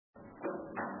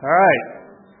All right.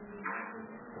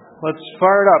 Let's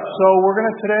fire it up. So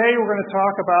today we're going to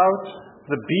talk about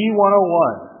the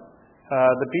B101.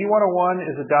 The B101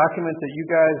 is a document that you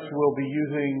guys will be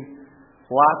using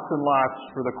lots and lots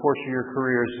for the course of your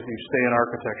careers if you stay in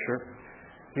architecture.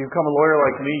 If you become a lawyer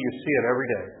like me, you see it every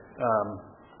day.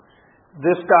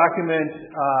 This document,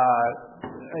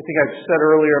 I think I said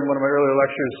earlier in one of my earlier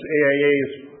lectures,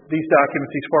 these documents,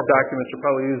 these form documents are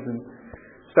probably used in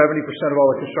 70% of all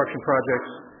the construction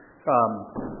projects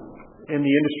in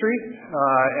the industry,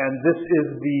 and this is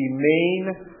the main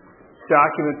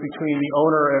document between the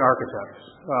owner and architects.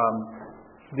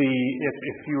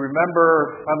 If you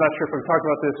remember, I'm not sure if we've talked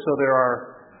about this, so there are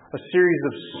a series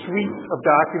of suites of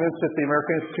documents that the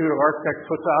American Institute of Architects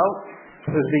puts out.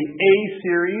 There's the A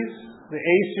series. The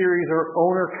A series are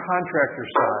owner-contractor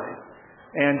side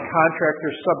and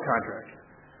contractor-subcontractor.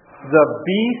 The B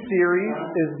series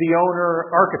is the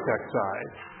owner-architect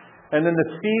side. And then the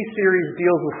C series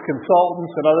deals with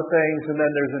consultants and other things, and then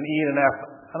there's an E and an F.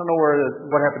 I don't know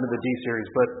what happened to the D series,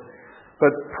 but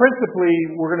principally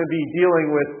we're going to be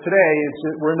dealing with today,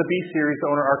 we're in the B series,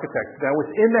 the owner-architect. Now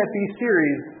within that B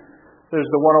series,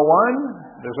 there's the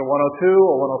 101, there's a 102,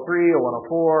 a 103, a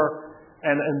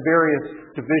 104, and various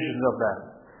divisions of that.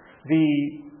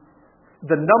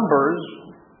 The numbers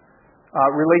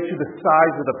relate to the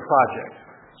size of the project.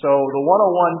 So the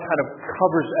 101 kind of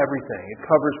covers everything. It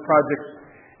covers projects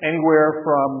anywhere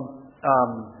from,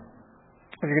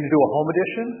 if you're going to do a home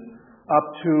addition, up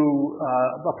to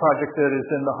a project that is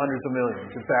in the hundreds of millions.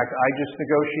 In fact, I just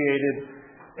negotiated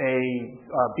a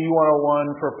B101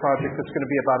 for a project that's going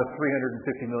to be about a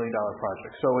 $350 million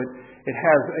project. So it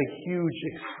has a huge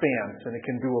expanse, and it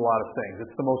can do a lot of things.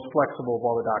 It's the most flexible of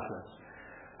all the documents.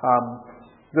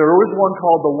 There is one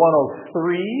called the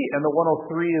 103, and the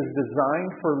 103 is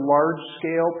designed for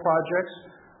large-scale projects.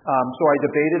 So I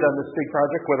debated on this big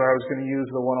project whether I was going to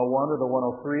use the 101 or the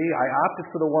 103. I opted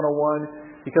for the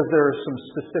 101 because there is some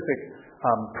specific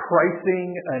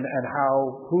pricing and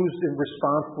who's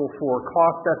responsible for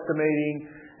cost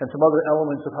estimating and some other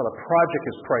elements of how the project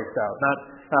is priced out. Not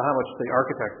how much the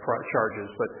architect charges,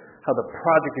 but how the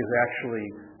project is actually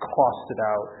costed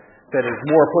out that is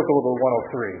more applicable to the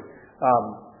 103.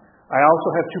 I also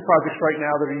have two projects right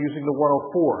now that are using the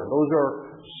 104. Those are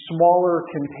smaller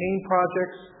contained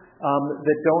projects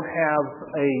that don't have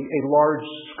a large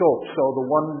scope. So the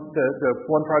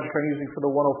one project I'm using for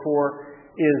the 104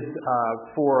 is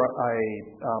for a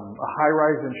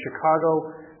high-rise in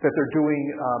Chicago that they're doing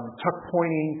tuck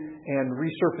pointing and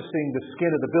resurfacing the skin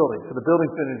of the building. So the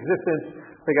building's been in existence.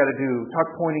 They got to do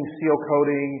tuck pointing, seal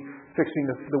coating, fixing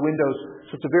the windows.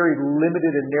 So it's a very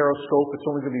limited and narrow scope. It's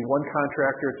only going to be one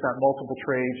contractor. It's not multiple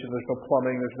trades, and there's no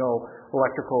plumbing, there's no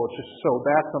electrical. It's just so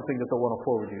that's something that the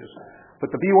 104 would use.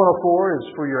 But the B104 is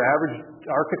for your average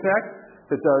architect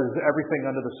that does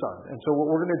everything under the sun. And so what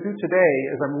we're going to do today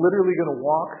is I'm literally going to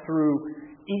walk through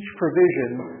each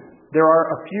provision. There are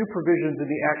a few provisions in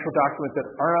the actual document that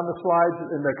aren't on the slides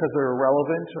because they're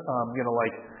irrelevant,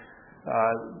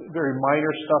 very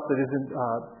minor stuff that isn't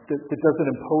that doesn't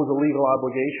impose a legal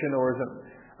obligation or isn't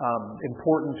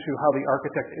important to how the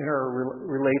architect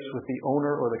interrelates with the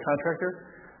owner or the contractor.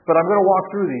 But I'm going to walk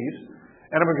through these,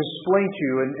 and I'm going to explain to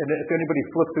you, and if anybody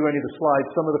flipped through any of the slides,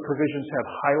 some of the provisions have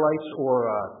highlights or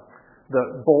the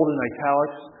bold and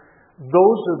italics.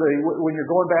 Those are when you're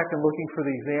going back and looking for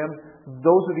the exam,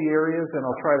 those are the areas, and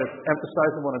I'll try to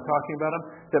emphasize them when I'm talking about them,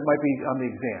 that might be on the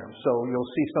exam. So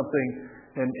you'll see something,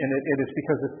 and it is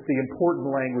because it's the important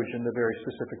language in the very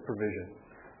specific provision.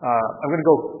 I'm going to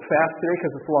go fast today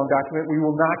because it's a long document. We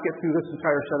will not get through this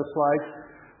entire set of slides.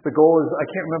 The goal is, I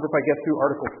can't remember if I get through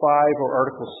Article 5 or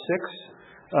Article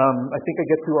 6. I think I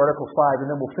get through Article 5,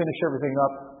 and then we'll finish everything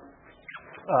up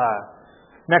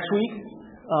next week.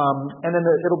 And then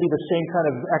it'll be the same kind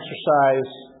of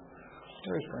exercise.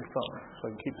 Where's my phone? So I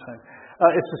can keep time.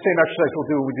 It's the same exercise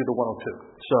we'll do when we do the 102.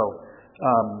 So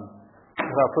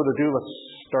without further ado, let's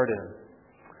start in.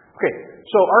 Okay,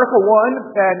 so Article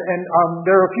 1, and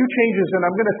there are a few changes, and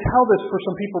I'm going to tell this for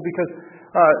some people because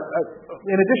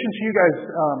in addition to you guys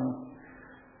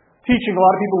teaching, a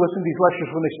lot of people listen to these lectures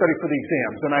when they study for the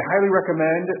exams, and I highly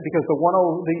recommend, because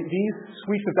these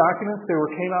suites of documents,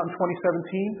 came out in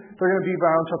 2017, they're going to be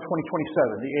around until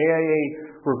 2027. The AIA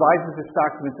revises its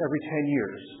documents every 10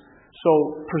 years.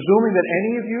 So presuming that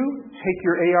any of you take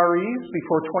your AREs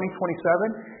before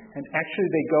 2027, and actually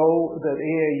the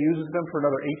AIA uses them for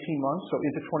another 18 months, so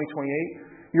into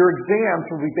 2028, your exams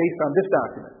will be based on this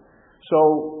document. So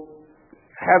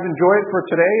enjoy it for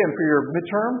today and for your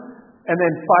midterm, and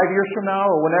then 5 years from now,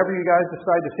 or whenever you guys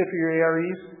decide to sit for your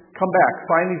AREs, come back,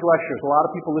 find these lectures. A lot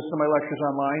of people listen to my lectures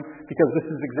online because this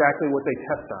is exactly what they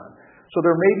test on. So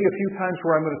there may be a few times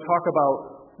where I'm going to talk about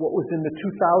what was in the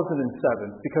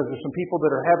 2007, because there's some people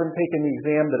that haven't taken the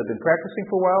exam that have been practicing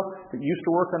for a while, that used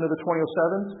to work under the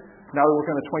 2007s. Now they work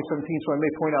on the 2017, so I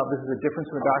may point out this is a difference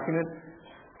in the document.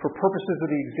 For purposes of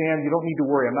the exam, you don't need to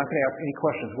worry. I'm not going to ask any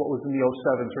questions. What was in the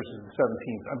 07s versus the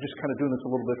 17s? I'm just kind of doing this a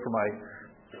little bit for my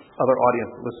other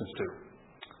audience that listens to.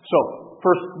 So,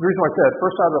 first, the reason why I said,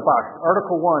 first out of the box,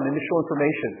 Article 1, initial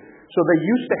information. So they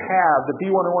used to have, the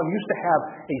B101 used to have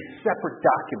a separate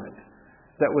document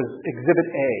that was Exhibit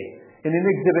A. And in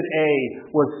Exhibit A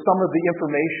was some of the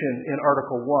information in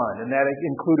Article 1. And that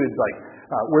included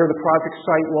where the project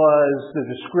site was, the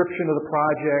description of the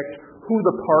project, who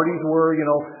the parties were, a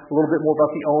little bit more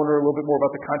about the owner, a little bit more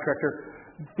about the contractor.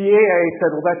 The AIA said,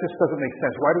 well, that just doesn't make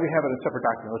sense. Why do we have it in a separate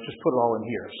document? Let's just put it all in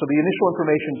here. So the initial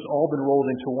information's all been rolled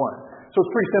into one. So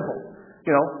it's pretty simple.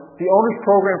 The owner's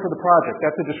program for the project,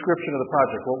 that's a description of the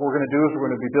project. What we're going to do is we're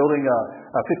going to be building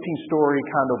a 15-story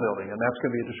condo building, and that's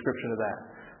going to be a description of that.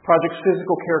 Project's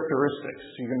physical characteristics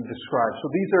you're going to describe. So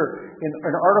these are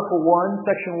in Article 1,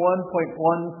 Section 1.1,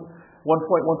 1.1.2,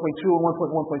 and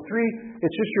 1.1.3.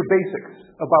 It's just your basics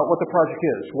about what the project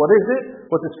is. What is it?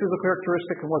 What's its physical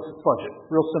characteristic? And what's its budget?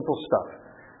 Real simple stuff.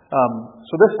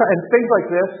 So this and things like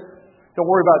this, don't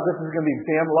worry about this is going to be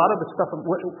exam. A lot of the stuff,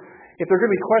 if there are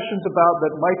going to be questions about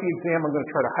that might be exam, I'm going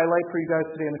to try to highlight for you guys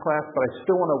today in the class, but I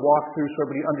still want to walk through so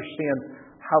everybody understands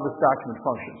how this document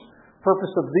functions.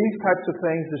 Purpose of these types of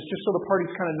things is just so the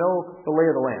parties kind of know the lay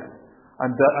of the land.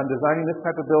 I'm designing this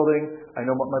type of building. I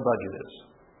know what my budget is.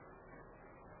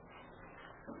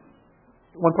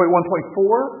 1.1.4,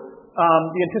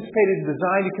 the anticipated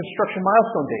design and construction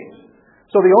milestone dates.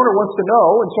 So the owner wants to know,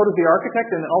 and so does the architect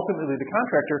and ultimately the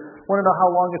contractor, want to know how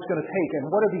long it's going to take and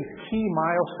what are these key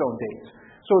milestone dates.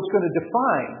 So it's going to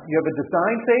define, you have a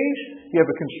design phase, you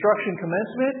have a construction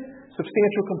commencement,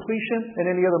 substantial completion, and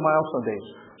any other milestone dates.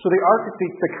 So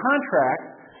the contract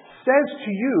says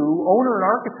to you, owner and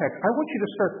architect, I want you to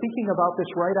start thinking about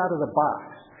this right out of the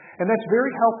box. And that's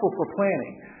very helpful for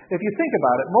planning. If you think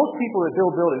about it, most people that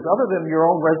build buildings, other than your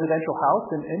own residential house,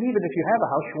 and even if you have a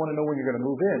house, you want to know when you're going to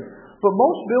move in, but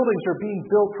most buildings are being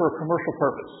built for a commercial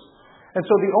purpose. And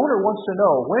so the owner wants to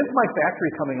know, when's my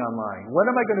factory coming online? When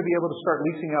am I going to be able to start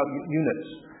leasing out units,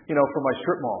 for my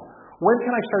strip mall? When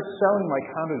can I start selling my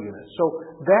condo units? So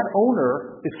that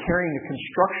owner is carrying a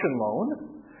construction loan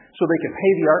so they can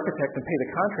pay the architect and pay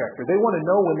the contractor. They want to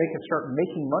know when they can start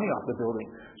making money off the building.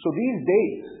 So these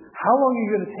dates, how long are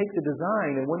you going to take to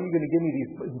design, and when are you going to give me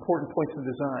these important points of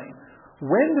design?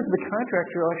 When does the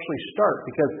contractor actually start?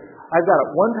 Because I've got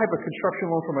one type of construction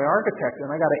loan for my architect,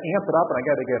 and I got to amp it up, and I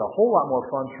got to get a whole lot more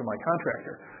funds from my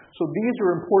contractor. So these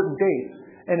are important dates,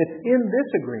 and it's in this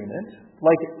agreement,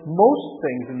 like most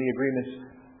things in the agreements,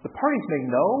 the parties may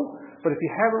know, but if you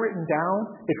have it written down,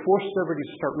 it forces everybody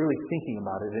to start really thinking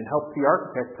about it and helps the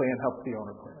architect plan, helps the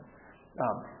owner plan.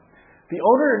 The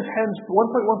owner intends,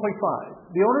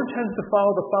 1.1.5, the owner intends to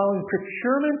follow the following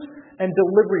procurement and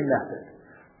delivery method.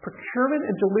 Procurement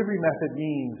and delivery method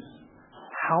means,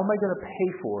 how am I going to pay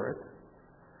for it?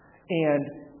 And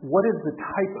what is the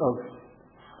type of,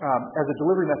 as a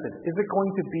delivery method, is it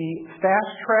going to be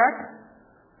fast track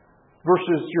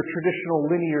versus your traditional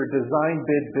linear design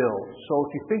bid build? So if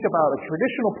you think about a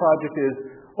traditional project is,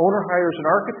 owner hires an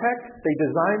architect, they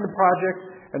design the project,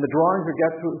 and the drawings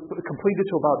are completed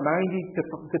to about 90 to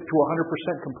 100%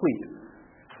 complete.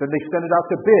 Then they send it out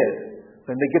to bid.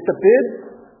 Then they get the bid,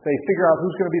 they figure out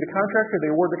who's going to be the contractor,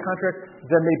 they award the contract,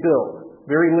 then they build.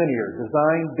 Very linear,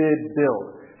 design, bid,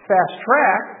 build. Fast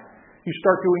track, you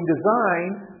start doing design,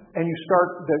 and you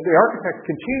start, the architect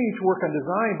continues to work on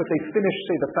design, but they finish,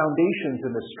 say, the foundations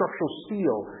and the structural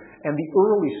steel and the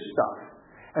early stuff.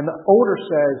 And the owner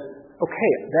says,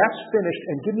 okay, that's finished,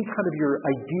 and give me kind of your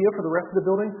idea for the rest of the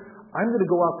building. I'm going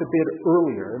to go out to bid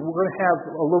earlier. And we're going to have,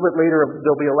 a little bit later,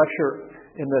 there'll be a lecture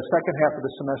in the second half of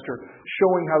the semester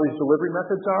showing how these delivery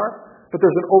methods are. But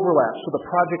there's an overlap. So the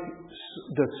project,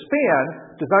 the span,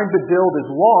 design bid build is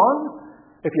long.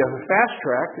 If you have a fast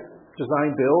track,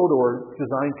 design build or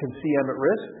design can CM at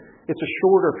risk, it's a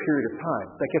shorter period of time.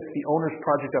 That gets the owner's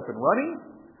project up and running.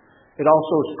 It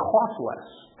also is cost less.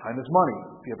 Time is money.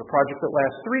 If you have a project that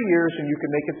lasts 3 years and you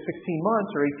can make it 16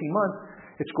 months or 18 months,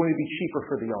 it's going to be cheaper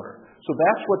for the owner. So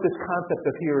that's what this concept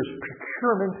of here is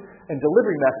procurement and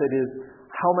delivery method is,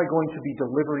 how am I going to be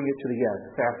delivering it to the end?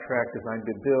 Fast track, design,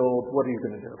 bid, build, what are you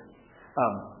going to do?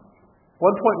 1.1.6.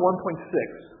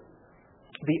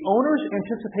 The owner's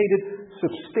anticipated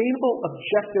sustainable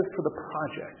objective for the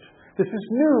project. This is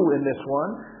new in this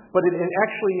one. but it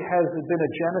actually has been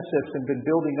a genesis and been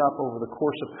building up over the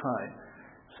course of time.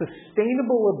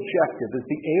 Sustainable objective is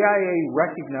the AIA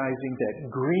recognizing that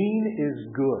green is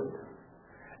good.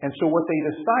 And so what they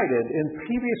decided in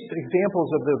previous examples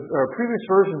of previous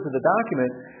versions of the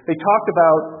document, they talked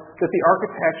about that the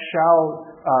architect shall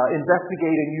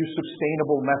investigate and use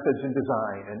sustainable methods in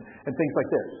design and things like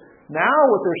this. Now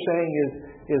what they're saying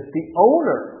is the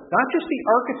owner, not just the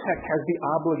architect, has the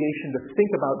obligation to think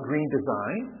about green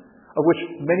design, of which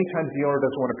many times the owner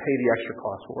doesn't want to pay the extra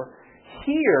cost for.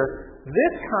 Here,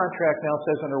 this contract now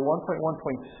says under 1.1.6,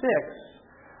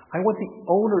 I want the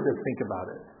owner to think about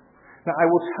it. Now, I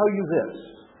will tell you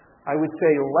this. I would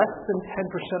say less than 10%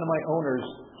 of my owners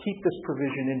keep this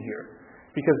provision in here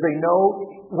because they know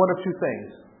one of two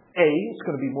things. A, it's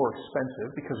going to be more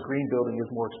expensive because green building is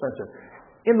more expensive.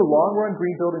 In the long run,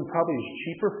 green building probably is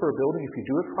cheaper for a building if you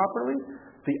do it properly.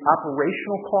 The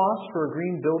operational cost for a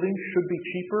green building should be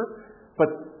cheaper, but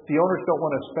the owners don't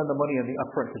want to spend the money on the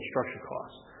upfront construction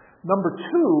costs. Number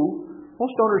two,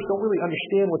 most owners don't really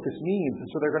understand what this means, and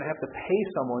so they're going to have to pay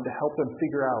someone to help them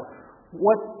figure out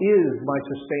what is my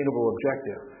sustainable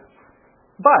objective.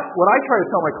 But what I try to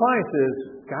tell my clients is,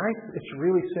 guys, it's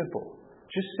really simple.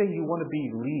 Just say you want to be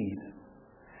LEED.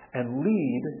 And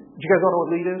LEED, do you guys all know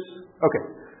what LEED is? Okay.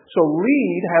 So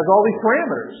LEED has all these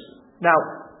parameters. Now,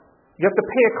 you have to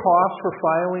pay a cost for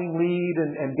filing LEED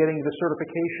and getting the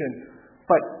certification,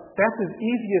 but that's as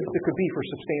easy as it could be for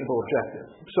sustainable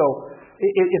objectives. So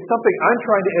it's something I'm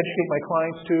trying to educate my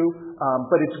clients to,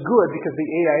 but it's good because the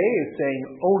AIA is saying,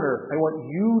 owner, I want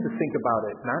you to think about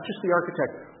it, not just the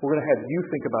architect. We're going to have you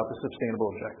think about the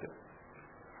sustainable objective.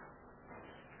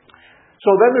 So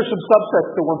then there's some subsets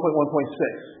to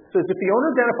 1.1.6. It says if the owner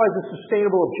identifies a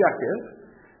sustainable objective,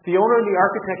 the owner and the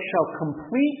architect shall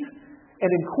complete and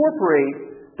incorporate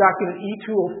document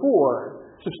E204,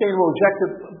 Sustainable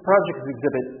Objective Projects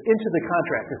Exhibit, into the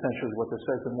contract, essentially what this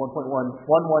says in 1.1.1161.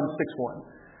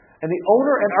 And the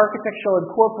owner and architect shall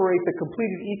incorporate the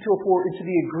completed E204 into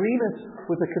the agreements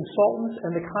with the consultants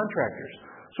and the contractors.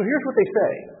 So here's what they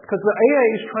say, because the AIA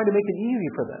is trying to make it easy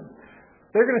for them.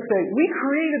 They're going to say, we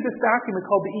created this document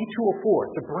called the E204.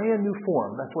 It's a brand new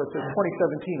form. That's what it says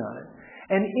 2017 on it.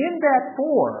 And in that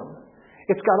form,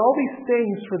 it's got all these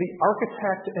things for the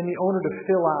architect and the owner to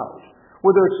fill out.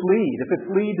 Whether it's LEED. If it's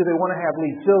LEED, do they want to have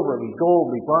LEED silver, LEED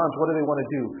gold, LEED bronze? What do they want to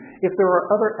do? If there are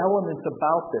other elements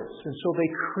about this. And so they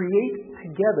create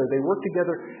together, they work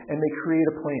together, and they create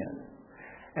a plan.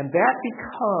 And that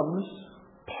becomes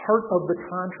part of the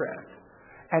contract.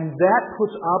 And that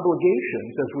puts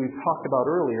obligations, as we've talked about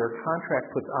earlier, contract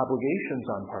puts obligations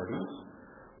on parties.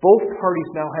 Both parties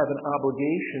now have an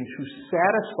obligation to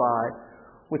satisfy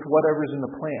with whatever's in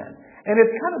the plan. And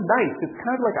it's kind of nice. It's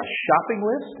kind of like a shopping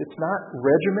list. It's not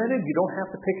regimented. You don't have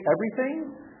to pick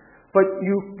everything. But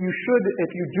you should,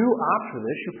 if you do opt for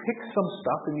this, you pick some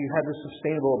stuff and you have a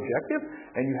sustainable objective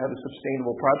and you have a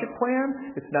sustainable project plan.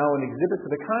 It's now an exhibit to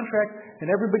the contract and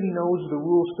everybody knows the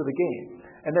rules to the game.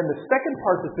 And then the second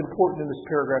part that's important in this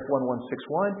paragraph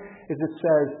 1161 is it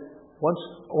says once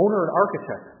owner and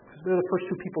architect, because they're the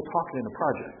first two people talking in the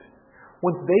project,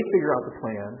 once they figure out the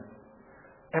plan,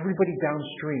 everybody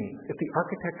downstream, if the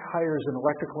architect hires an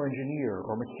electrical engineer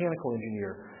or mechanical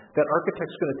engineer, that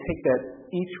architect's going to take that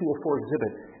E204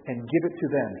 exhibit and give it to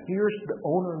them. Here's the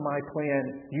owner of my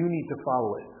plan. You need to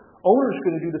follow it. Owner's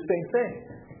going to do the same thing.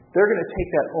 They're going to take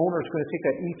that owner's going to take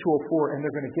that E204 and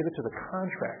they're going to give it to the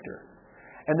contractor.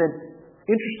 And then,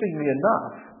 interestingly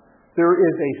enough, there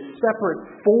is a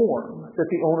separate form that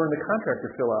the owner and the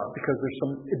contractor fill out because there's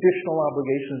some additional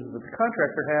obligations that the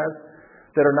contractor has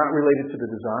that are not related to the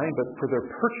design, but for their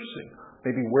purchasing,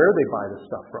 maybe where they buy the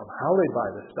stuff from, how they buy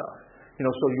the stuff.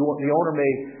 So the owner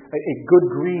a good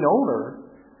green owner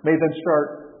may then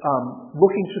start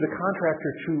looking to the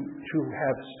contractor to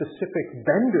have specific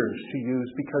vendors to use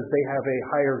because they have a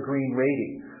higher green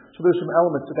rating. So there's some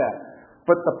elements of that.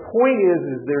 But the point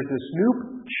is there's this new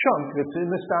chunk that's in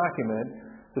this document,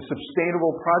 the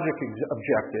Sustainable Project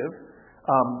Objective,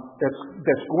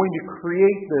 that's going to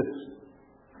create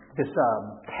this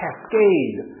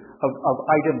cascade of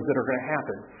items that are going to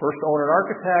happen. First, owner and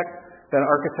architect, then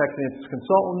architect and its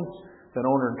consultants, then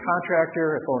owner and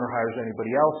contractor, if owner hires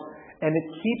anybody else. And it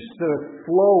keeps the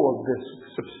flow of this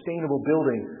sustainable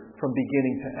building from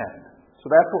beginning to end. So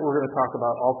that's what we're going to talk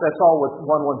about. That's all what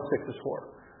 116 is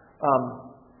for.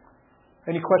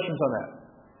 Any questions on that?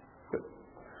 Good.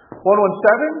 117,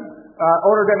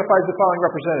 owner identifies the following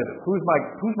representative.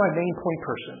 Who's my main point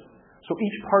person? So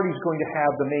each party is going to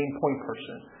have the main point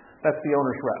person. That's the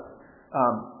owner's rep.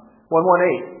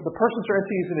 118, the persons or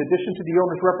entities in addition to the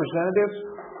owner's representatives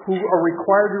who are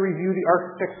required to review the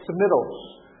architect's submittals.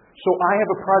 So I have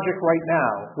a project right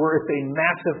now where it's a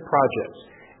massive project,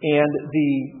 and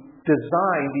the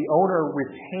design, the owner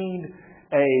retained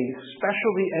a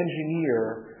specialty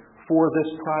engineer for this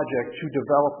project to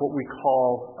develop what we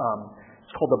call,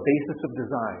 it's called the basis of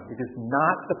design. It is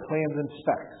not the plans and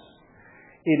specs.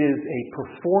 It is a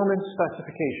performance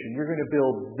specification. You're going to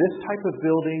build this type of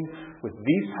building with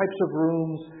these types of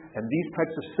rooms and these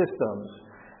types of systems.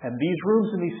 And these rooms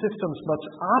and these systems must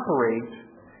operate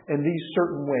in these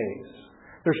certain ways.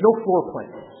 There's no floor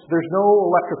plans. There's no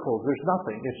electricals. There's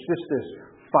nothing. It's just this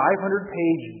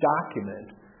 500-page document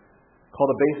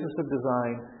called a basis of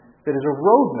design that is a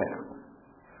roadmap.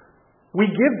 We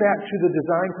give that to the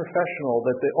design professional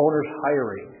that the owner's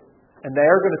hiring, and they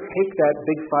are going to take that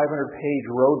big 500-page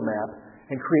roadmap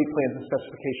and create plans and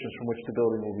specifications from which the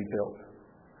building will be built.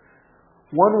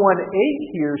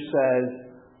 118 here says,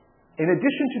 in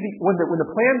addition to when the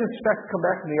plans and specs come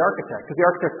back from the architect, because the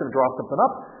architect's going to draw something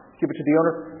up, give it to the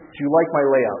owner, do you like my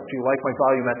layout? Do you like my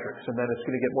volumetrics? And then it's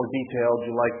going to get more detailed. Do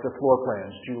you like the floor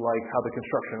plans? Do you like how the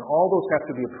construction? All those have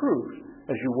to be approved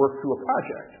as you work through a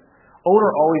project.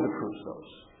 Owner always approves those.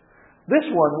 This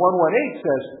one, 118,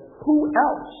 says, who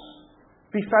else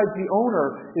besides the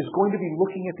owner is going to be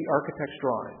looking at the architect's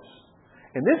drawings?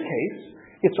 In this case,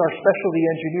 it's our specialty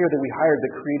engineer that we hired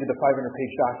that created the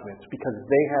 500-page documents because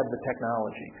they have the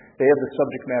technology. They have the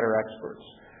subject matter experts.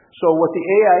 So what the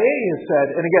AIA has said,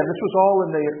 and again, this was all in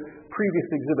the previous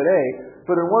Exhibit A,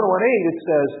 but in 118 it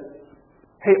says,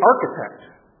 hey, architect,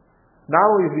 not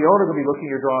only is the owner going to be looking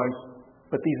at your drawings,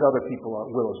 but these other people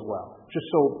will as well. Just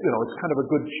so, it's kind of a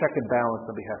good check and balance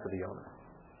on behalf of the owner.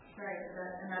 Right,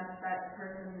 and that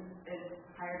person is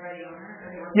hired by the owner?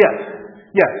 Or Yes.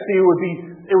 See,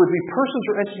 it would be persons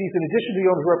or entities in addition to the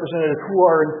owner's representative who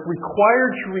are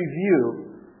required to review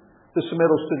the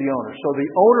submittals to the owner. So the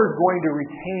owner is going to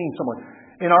retain someone.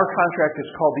 In our contract,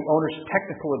 it's called the owner's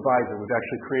technical advisor. We've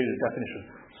actually created a definition.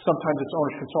 Sometimes it's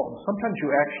owner's consultant. Sometimes you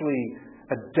actually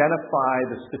identify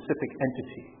the specific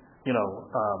entity.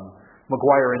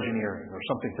 McGuire Engineering or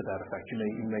something to that effect.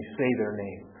 You may say their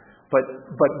name. But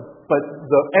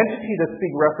the entity that's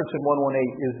being referenced in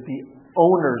 118 is the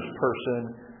owner's person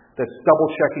that's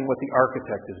double-checking what the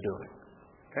architect is doing.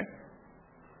 Okay?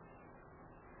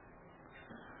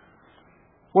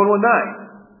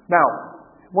 119. Now,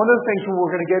 one of the things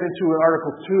we're going to get into in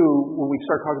Article 2 when we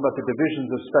start talking about the divisions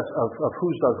of who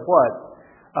does what,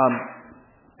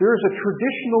 there is a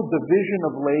traditional division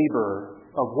of labor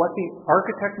of what the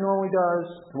architect normally does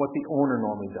and what the owner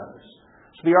normally does.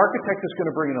 So the architect is going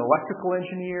to bring an electrical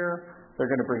engineer, they're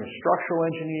going to bring a structural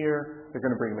engineer, they're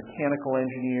going to bring a mechanical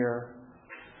engineer.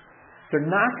 They're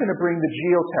not going to bring the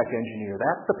geotech engineer.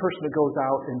 That's the person that goes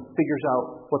out and figures out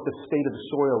what the state of the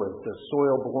soil is. The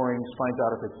soil borings, finds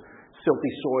out if it's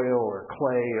silty soil or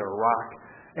clay or rock.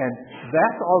 And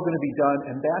that's all going to be done,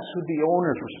 and that's who the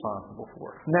owner's responsible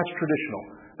for. And that's traditional.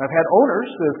 And I've had owners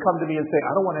that have come to me and say,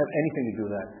 I don't want to have anything to do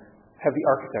with that. Have the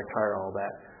architect hire all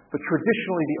that. But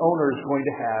traditionally, the owner is going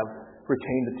to have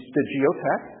retained the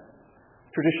geotech.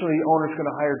 Traditionally, the owner is going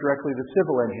to hire directly the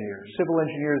civil engineer. Civil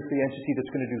engineer is the entity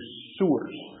that's going to do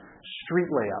sewers,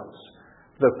 street layouts,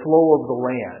 the flow of the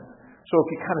land. So if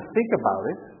you kind of think about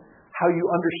it, how you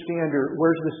understand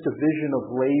where's this division of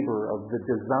labor of the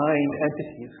design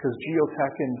entities, because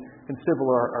geotech and civil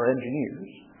are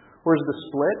engineers. Where's the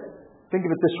split? Think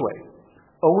of it this way.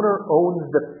 Owner owns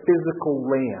the physical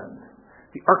land.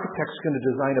 The architect's going to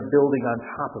design a building on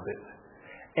top of it.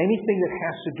 Anything that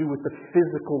has to do with the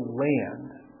physical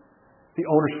land, the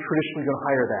owner's traditionally going to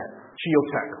hire that.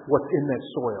 Geotech, what's in that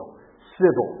soil.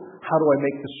 Civil, how do I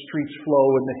make the streets flow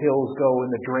and the hills go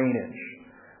and the drainage?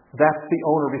 That's the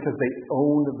owner because they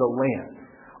own the land.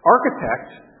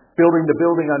 Architect, building the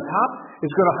building on top,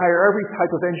 is going to hire every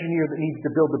type of engineer that needs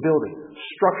to build the building.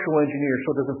 Structural engineer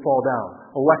so it doesn't fall down.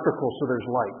 Electrical so there's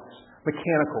lights.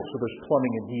 Mechanical so there's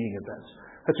plumbing and heating events.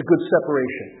 That's a good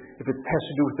separation. If it has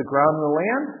to do with the ground and the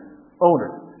land,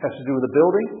 owner. Has to do with the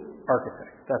building,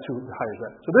 architect. That's who hires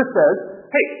that. So this says,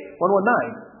 hey, 119,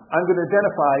 I'm going to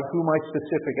identify who my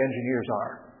specific engineers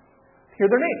are. Here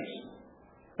are their names.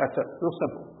 That's it. Real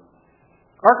simple.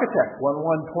 Architect,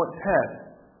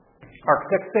 11.10.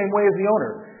 Architect, same way as the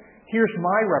owner. Here's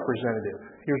my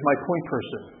representative. Here's my point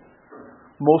person.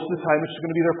 Most of the time, it's going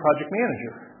to be their project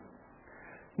manager.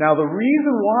 Now, the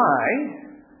reason why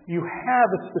you have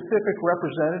a specific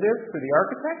representative for the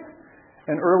architect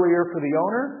and earlier for the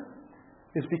owner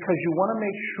is because you want to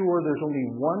make sure there's only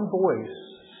one voice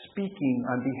speaking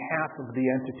on behalf of the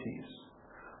entities.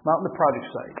 Not in the project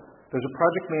site. There's a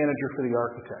project manager for the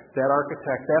architect. That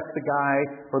architect, that's the guy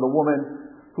or the woman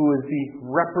who is the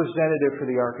representative for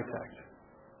the architect.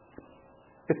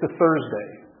 It's a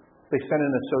Thursday. They send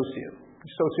an associate. The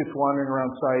associate's wandering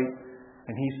around site,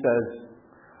 and he says,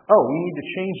 "Oh, we need to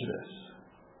change this."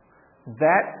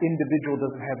 That individual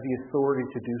doesn't have the authority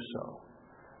to do so.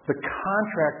 The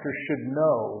contractor should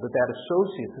know that that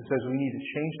associate that says we need to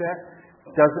change that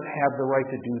doesn't have the right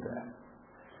to do that.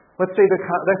 Let's say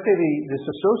this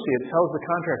associate tells the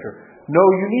contractor, "No,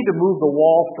 you need to move the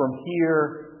wall from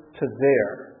here to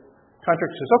there."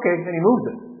 Contractor says, "Okay," and he moves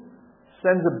it.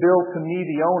 Sends a bill to me,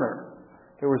 the owner.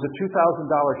 There was a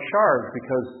 $2,000 charge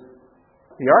because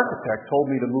the architect told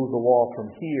me to move the wall from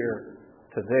here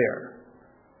to there.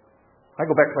 I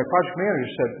go back to my project manager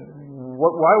and said,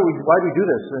 why do we do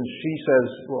this? And she says,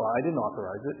 "Well, I didn't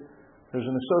authorize it. There's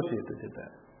an associate that did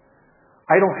that."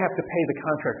 I don't have to pay the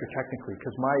contractor technically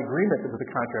because my agreement with the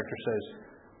contractor says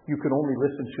you can only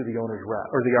listen to the owner's rep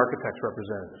or the architect's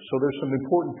representative. So there's some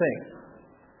important things.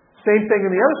 Same thing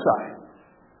on the other side.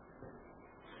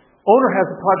 Owner has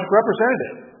a project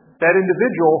representative. That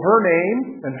individual, her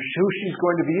name and who she's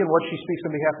going to be and what she speaks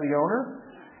on behalf of the owner.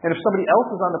 And if somebody else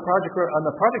is on the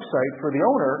project site for the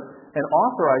owner and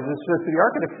authorizes, says to the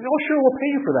architect, "Oh, sure, we'll pay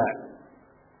you for that."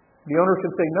 The owner can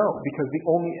say no because the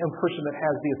only person that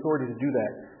has the authority to do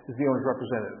that is the owner's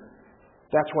representative.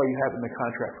 That's why you have it in the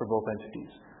contract for both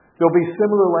entities. There'll be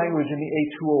similar language in the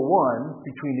A201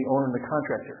 between the owner and the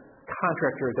contractor.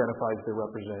 Contractor identifies their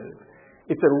representative.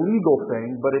 It's a legal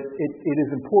thing, but it is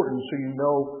important so you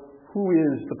know who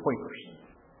is the point person.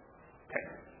 Okay.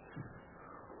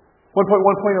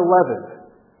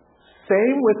 1.1.11.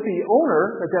 Same with the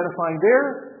owner identifying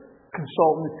their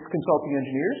consulting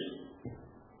engineers.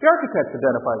 The architect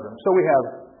identifies them. So we have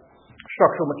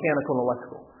structural, mechanical, and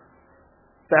electrical.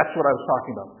 That's what I was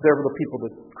talking about. They're the people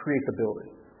that create the building.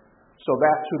 So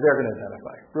that's who they're going to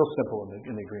identify. Real simple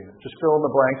in the agreement. Just fill in the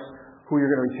blanks who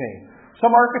you're going to retain.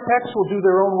 Some architects will do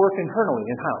their own work internally,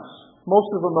 in-house.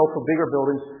 Most of them, though, for bigger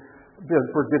buildings,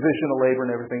 for division of labor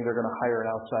and everything, they're going to hire an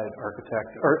outside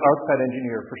architect or outside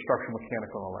engineer for structural,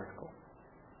 mechanical, and electrical.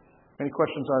 Any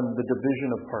questions on the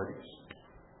division of parties?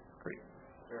 Great.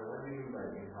 What do you mean by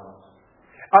in-house?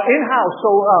 In-house, so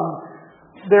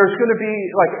there's going to be,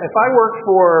 like, if I work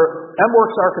for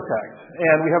MWorks Architect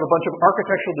and we have a bunch of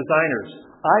architectural designers,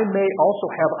 I may also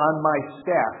have on my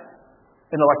staff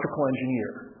an electrical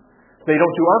engineer. They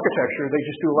don't do architecture, they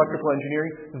just do electrical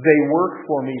engineering. They work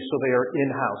for me, so they are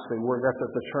in-house. They work, that's what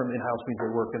the term in-house means,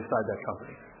 they work inside that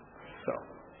company. So,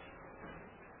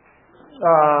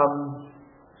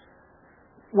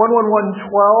 11.2,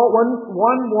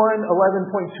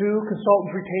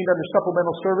 consultants retained under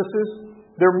supplemental services.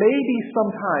 There may be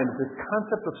sometimes this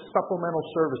concept of supplemental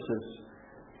services.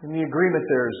 In the agreement,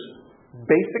 there's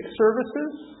basic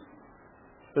services,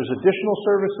 there's additional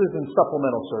services, and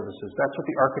supplemental services. That's what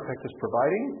the architect is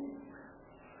providing.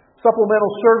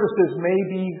 Supplemental services may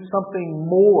be something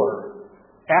more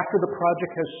after the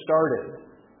project has started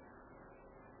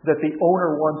that the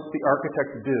owner wants the architect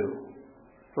to do.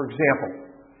 For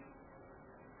example,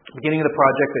 beginning of the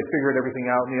project, they figured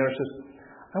everything out, and the owner says,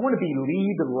 I want to be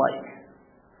LEED-like.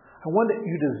 I want that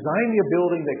you design me a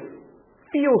building that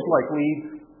feels like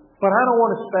LEED, but I don't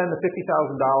want to spend the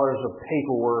 $50,000 of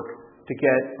paperwork to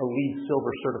get a LEED Silver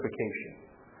certification.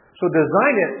 So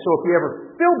design it so if we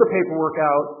ever filled the paperwork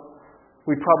out,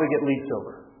 we'd probably get LEED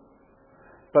Silver.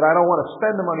 But I don't want to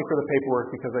spend the money for the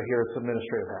paperwork because I hear it's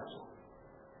administrative hassle.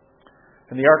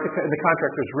 And the architect and the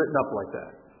contractor is written up like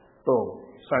that. Boom.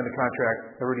 Sign the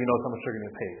contract. Everybody knows how much they're going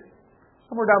to get paid.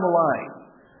 Somewhere down the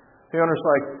line, the owner's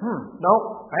like, no,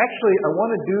 I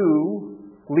want to do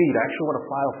LEED. I actually want to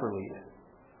file for LEED.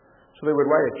 So they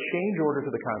would write a change order to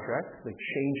the contract, like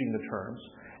changing the terms,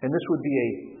 and this would be a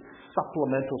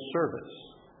supplemental service.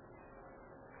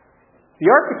 The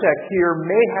architect here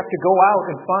may have to go out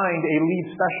and find a LEED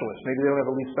specialist. Maybe they don't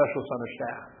have a LEED specialist on their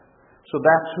staff. So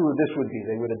that's who this would be.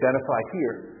 They would identify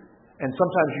here. And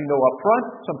sometimes you know up front,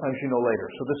 sometimes you know later.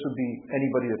 So this would be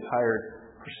anybody that's hired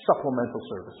for supplemental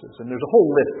services. And there's a whole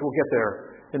list, we'll get there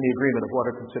in the agreement, of what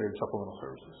are considered supplemental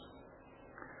services.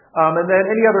 And then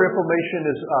any other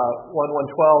information is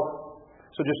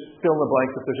 1.1.12. So just fill in the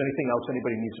blanks if there's anything else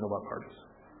anybody needs to know about parties.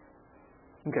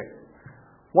 Okay.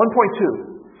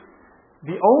 1.2.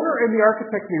 The owner and the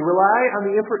architect may rely on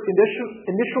the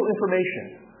initial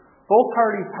information. Both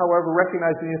parties, however,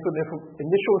 recognize the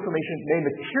initial information may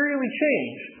materially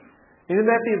change, and in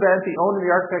that event, the owner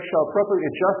and the architect shall appropriately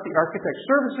adjust the architect's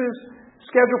services,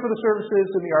 schedule for the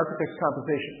services, and the architect's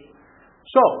compensation.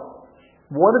 So,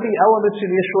 one of the elements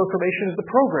in the initial information is the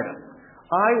program.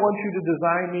 I want you to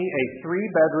design me a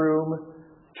 3-bedroom,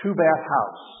 2-bath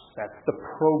house. That's the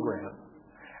program.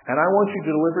 And I want you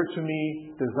to deliver it to me,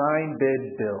 design, bid,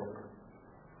 build.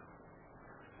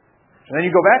 And then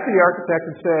you go back to the architect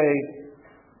and say,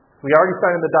 we already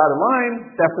signed the dotted line.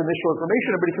 That's the initial information.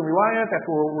 Everybody can rely on it. That's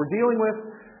what we're dealing with.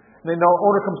 And then the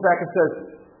owner comes back and says,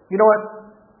 you know what?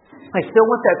 I still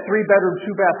want that 3-bedroom,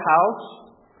 2-bath house,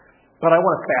 but I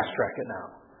want to fast track it now.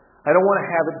 I don't want to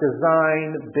have it design,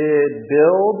 bid,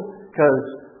 build, because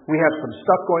we have some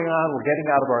stuff going on. We're getting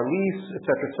out of our lease, et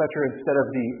cetera, et cetera. Instead of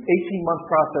the 18-month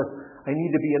process, I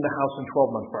need to be in the house in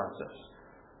 12-month process.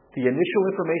 The initial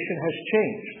information has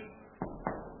changed.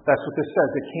 That's what this says.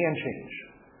 It can change.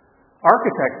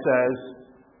 Architect says,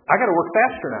 I got to work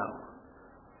faster now.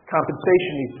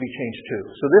 Compensation needs to be changed too.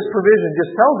 So this provision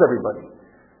just tells everybody,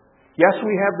 yes,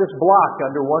 we have this block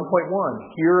under 1.1.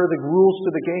 Here are the rules to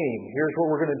the game. Here's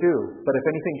what we're going to do. But if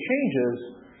anything changes,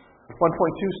 1.2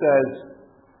 says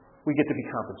we get to be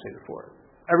compensated for it.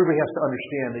 Everybody has to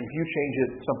understand that if you change it,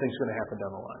 something's going to happen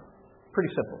down the line.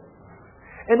 Pretty simple.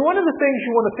 And one of the things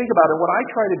you want to think about, and what I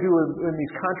try to do in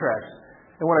these contracts,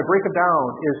 and when I break them down,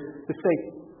 is to say,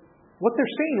 what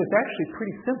they're saying is actually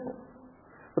pretty simple.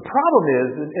 The problem is,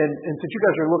 and since you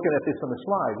guys are looking at this on the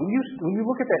slide, when you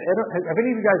look at that, have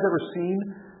any of you guys ever seen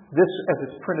this as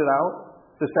it's printed out?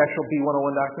 This actual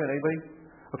B101 document? Anybody?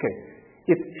 Okay.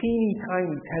 It's teeny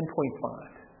tiny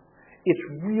 10.5. It's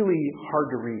really hard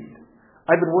to read.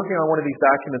 I've been working on one of these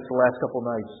documents the last couple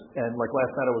nights, and like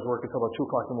last night I was working until about 2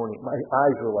 o'clock in the morning. My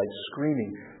eyes were like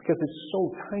screaming because it's so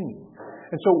tiny.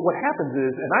 And so what happens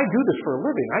is, and I do this for a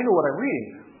living, I know what I'm reading.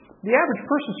 The average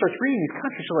person starts reading these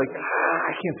contracts, are like,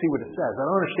 I can't see what it says. I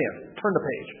don't understand. Turn the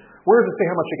page. Where does it say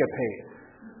how much I get paid?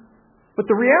 But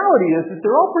the reality is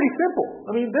they're all pretty simple.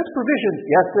 I mean, this provision,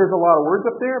 yes, there's a lot of words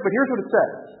up there, but here's what it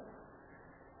says.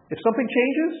 If something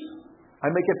changes,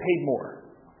 I may get paid more,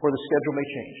 or the schedule may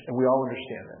change, and we all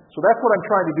understand that. So that's what I'm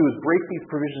trying to do, is break these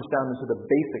provisions down into the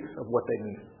basics of what they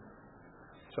mean.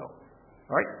 So,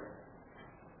 all right.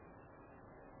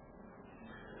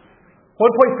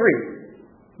 1.3.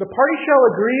 The parties shall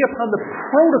agree upon the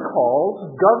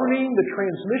protocols governing the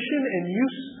transmission and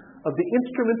use of the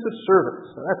instruments of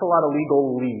service. Now, that's a lot of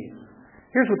legalese.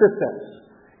 Here's what this says.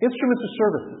 Instruments of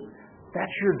services.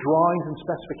 That's your drawings and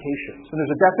specifications. And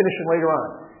there's a definition later on.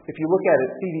 If you look at it,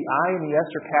 see the I and the S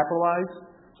are capitalized.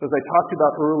 So as I talked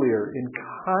about earlier, in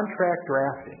contract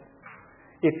drafting,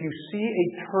 if you see a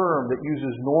term that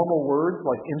uses normal words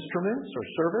like instruments or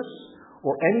service,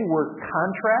 or any word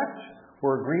contract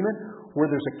or agreement, where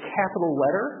there's a capital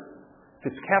letter,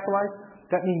 if it's capitalized,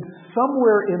 that means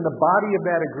somewhere in the body of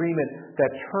that agreement,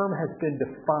 that term has been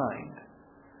defined.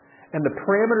 And the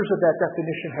parameters of that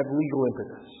definition have legal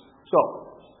impetus. So,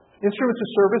 instruments of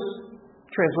service,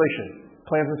 translation,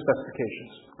 plans and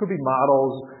specifications. Could be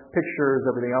models, pictures,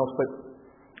 everything else, but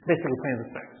basically plans and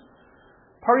specs.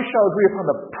 Parties shall agree upon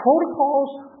the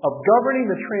protocols of governing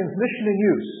the transmission and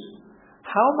use.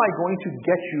 How am I going to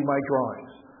get you my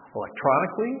drawings?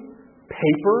 Electronically?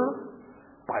 Paper?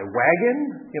 By wagon?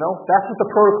 That's what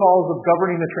the protocols of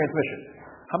governing the transmission.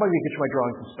 How am I going to get you my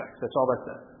drawings and specs? That's all that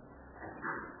says.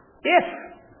 If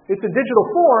it's a digital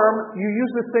form, you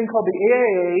use this thing called the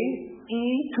AIA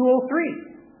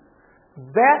B101.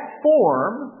 That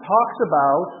form talks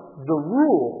about the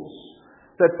rules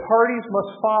that parties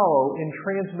must follow in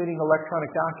transmitting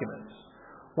electronic documents.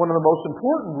 One of the most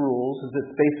important rules is it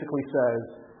basically says,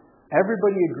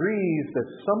 everybody agrees that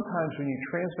sometimes when you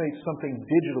transmit something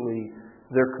digitally,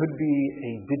 there could be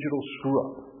a digital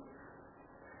screw-up.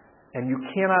 And you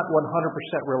cannot 100%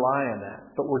 rely on that,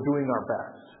 but we're doing our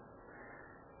best.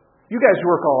 You guys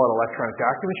work all on electronic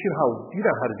documents. You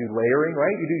know how to do layering,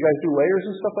 right? You guys do layers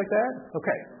and stuff like that?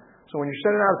 Okay. So when you're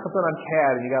sending out something on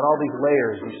CAD and you got all these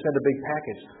layers, you send a big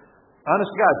package.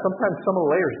 Honest to God, sometimes some of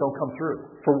the layers don't come through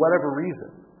for whatever reason.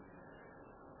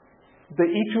 The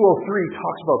E203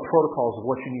 talks about protocols of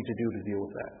what you need to do to deal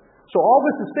with that. So all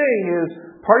this is saying is,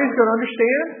 parties are going to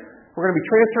understand, we're going to be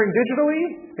transferring digitally,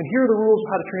 and here are the rules of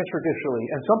how to transfer digitally.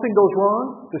 And something goes wrong,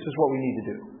 this is what we need to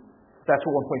do. That's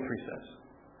what 1.3 says.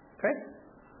 Okay?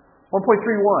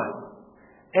 1.31.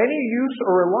 Any use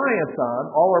or reliance on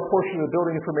all or portion of the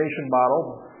building information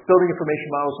model. Building information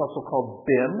model is also called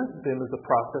BIM. BIM is the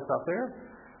process out there.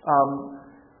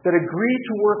 That agree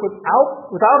to work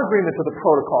without agreement to the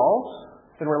protocols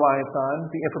and reliance on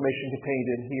the information contained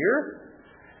in here,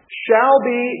 shall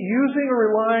be using or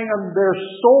relying on their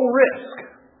sole risk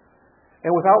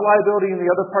and without liability in the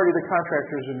other party of the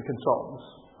contractors and consultants.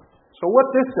 So what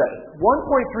this says,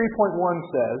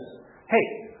 1.3.1 says, hey,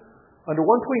 under 1.3,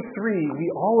 we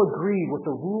all agree what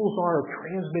the rules are of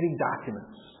transmitting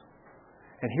documents.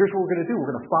 And here's what we're going to do.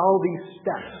 We're going to follow these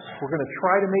steps. We're going to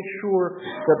try to make sure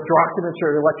that documents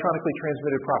are electronically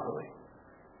transmitted properly.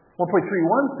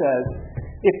 1.31 says,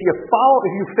 if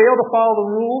you fail to follow the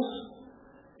rules,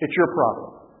 it's your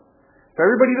problem. If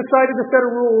everybody decided to set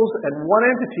a rules and one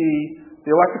entity,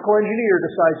 the electrical engineer,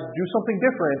 decides to do something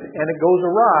different and it goes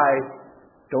awry,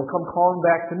 don't come calling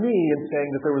back to me and saying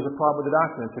that there was a problem with the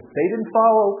documents. If they didn't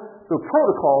follow the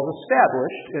protocols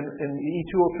established in the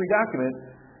E203 document,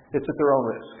 it's at their own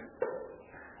risk.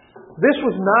 This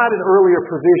was not in earlier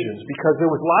provisions because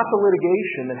there was lots of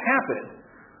litigation that happened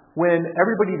when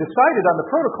everybody decided on the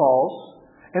protocols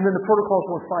and then the protocols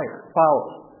weren't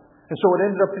followed. And so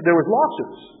it ended up, there was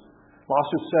lawsuits.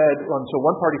 Lawsuits said, so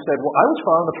one party said, well, I was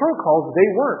following the protocols, they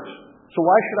weren't. So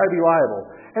why should I be liable?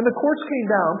 And the courts came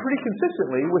down pretty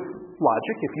consistently with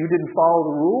logic. If you didn't follow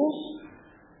the rules,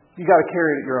 you got to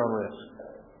carry it at your own risk.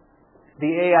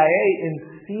 The AIA, in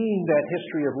seeing that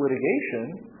history of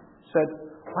litigation, said,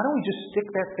 why don't we just stick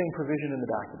that same provision in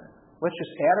the document? Let's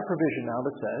just add a provision now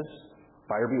that says,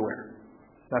 buyer beware.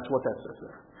 That's what that says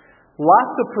there.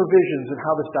 Lots of provisions in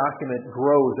how this document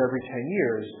grows every 10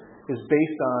 years is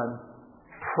based on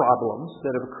problems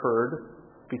that have occurred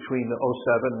between the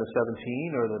 07 and the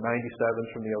 17 or the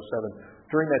 97 from the 07.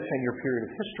 During that 10-year period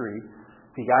of history,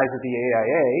 the guys at the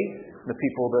AIA, the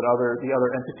people the other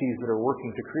entities that are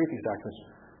working to create these documents,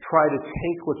 try to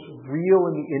take what's real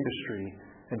in the industry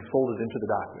and fold it into the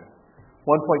document.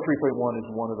 1.3.1 is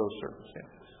one of those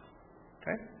circumstances.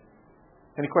 Okay?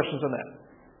 Any questions on that?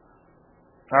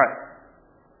 All right.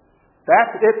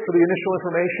 That's it for the initial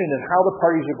information and how the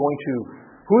parties are going to,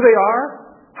 who they are,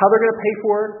 how they're going to pay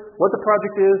for it, what the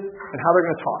project is, and how they're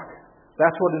going to talk.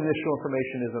 That's what initial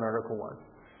information is in Article 1.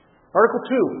 Article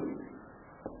 2,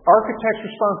 architect's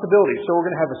responsibility. So we're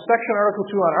going to have a section, Article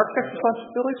 2, on architect's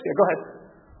responsibilities. Yeah, go ahead.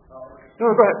 No,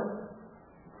 go ahead.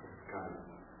 Kind of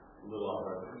a little off,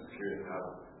 I'm just curious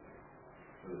how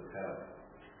for the test.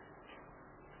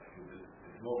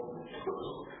 It's multiple choice.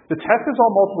 The test is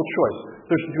all multiple choice.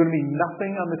 There's going to be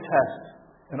nothing on the test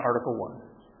in Article 1.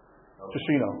 Just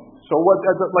so you know. So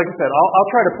like I said, I'll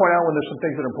try to point out when there's some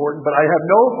things that are important, but I have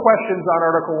no questions on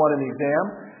Article 1 in the exam.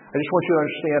 I just want you to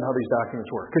understand how these documents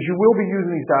work. Because you will be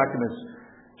using these documents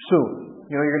soon.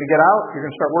 You know, you're going to get out, you're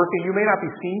going to start working. You may not be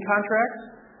seeing contracts,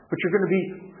 but you're going to be,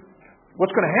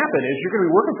 what's going to happen is you're going to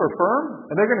be working for a firm,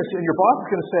 and they're going to, and your boss is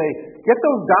going to say, get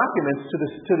those documents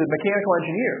to the mechanical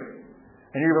engineer.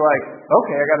 And you're going to be like,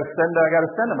 okay, I got to send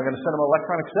them. I'm going to send them an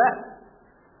electronic set.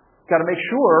 Got to make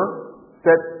sure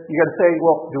that you got to say,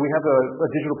 well, do we have a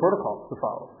digital protocol to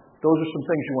follow? Those are some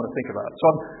things you want to think about.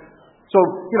 So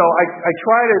you know, I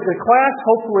try to, the class,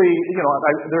 hopefully, you know,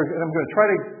 I'm going to try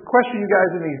to question you guys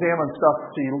in the exam on stuff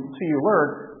so you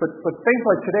learn. But things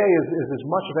like today is as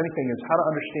much of anything is how to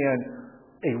understand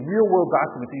a real world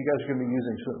document that you guys are going to be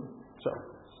using soon. So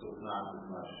it's not as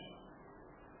much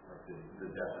like the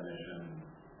definition.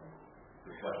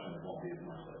 The questions won't be as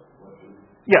much like what you.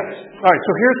 Yes. All right.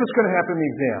 So here's what's going to happen in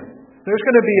the exam. There's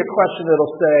going to be a question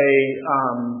that'll say,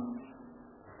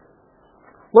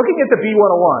 looking at the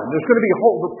B101, there's going to be a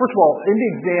whole, first of all, in the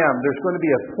exam, there's going to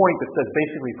be a point that says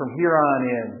basically from here on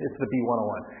in, it's the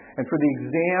B101. And for the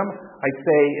exam, I'd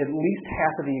say at least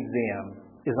half of the exam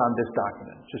is on this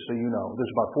document, just so you know.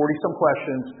 There's about 40-some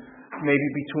questions, maybe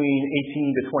between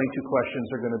 18 to 22 questions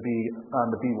are going to be on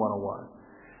the B101.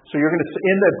 So you're going to,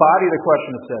 in the body of the question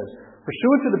it says,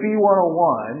 pursuant to the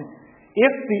B101,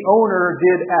 if the owner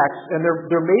did X, and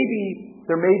there may be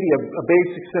a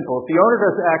basic simple. If the owner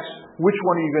does X, which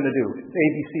one are you going to do? A,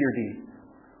 B, C, or D?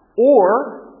 Or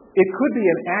it could be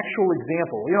an actual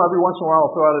example. You know, every once in a while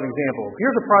I'll throw out an example.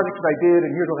 Here's a project that I did,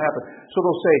 and here's what happened. So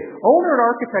they'll say, owner and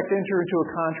architect enter into a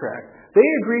contract. They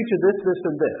agree to this, this,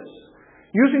 and this.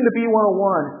 Using the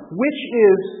B101, which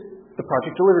is the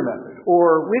project delivery method?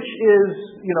 Or which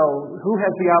is, you know, who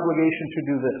has the obligation to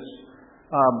do this?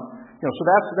 You know, so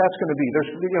that's going to be,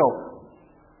 there's, you know,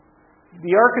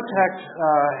 the architect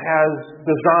has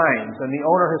designs, and the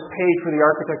owner has paid for the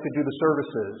architect to do the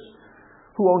services.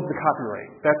 Who owns the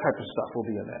copyright? That type of stuff will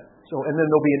be in that. So, and then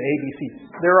there'll be an ABC.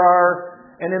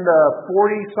 And in the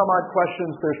 40-some-odd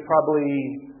questions, there's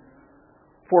probably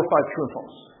 4 or 5 true and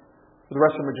false. The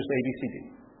rest of them are just A, B, C, D.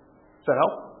 Does that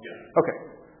help? Yeah. Okay.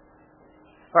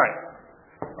 All right.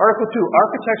 Article 2,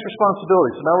 architect's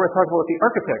responsibility. So now we're going to talk about what the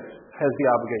architect has the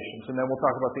obligations, and then we'll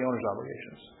talk about the owner's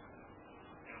obligations.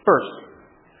 First,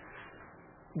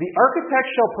 the architect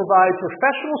shall provide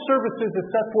professional services as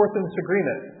set forth in this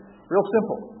agreement. Real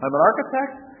simple. I'm an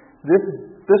architect.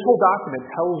 This whole document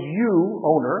tells you,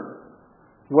 owner,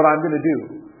 what I'm going to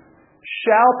do.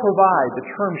 Shall provide. The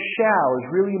term shall is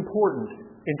really important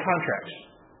in contracts.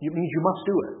 It means you must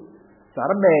do it. It's not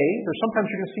a may. There's sometimes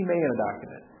you're going to see may in a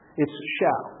document. It's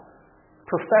shall.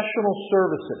 Professional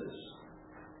services.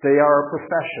 They are a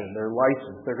profession. They're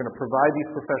licensed. They're going to provide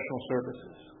these professional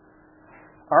services.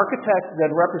 Architect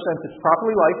then represents it's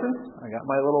properly licensed. I got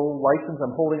my little license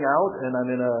I'm holding out, and I'm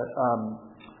in a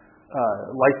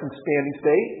licensed standing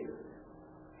state.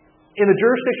 In the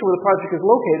jurisdiction where the project is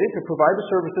located to provide the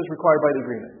services required by the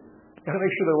agreement. You have to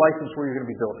make sure they're licensed where you're going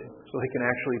to be building so they can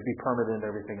actually be permitted and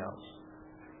everything else.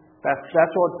 That's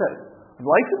all it says. I'm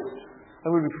licensed,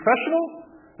 I'm going to be professional,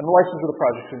 and I'm licensed where the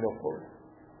project's going to go forward.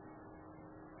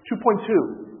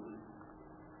 2.2.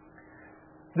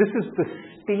 This is the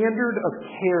standard of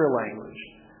care language.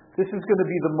 This is going to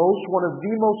be one of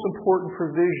the most important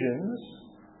provisions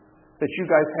that you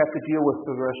guys have to deal with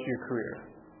for the rest of your career.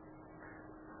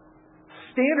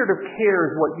 Standard of care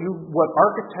is what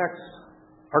architects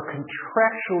are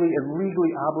contractually and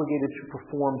legally obligated to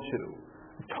perform to.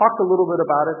 We've talked a little bit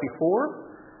about it before,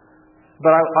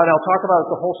 but I'll talk about it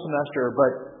the whole semester,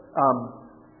 but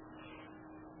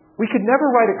we could never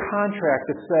write a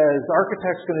contract that says the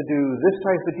architect's going to do this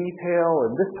type of detail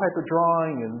and this type of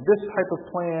drawing and this type of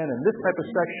plan and this type of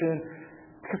section,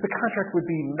 because the contract would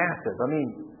be massive. I mean,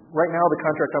 right now the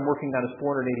contract I'm working on is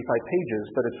 485 pages,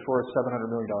 but it's for a $700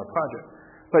 million project.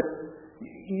 But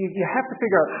you have to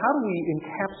figure out how do we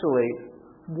encapsulate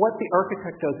what the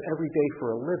architect does every day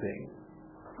for a living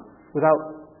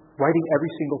without writing every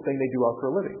single thing they do out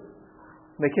for a living.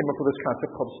 And they came up with this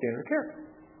concept called standard of care.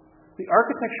 The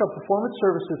architect shall perform its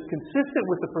services consistent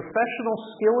with the professional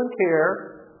skill and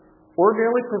care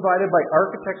ordinarily provided by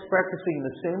architects practicing in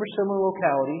the same or similar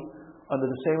locality under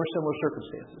the same or similar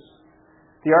circumstances.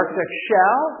 The architect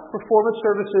shall perform its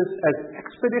services as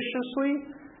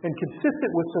expeditiously and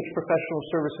consistent with such professional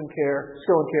service and care,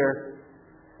 skill and care,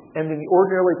 and in the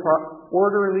orderly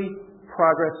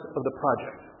progress of the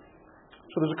project.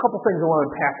 So there's a couple things I want to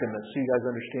unpack in this so you guys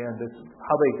understand this,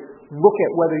 how they look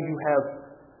at whether you have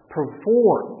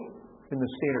performed in the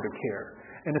standard of care.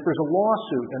 And if there's a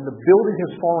lawsuit and the building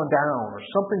has fallen down or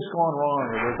something's gone wrong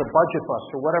or there's a budget bust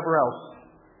or whatever else,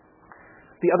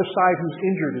 the other side who's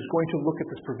injured is going to look at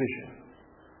this provision.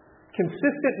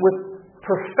 Consistent with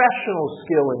professional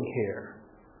skill and care,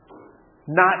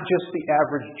 not just the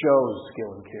average Joe's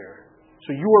skill and care.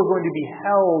 So you are going to be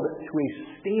held to a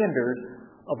standard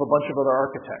of a bunch of other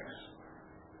architects.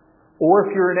 Or if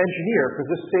you're an engineer, because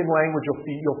this same language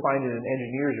you'll find in an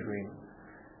engineer's agreement.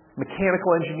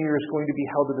 Mechanical engineer is going to be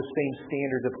held to the same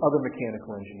standard of other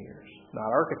mechanical engineers. Not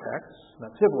architects,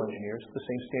 not civil engineers, the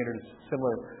same standard as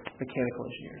similar mechanical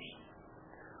engineers.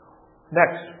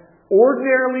 Next,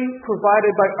 ordinarily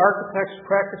provided by architects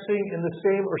practicing in the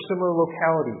same or similar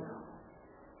locality.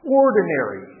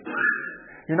 Ordinary.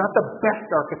 You're not the best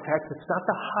architect, it's not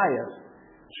the highest.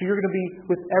 So you're going to be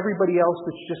with everybody else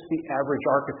that's just the average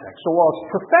architect. So while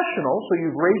it's professional, so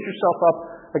you've raised yourself up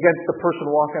against the person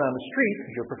walking on the street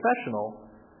because you're professional,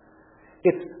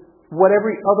 it's what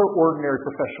every other ordinary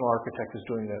professional architect is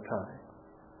doing at that time.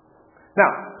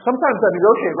 Now, sometimes I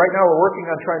negotiate. Right now we're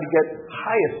working on trying to get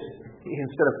highest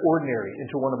instead of ordinary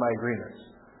into one of my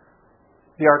agreements.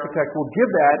 The architect will give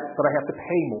that, but I have to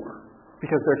pay more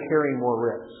because they're carrying more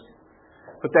risk.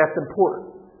 But that's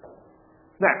important.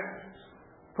 Next.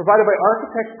 Provided by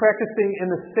architects practicing in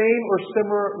the same or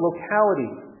similar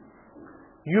locality.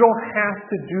 You don't have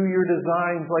to do your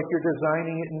designs like you're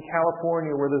designing it in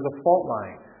California where there's a fault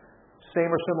line.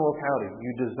 Same or similar locality.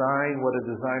 You design what a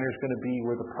designer is going to be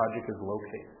where the project is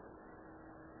located.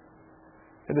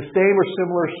 In the same or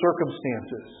similar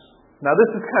circumstances. Now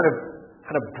this is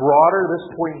kind of broader, this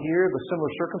point here, the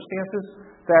similar circumstances.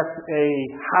 That's a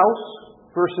house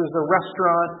versus a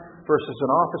restaurant versus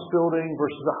an office building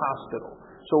versus a hospital.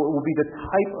 So it will be the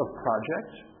type of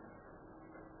project.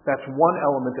 That's one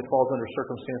element that falls under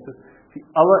circumstances. The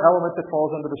other element that falls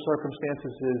under the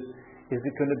circumstances is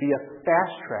it going to be a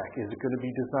fast track? Is it going to be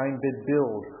design, bid,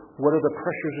 build? What are the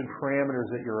pressures and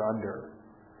parameters that you're under?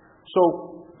 So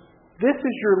this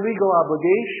is your legal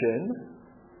obligation.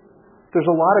 There's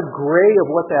a lot of gray of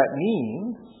what that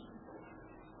means,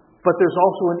 but there's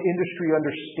also an industry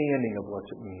understanding of what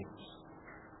it means.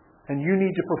 And you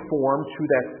need to perform to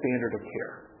that standard of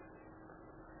care.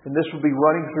 And this will be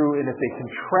running through, and it's a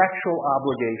contractual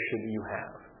obligation you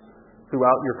have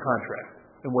throughout your contract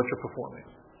and what you're performing.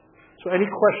 So any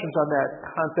questions on that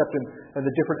concept and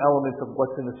the different elements of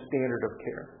what's in the standard of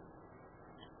care?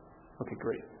 Okay,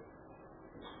 great.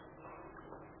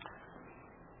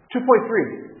 2.3.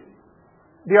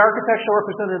 The architect shall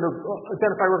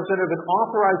identify representative and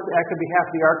authorize to act on behalf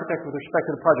of the architect with respect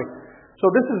to the project. So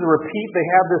this is a repeat. They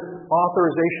have this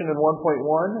authorization in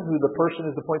 1.1, who the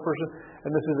person is, the point person, and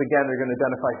this is, again, they're going to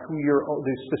identify who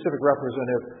the specific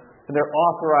representative, and they're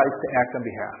authorized to act on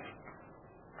behalf.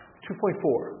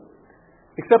 2.4.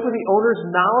 Except with the owner's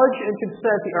knowledge and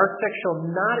consent, the architect shall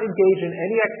not engage in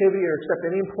any activity or accept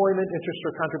any employment, interest,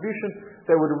 or contribution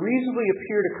that would reasonably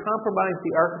appear to compromise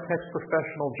the architect's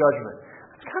professional judgment.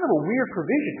 It's kind of a weird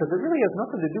provision because it really has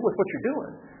nothing to do with what you're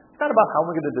doing. It's not about how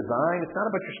we're going to design. It's not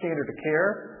about your standard of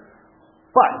care.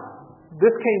 But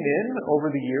this came in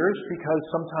over the years because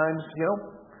sometimes,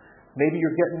 maybe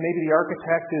the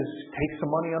architect takes some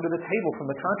money under the table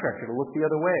from the contractor to look the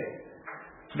other way.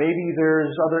 Maybe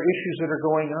there's other issues that are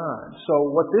going on. So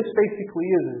what this basically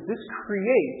is this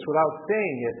creates, without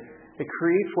saying it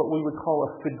creates what we would call a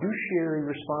fiduciary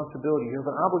responsibility. You have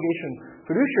an obligation,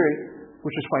 fiduciary,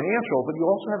 which is financial, but you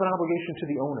also have an obligation to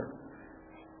the owner.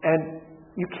 And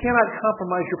you cannot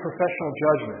compromise your professional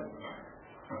judgment.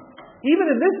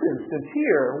 Even in this instance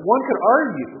here, one could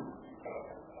argue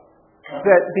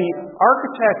that the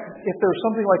architect, if there's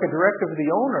something like a directive of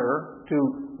the owner to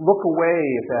look away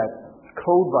at that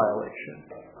code violation,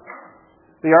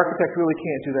 the architect really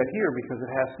can't do that here because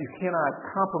you cannot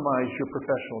compromise your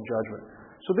professional judgment.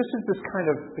 So this is this kind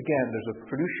of, again, there's a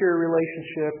fiduciary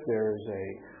relationship, there's a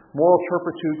moral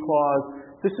turpitude clause.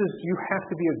 This is, you have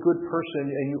to be a good person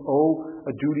and you owe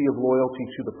a duty of loyalty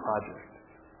to the project.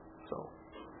 So,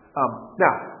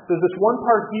 now, there's this one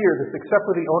part here that's except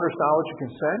for the owner's knowledge and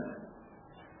consent.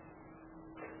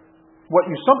 What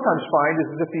you sometimes find is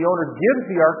if the owner gives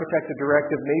the architect a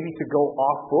directive maybe to go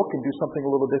off book and do something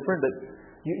a little different that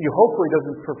you hopefully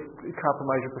doesn't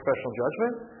compromise your professional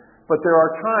judgment. But there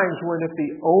are times when if the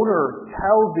owner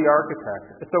tells the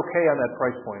architect it's okay on that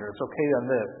price point or it's okay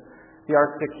on this, the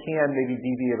architect can maybe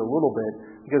deviate a little bit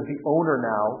because the owner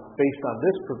now, based on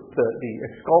this, the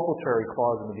exculpatory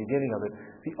clause in the beginning of it,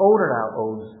 the owner now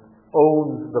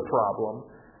owns the problem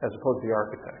as opposed to the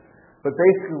architect. But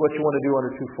basically what you want to do under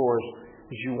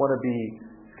 2.4 is you want to be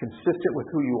consistent with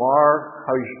who you are,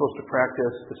 how you're supposed to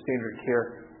practice, the standard of care,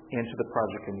 and to the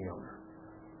project and the owner.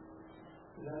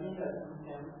 Does that mean that you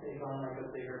can take on like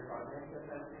a bigger project at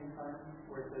that same time,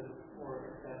 or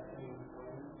accept any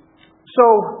employment? So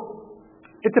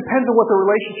it depends on what the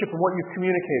relationship and what you've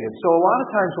communicated. So a lot of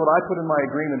times what I put in my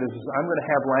agreement is I'm going to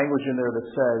have language in there that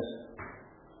says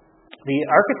the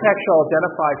architect shall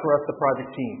identify for us the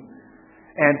project team.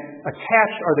 And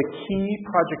attached are the key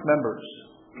project members.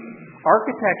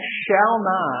 Architects shall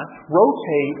not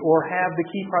rotate or have the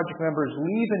key project members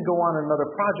leave and go on another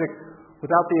project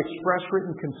without the express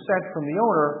written consent from the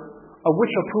owner, of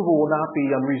which approval will not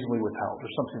be unreasonably withheld, or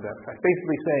something to that effect.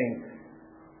 Basically saying,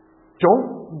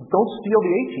 don't steal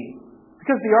the A-team.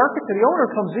 Because the owner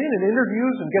comes in and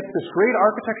interviews and gets this great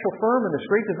architectural firm and this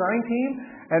great design team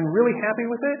and really happy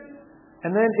with it.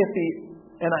 And then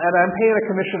and I'm paying a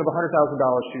commission of $100,000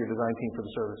 to your design team for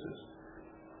the services.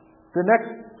 The next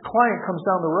client comes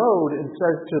down the road and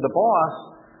says to the boss,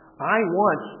 I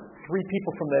want 3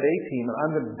 people from that A-team and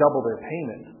I'm going to double their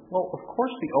payment. Well, of course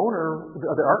the owner,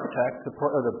 the architect, the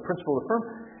principal of the firm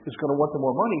is going to want the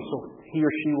more money, so he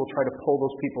or she will try to pull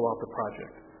those people off the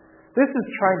project. This is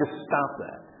trying to stop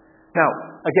that. Now,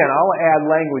 again, I'll add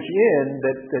language in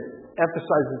that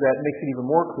emphasizes that and makes it even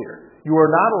more clear. You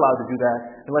are not allowed to do that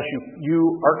unless you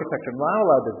architects are not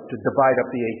allowed to divide up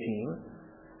the A-team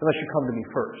unless you come to me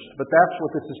first. But that's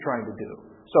what this is trying to do.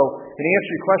 So, in answer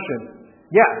to your question,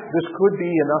 yeah, this could be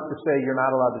enough to say you're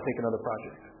not allowed to take another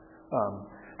project.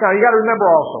 Now, you got to remember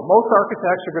also, most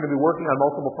architects are going to be working on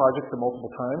multiple projects at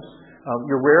multiple times.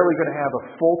 You're rarely going to have a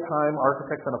full-time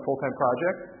architect on a full-time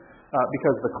project.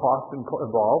 Because of the cost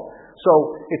involved. So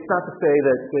it's not to say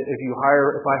that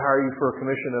if I hire you for a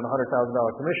commission and a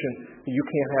 $100,000 commission, that you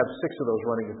can't have 6 of those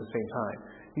running at the same time.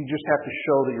 You just have to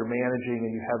show that you're managing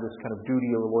and you have this kind of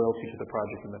duty or loyalty to the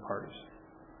project and the parties.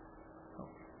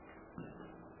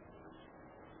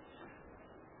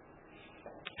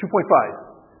 2.5.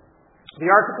 The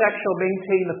architect shall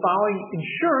maintain the following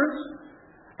insurance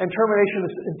and termination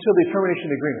until the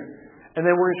termination agreement. And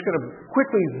then we're just going to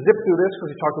quickly zip through this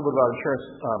because we talked a little bit about insurance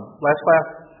last class.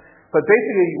 But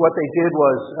basically what they did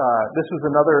was, this was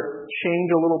another change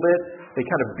a little bit. They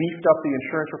kind of beefed up the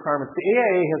insurance requirements. The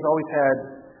AIA has always had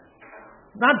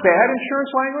not bad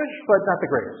insurance language, but not the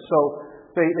greatest. So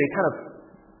they kind of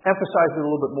emphasized it a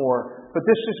little bit more. But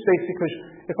this is basically,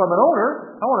 if I'm an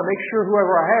owner, I want to make sure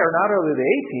whoever I hire, not only the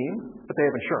A-team, but they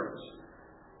have insurance.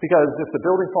 Because if the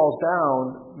building falls down,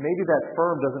 maybe that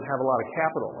firm doesn't have a lot of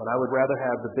capital, and I would rather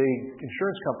have the big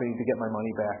insurance company to get my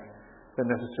money back than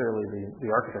necessarily the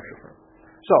architecture firm.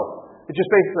 So, it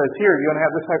just basically says here, you're going to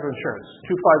have this type of insurance.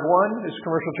 251 is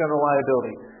commercial general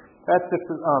liability. That's if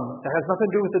it has nothing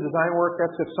to do with the design work.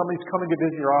 That's if somebody's coming to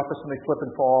visit your office and they slip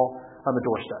and fall on the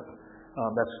doorstep.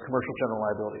 That's commercial general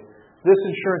liability. This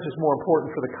insurance is more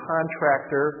important for the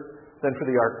contractor than for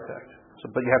the architect.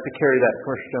 But you have to carry that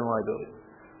commercial general liability.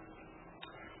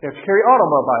 You have to carry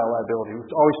automobile liability.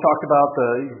 We've always talked about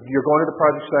you're going to the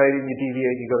project site and you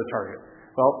deviate, you go to Target.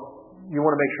 Well, you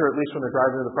want to make sure at least when they're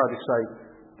driving to the project site,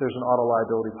 there's an auto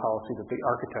liability policy that the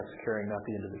architect's carrying, not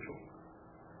the individual.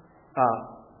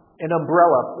 An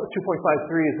umbrella, 2.53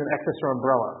 is an excess or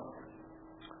umbrella.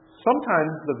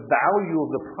 Sometimes the value of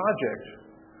the project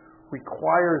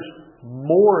requires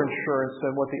more insurance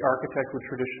than what the architect would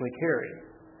traditionally carry.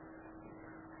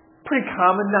 Pretty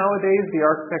common nowadays, the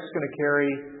architect's going to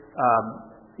carry,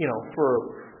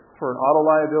 for an auto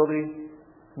liability,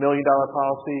 $1 million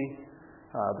policy,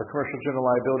 the commercial general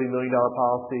liability, $1 million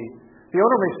policy. The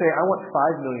owner may say, I want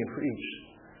 $5 million for each.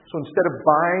 So instead of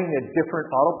buying a different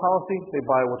auto policy, they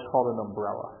buy what's called an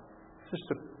umbrella. It's just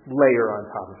a layer on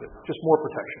top of it, just more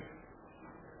protection.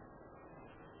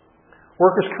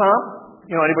 Workers' comp,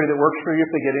 anybody that works for you,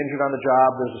 if they get injured on the job,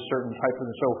 there's a certain type of,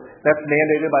 so that's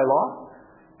mandated by law.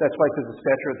 That's why there's a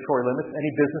statutory limits.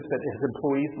 Any business that has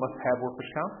employees must have workers'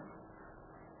 comp.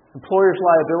 Employer's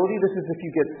liability, this is if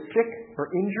you get sick or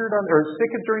injured or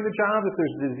sick during the job, if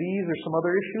there's disease or some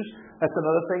other issues. That's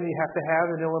another thing you have to have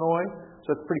in Illinois.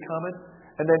 So it's pretty common.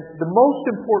 And then the most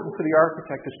important for the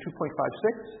architect is 2.56,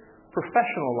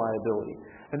 professional liability.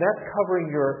 And that's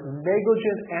covering your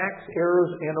negligent acts,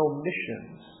 errors, and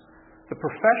omissions. The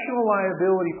professional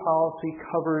liability policy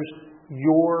covers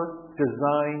your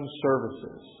design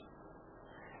services.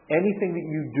 Anything that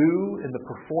you do in the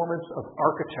performance of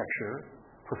architecture,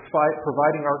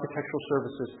 providing architectural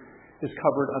services, is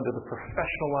covered under the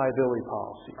professional liability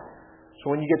policy.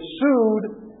 So when you get sued,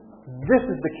 this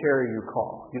is the carrier you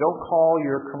call. You don't call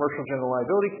your commercial general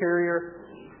liability carrier,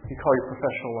 you call your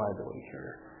professional liability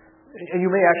carrier. And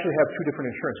you may actually have two different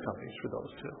insurance companies for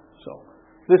those two. So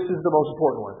this is the most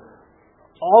important one.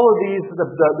 All of these,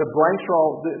 the blanks are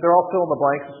they're all fill in the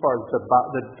blanks as far as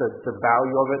the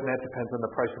value of it, and that depends on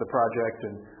the price of the project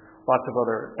and lots of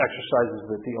other exercises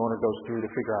that the owner goes through to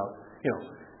figure out, is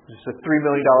this a $3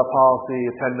 million policy,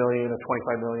 a $10 million, a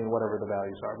 $25 million, whatever the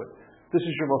values are. But this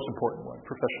is your most important one,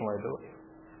 professional liability.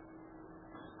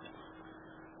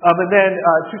 And then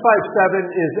 257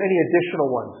 is any additional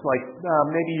ones, like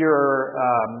maybe your,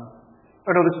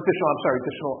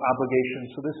 additional obligations.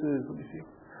 So this is, let me see.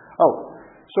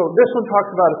 So this one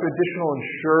talks about if additional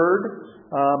insured,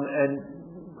 and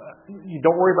you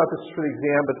don't worry about this for the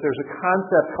exam, but there's a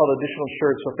concept called additional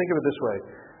insured. So think of it this way.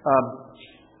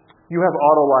 You have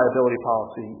auto liability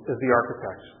policy as the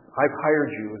architect. I've hired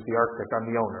you as the architect. I'm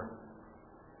the owner.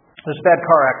 There's a bad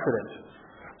car accident.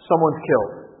 Someone's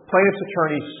killed. Plaintiff's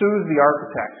attorney sues the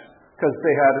architect because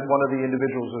they had one of the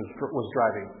individuals was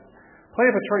driving.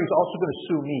 Plaintiff attorney is also going to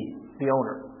sue me, the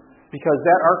owner, because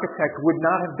that architect would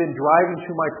not have been driving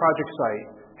to my project site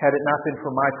had it not been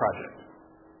for my project.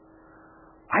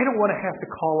 I don't want to have to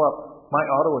call up my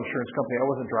auto insurance company. I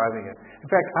wasn't driving it. In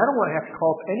fact, I don't want to have to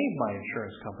call up any of my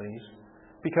insurance companies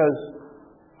because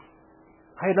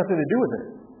I had nothing to do with it.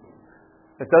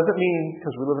 That doesn't mean,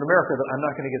 because we live in America, that I'm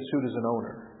not going to get sued as an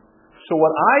owner. So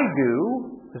what I do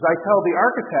is I tell the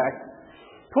architect,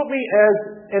 put me as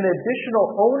an additional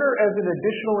owner, as an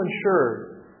additional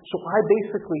insured, so I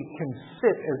basically can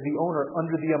sit as the owner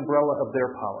under the umbrella of their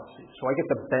policy. So I get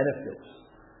the benefits.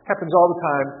 Happens all the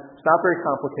time. It's not very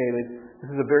complicated.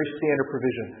 This is a very standard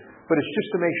provision. But it's just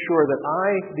to make sure that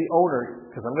I, the owner,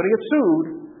 because I'm going to get sued,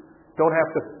 don't have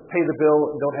to pay the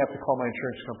bill, don't have to call my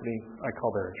insurance company. I call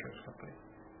their insurance company.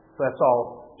 So that's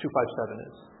all 257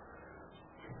 is.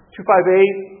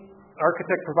 258,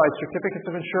 architect provides certificates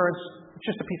of insurance. It's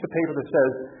just a piece of paper that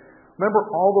says, remember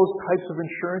all those types of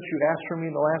insurance you asked from me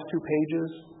in the last 2 pages?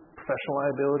 Professional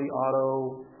liability,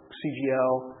 auto,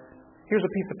 CGL. Here's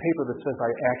a piece of paper that says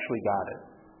I actually got it.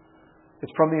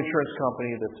 It's from the insurance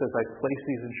company that says I placed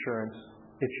these insurance.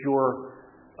 It's your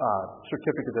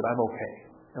certificate that I'm okay,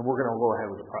 and we're going to go ahead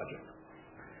with the project.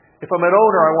 If I'm an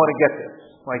owner, I want to get this.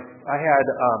 Like I had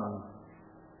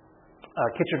a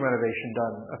kitchen renovation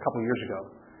done a couple of years ago,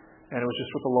 and it was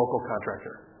just with a local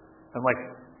contractor. I'm like,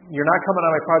 you're not coming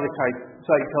on my project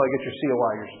site until I get your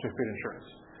COI, your certificate of insurance.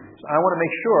 So I want to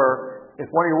make sure if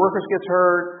one of your workers gets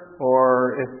hurt,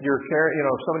 or if you're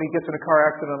if somebody gets in a car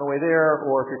accident on the way there,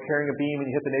 or if you're carrying a beam and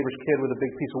you hit the neighbor's kid with a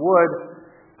big piece of wood,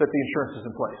 that the insurance is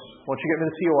in place. Once you get me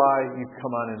the COI, you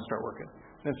come on in and start working.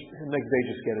 And they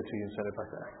just get it to you and send it back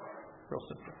back. Real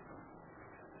simple.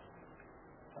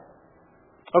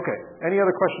 Okay. Any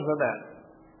other questions on that?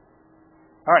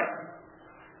 All right.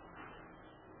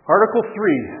 Article 3,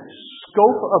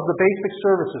 scope of the basic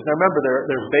services. Now remember,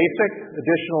 there's basic,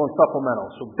 additional, and supplemental.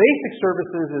 So basic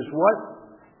services is what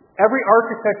every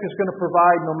architect is going to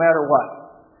provide no matter what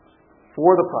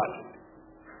for the project.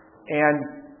 And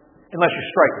unless you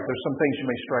strike it, there's some things you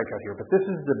may strike out here, but this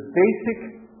is the basic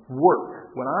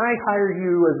work. When I hire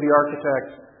you as the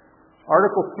architect,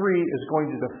 Article 3 is going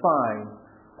to define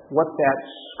what that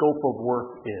scope of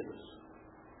work is.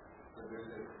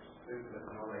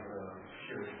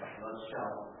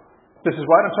 This is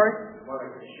what? I'm sorry?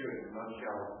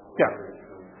 Yeah.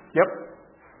 Yep.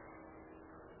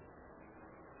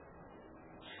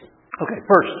 Okay,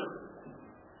 first.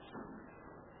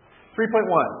 3.1.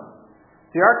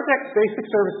 The architect's basic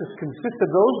services consist of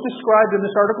those described in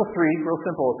this Article 3. Real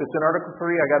simple. If it's in Article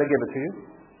 3, I got to give it to you.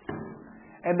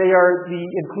 And they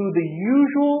include the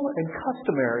usual and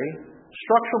customary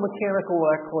structural, mechanical,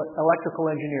 electrical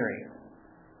engineering.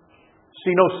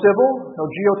 See, no civil, no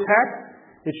geotech.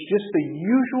 It's just the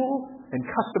usual and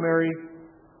customary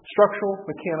structural,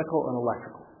 mechanical, and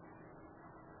electrical.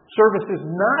 Services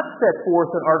not set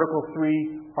forth in Article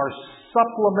 3 are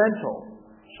supplemental.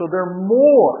 So they're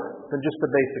more than just the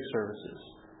basic services,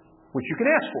 which you can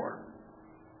ask for,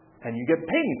 and you get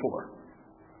paid for.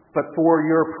 But for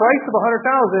your price of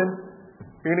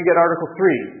 $100,000, you're going to get Article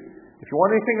 3. If you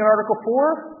want anything in Article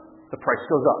 4, the price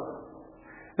goes up.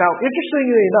 Now,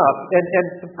 interestingly enough, and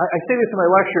I say this in my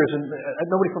lectures, and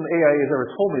nobody from the AIA has ever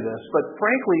told me this, but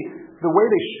frankly, the way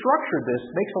they structured this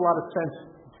makes a lot of sense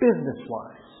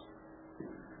business-wise.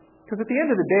 Because at the end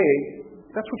of the day,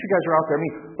 that's what you guys are out there. I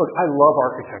mean, look, I love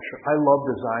architecture. I love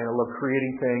design. I love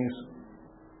creating things.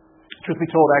 Truth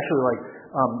be told, actually,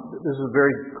 this is a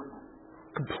very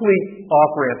complete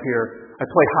off-ramp here. I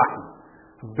play hockey.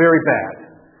 Very bad.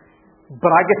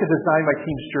 But I get to design my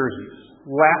team's jerseys.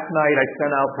 Last night, I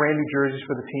sent out brand new jerseys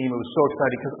for the team. It was so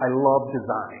exciting because I love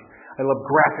design. I love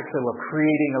graphics. I love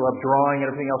creating. I love drawing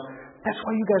and everything else. That's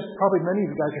why you guys, probably many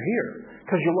of you guys are here,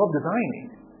 because you love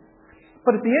designing.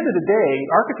 But at the end of the day,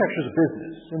 architecture is a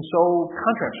business, and so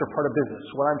contracts are part of business.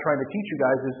 What I'm trying to teach you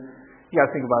guys is you got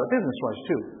to think about it business-wise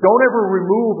too. Don't ever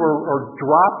remove or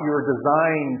drop your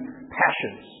design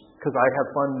passions, because I have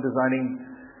fun designing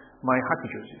my hockey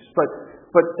jerseys. But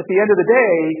at the end of the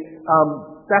day,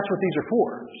 that's what these are for.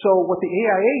 So what the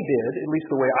AIA did, at least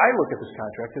the way I look at this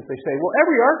contract, is they say, well,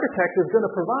 every architect is going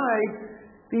to provide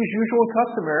these usual and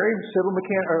customary civil,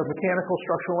 mechanical,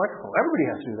 structural, electrical. Everybody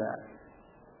has to do that.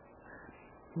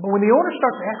 But when the owner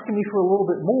starts asking me for a little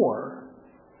bit more,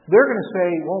 they're going to say,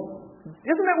 well,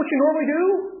 isn't that what you normally do?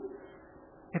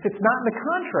 If it's not in the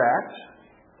contract,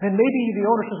 then maybe the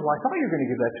owner says, well, I thought you were going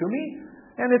to give that to me,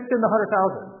 and it's in the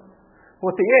 $100,000.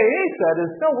 What the AIA said is,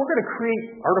 no, we're going to create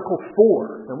Article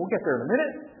 4, and we'll get there in a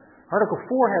minute. Article 4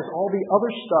 has all the other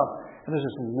stuff, and there's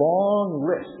this long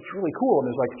list. It's really cool,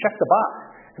 and there's like, check the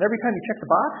box. And every time you check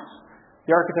the box,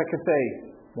 the architect can say,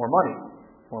 more money,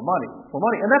 more money, more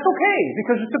money. And that's okay,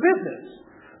 because it's a business.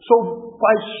 So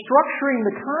by structuring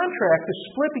the contract to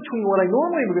split between what I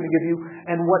normally am going to give you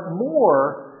and what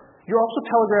more, you're also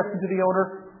telegraphing to the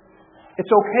owner, it's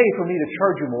okay for me to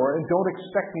charge you more, and don't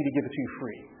expect me to give it to you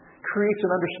free. Creates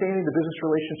an understanding of the business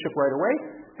relationship right away,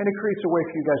 and it creates a way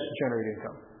for you guys to generate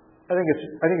income. I think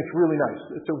it's really nice.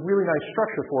 It's a really nice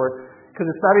structure for it, because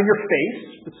it's not in your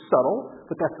face, it's subtle,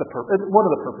 but that's the purpose. One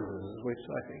of the purposes,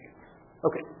 I think.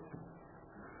 Okay.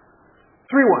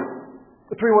 3.1.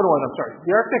 3.101, I'm sorry.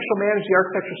 The architect shall manage the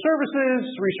architectural services,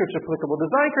 research applicable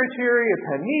design criteria,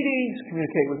 attend meetings,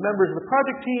 communicate with members of the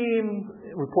project team,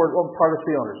 report on progress to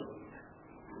the owners.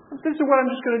 This is what I'm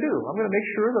just going to do. I'm going to make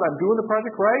sure that I'm doing the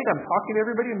project right, I'm talking to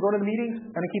everybody, I'm going to the meetings,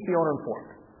 and I keep the owner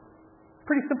informed.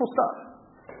 Pretty simple stuff.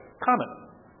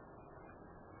 Common.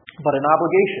 But an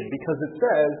obligation, because it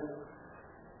says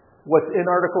what's in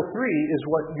Article 3 is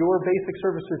what your basic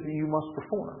services that you must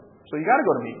perform. So you got to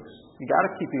go to meetings. You got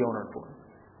to keep the owner informed.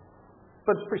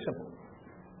 But it's pretty simple.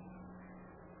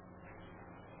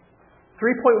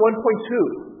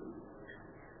 3.1.2.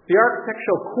 The architect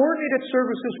shall coordinate its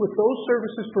services with those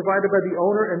services provided by the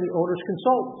owner and the owner's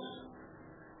consultants.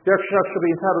 The architect shall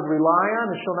be entitled to rely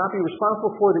on and shall not be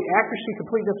responsible for the accuracy,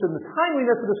 completeness, and the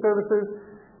timeliness of the services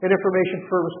and information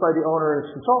furnished by the owner and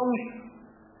his consultants.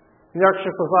 The architect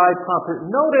shall provide prompt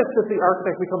notice if the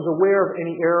architect becomes aware of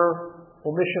any error,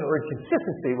 omission, or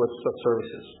inconsistency with such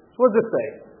services. So what does it say?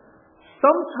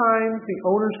 Sometimes the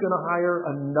owner's going to hire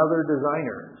another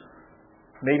designer.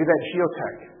 Maybe that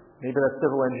geotech. Maybe that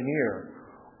civil engineer.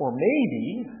 Or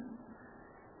maybe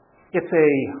it's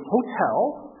a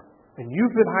hotel, and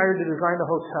you've been hired to design the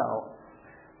hotel,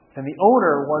 and the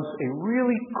owner wants a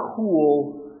really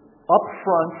cool up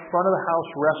front of the house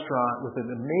restaurant with an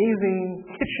amazing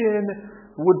kitchen,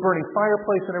 wood-burning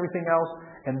fireplace and everything else,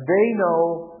 and they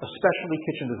know a specialty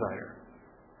kitchen designer.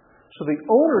 So the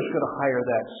owner's going to hire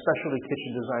that specialty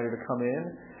kitchen designer to come in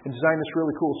and design this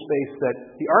really cool space that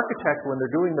the architect, when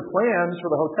they're doing the plans for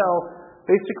the hotel,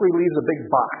 basically leaves a big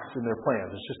box in their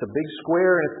plans. It's just a big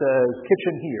square and it says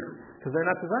kitchen here, because they're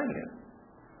not designing it.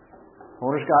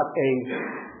 Owner's got a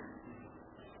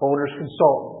owner's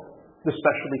consultant, the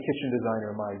specialty kitchen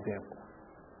designer in my example.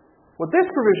 What this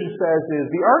provision says is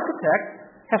the architect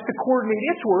has to coordinate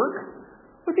its work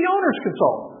with the owner's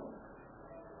consultant.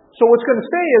 So what's going to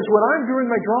say is when I'm doing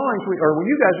my drawings, or when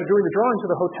you guys are doing the drawings of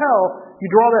the hotel, you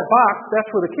draw that box, that's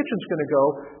where the kitchen's going to go,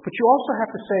 but you also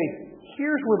have to say,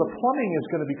 here's where the plumbing is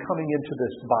going to be coming into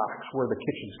this box, where the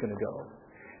kitchen's going to go.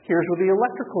 Here's where the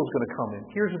electrical is going to come in.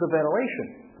 Here's where the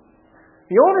ventilation.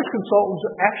 The owner's consultant's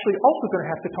actually also going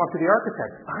to have to talk to the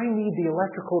architect. I need the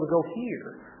electrical to go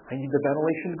here. I need the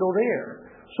ventilation to go there.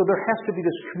 So there has to be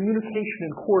this communication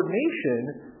and coordination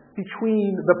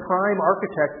between the prime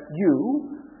architect, you,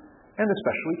 and the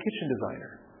specialty kitchen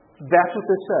designer. That's what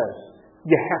this says.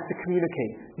 You have to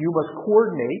communicate. You must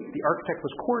coordinate, the architect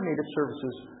must coordinate its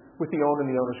services with the owner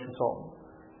and the owner's consultant.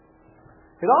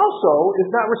 It also is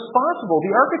not responsible.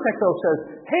 The architect, though, says,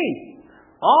 hey,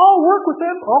 I'll work with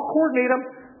them, I'll coordinate them,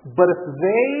 but if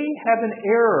they have an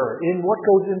error in what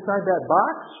goes inside that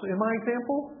box, in my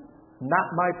example, not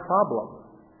my problem.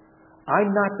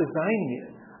 I'm not designing it.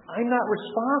 I'm not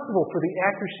responsible for the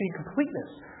accuracy and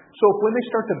completeness. So if when they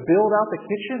start to build out the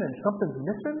kitchen and something's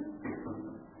missing,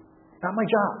 not my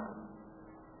job.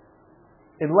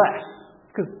 Unless,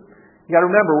 because you got to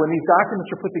remember, when these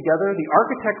documents are put together, the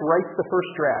architect writes the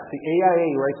first draft. The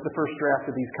AIA writes the first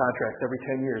draft of these contracts every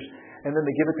 10 years. And then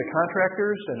they give it to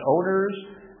contractors and owners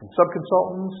and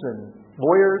subconsultants and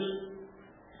lawyers.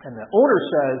 And the owner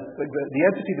says, the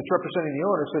entity that's representing the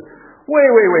owner says,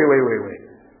 wait.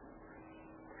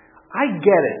 I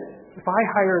get it. If I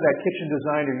hire that kitchen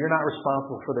designer, you're not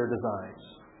responsible for their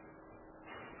designs.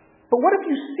 But what if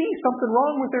you see something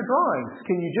wrong with their drawings?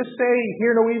 Can you just say,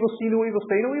 hear no evil, see no evil,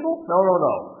 say no evil? No.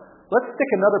 Let's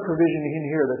stick another provision in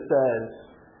here that says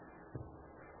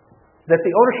that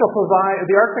the owner shall provide,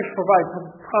 the architect shall provide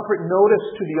proper notice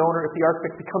to the owner if the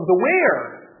architect becomes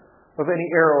aware of any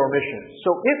error or omission.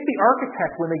 So if the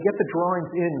architect, when they get the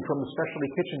drawings in from the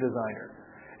specialty kitchen designer,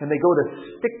 and they go to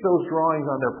stick those drawings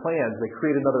on their plans, they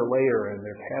create another layer in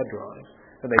their CAD drawings,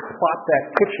 and they plop that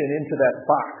kitchen into that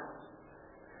box.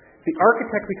 The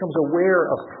architect becomes aware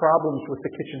of problems with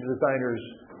the kitchen designer's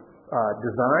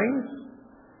designs.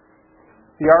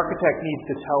 The architect needs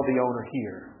to tell the owner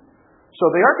here. So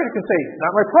the architect can say,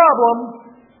 not my problem,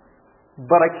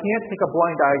 but I can't take a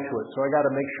blind eye to it, so I got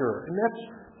to make sure. And that's,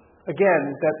 again,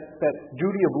 that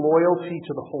duty of loyalty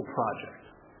to the whole project.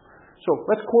 So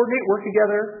let's coordinate, work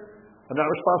together. I'm not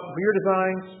responsible for your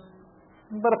designs,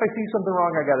 but if I see something wrong,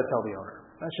 I got to tell the owner.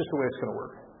 That's just the way it's going to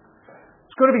work.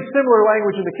 It's going to be similar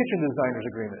language in the kitchen designer's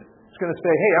agreement. It's going to say,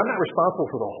 hey, I'm not responsible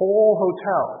for the whole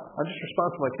hotel. I'm just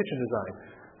responsible for my kitchen design.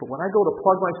 But when I go to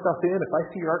plug my stuff in, if I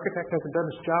see your architect hasn't done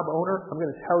his job, owner, I'm going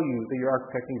to tell you that your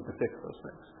architect needs to fix those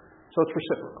things. So it's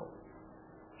reciprocal.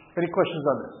 Any questions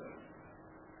on this?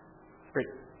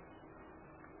 Great.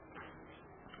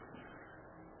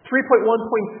 3.1.3.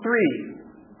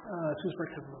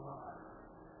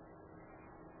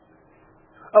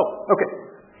 Okay.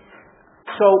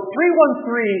 So 3.1.3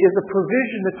 is a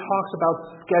provision that talks about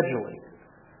scheduling.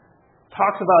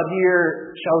 Talks about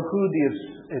here, shall include the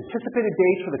anticipated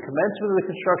dates for the commencement of the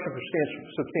construction for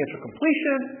substantial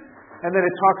completion, and then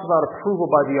it talks about approval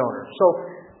by the owner. So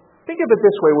think of it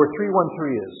this way, where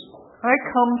 3.1.3 is. I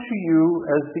come to you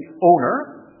as the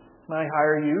owner, and I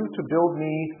hire you to build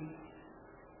me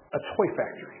a toy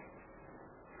factory.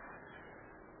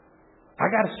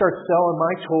 I got to start selling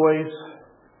my toys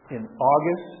in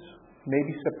August,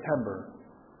 maybe September,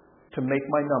 to make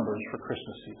my numbers for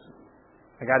Christmas season.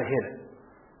 I got to hit it.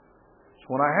 So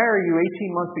when I hire you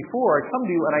 18 months before, I come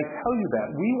to you and I tell you that.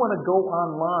 We want to go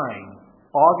online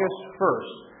August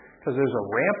 1st because there's a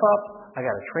ramp up. I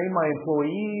got to train my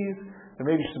employees. There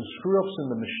may be some screw-ups in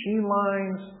the machine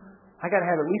lines. I got to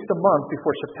have at least a month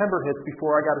before September hits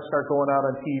before I got to start going out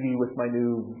on TV with my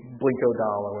new Blinko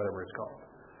doll or whatever it's called.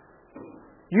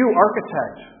 You,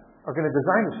 architect, are going to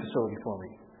design this facility for me.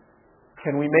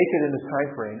 Can we make it in this time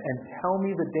frame? And tell me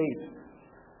the date.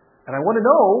 And I want to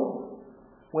know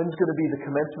when's going to be the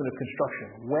commencement of construction.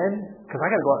 When? Because I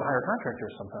got to go out and hire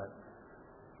contractors sometime.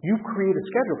 You create a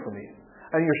schedule for me.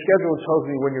 And your schedule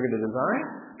tells me when you're going to design,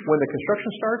 when the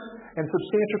construction starts, and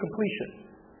substantial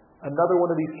completion. Another one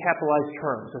of these capitalized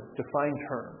terms, a defined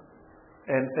term.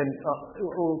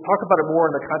 we'll talk about it more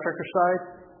on the contractor side,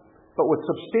 but what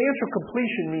substantial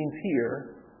completion means here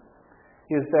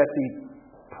is that the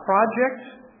project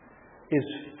is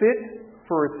fit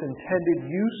for its intended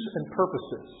use and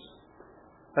purposes.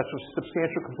 That's what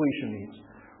substantial completion means.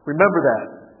 Remember that.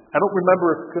 I don't remember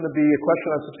if it's going to be a question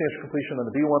on substantial completion on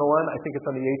the B101. I think it's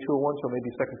on the A201, so maybe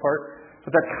second part.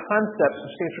 But that concept,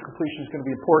 substantial completion, is going to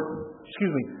be important,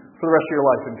 for the rest of your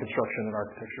life in construction and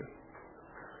architecture.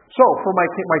 So, for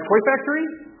my toy factory,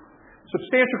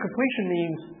 substantial completion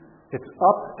means it's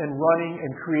up and running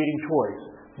and creating toys.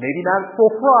 Maybe not at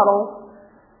full throttle,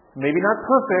 maybe not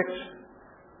perfect,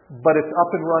 but it's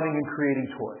up and running and creating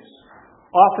toys.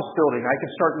 Office building, I can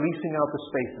start leasing out the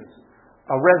spaces.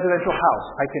 A residential house,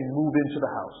 I can move into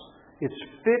the house. It's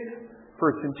fit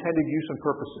for its intended use and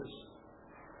purposes.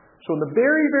 So in the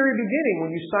very, very beginning,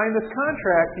 when you sign this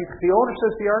contract, the owner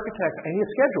says to the architect, I need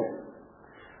a schedule.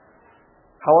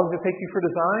 How long does it take you for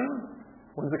design?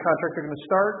 When's the contractor going to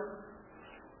start?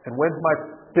 And when's my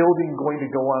building going to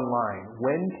go online?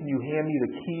 When can you hand me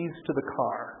the keys to the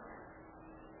car?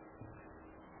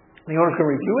 The owner's going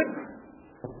to review it,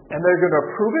 and they're going to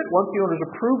approve it. Once the owners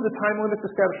approve the time limits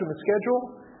established in the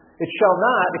schedule, it shall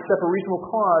not, except for reasonable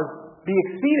cause, be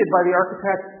exceeded by the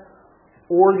architect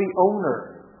or the owner.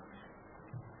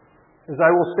 As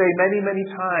I will say many, many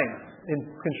times in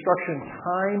construction,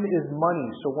 time is money.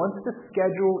 So once the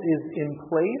schedule is in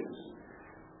place,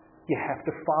 you have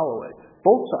to follow it.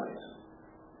 Both sides.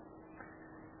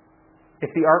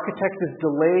 If the architect is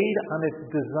delayed on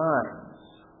its designs,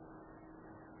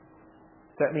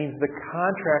 that means the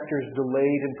contractor is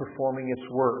delayed in performing its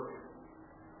work.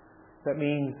 That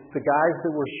means the guys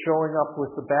that were showing up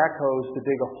with the backhoes to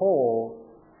dig a hole,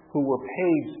 who were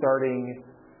paid starting,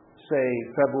 say,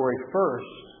 February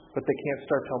 1st, but they can't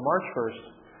start till March 1st,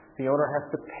 the owner has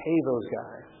to pay those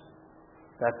guys.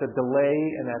 That's a delay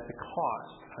and that's a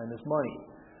cost. Time is money.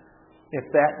 If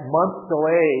that month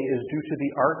delay is due to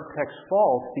the architect's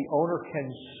fault, the owner can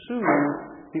sue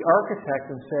the architect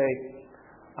and say,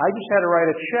 I just had to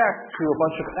write a check to a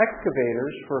bunch of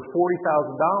excavators for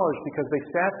 $40,000 because they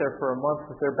sat there for a month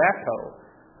with their backhoe.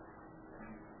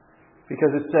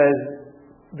 Because it says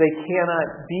they cannot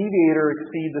deviate or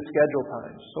exceed the schedule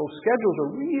times. So schedules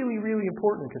are really, really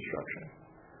important in construction.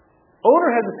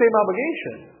 Owner has the same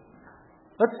obligation.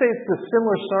 Let's say it's a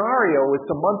similar scenario.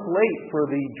 It's a month late for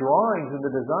the drawings and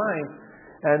the design,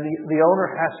 and the owner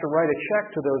has to write a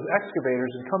check to those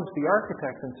excavators and comes to the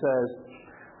architect and says,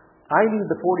 I need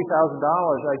the $40,000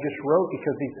 I just wrote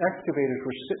because these excavators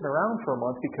were sitting around for a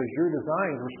month because your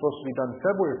designs were supposed to be done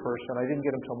February 1st and I didn't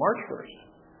get them until March 1st.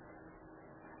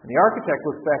 And the architect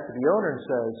looks back to the owner and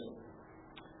says,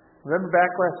 remember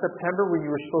back last September when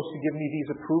you were supposed to give me these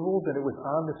approvals and it was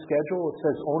on the schedule? It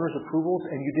says owner's approvals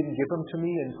and you didn't give them to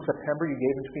me in September, you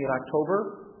gave them to me in October?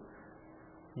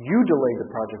 You delayed the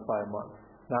project by a month,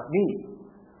 not me.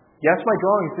 Yes, my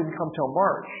drawings didn't come till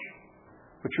March,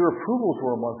 but your approvals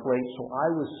were a month late, so I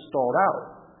was stalled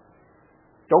out.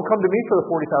 Don't come to me for the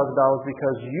 $40,000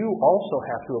 because you also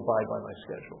have to abide by my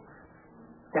schedule.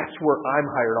 That's where I'm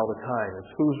hired all the time, is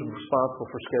who's responsible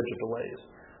for schedule delays.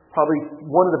 Probably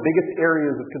one of the biggest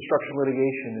areas of construction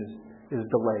litigation is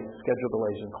delays, schedule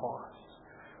delays and costs.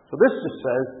 So this just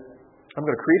says, I'm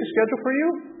going to create a schedule for you.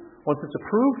 Once it's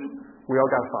approved, we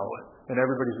all got to follow it, and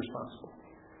everybody's responsible.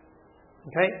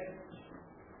 Okay?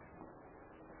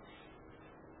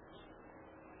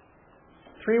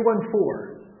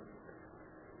 314.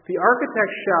 The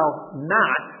architect shall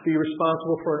not be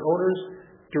responsible for an owner's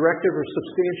directive or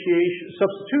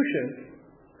substitution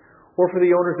or for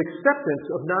the owner's acceptance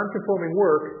of non-conforming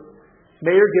work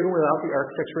made or given without the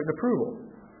architect's written approval.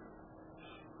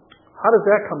 How does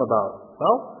that come about?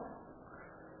 Well,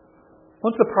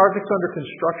 once the project's under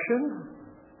construction,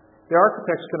 the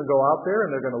architect's going to go out there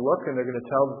and they're going to look and they're going to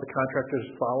tell that the contractor's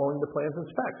following the plans and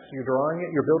specs. You're drawing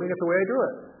it, you're building it the way I drew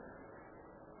it.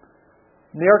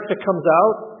 And the architect comes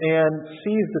out and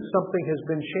sees that something has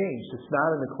been changed. It's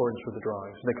not in accordance with the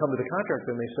drawings. And they come to the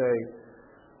contractor and they say,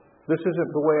 this isn't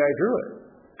the way I drew it.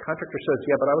 The contractor says,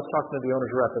 yeah, but I was talking to the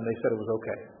owner's rep and they said it was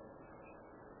okay.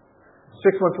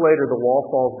 6 months later, the wall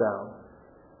falls down.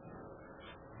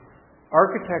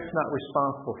 Architect's not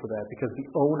responsible for that because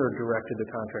the owner directed the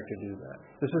contractor to do that.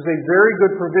 This is a very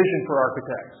good provision for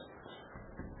architects.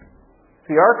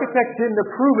 If the architect didn't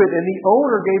approve it and the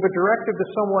owner gave a directive to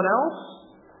someone else,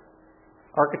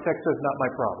 architect says, not my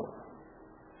problem.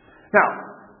 Now,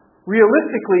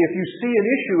 realistically, if you see an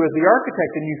issue as the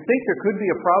architect and you think there could be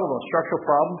a problem, a structural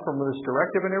problem from this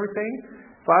directive and everything,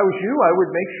 if I was you, I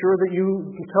would make sure that you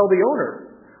tell the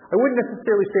owner, I wouldn't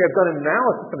necessarily say I've done an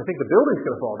analysis and I think the building's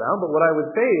going to fall down, but what I would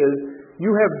say is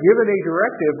you have given a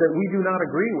directive that we do not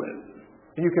agree with.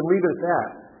 And you can leave it at that.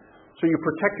 So you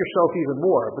protect yourself even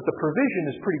more. But the provision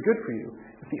is pretty good for you.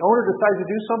 If the owner decides to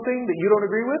do something that you don't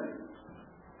agree with,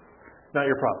 not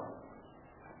your problem.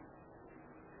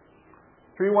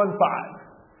 315.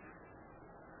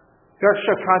 The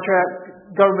architect contract,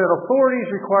 government authorities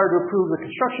required to approve the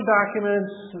construction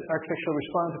documents. Architect shall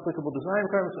respond to applicable design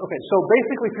requirements. Okay, so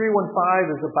basically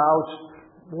 315 is about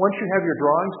once you have your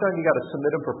drawings done, you got to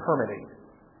submit them for permitting.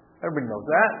 Everybody knows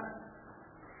that.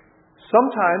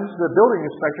 Sometimes the building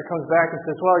inspector comes back and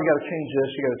says, well, you got to change this,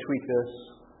 you got to tweak this.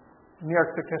 And the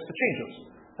architect has to change those.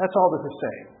 That's all this is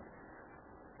saying.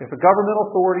 If a governmental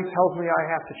authority tells me I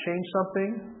have to change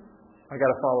something, I got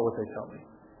to follow what they tell me.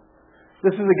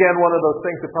 This is, again, one of those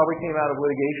things that probably came out of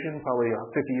litigation probably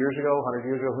 50 years ago, 100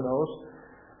 years ago, who knows.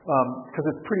 Because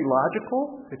it's pretty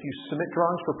logical. If you submit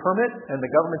drawings for permit and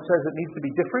the government says it needs to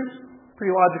be different,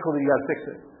 pretty logical that you got to fix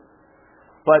it.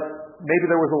 But maybe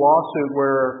there was a lawsuit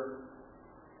where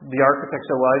the architect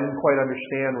said, well, I didn't quite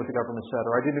understand what the government said,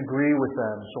 or I didn't agree with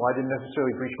them, so I didn't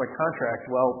necessarily breach my contract.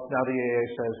 Well, now the AIA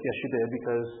says, yes, you did,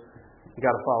 because you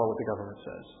got to follow what the government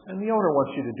says. And the owner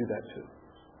wants you to do that too.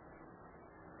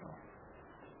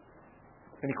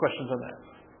 Any questions on that?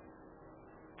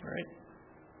 All right.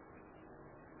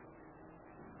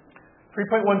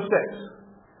 3.16.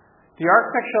 The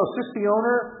architect shall assist the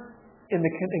owner in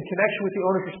connection with the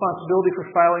owner's responsibility for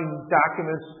filing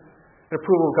documents and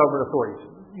approval of government authorities.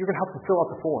 You're going to help them fill out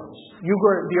the forms.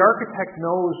 The architect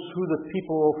knows who the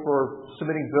people for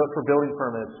submitting for building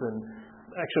permits, and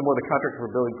actually more the contractor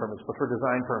for building permits, but for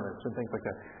design permits and things like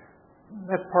that.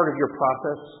 That's part of your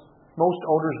process. Most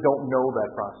owners don't know that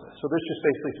process. So this just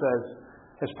basically says,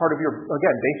 as part of your,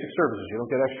 again, basic services, you don't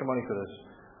get extra money for this,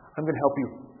 I'm going to help you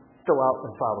fill out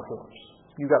and file the forms.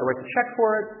 You've got to write the check for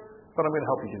it, but I'm going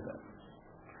to help you do that.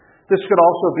 This could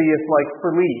also be if, like,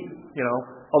 for lead,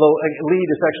 although lead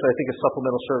is actually, I think, a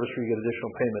supplemental service where you get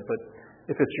additional payment, but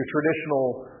if it's your traditional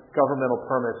governmental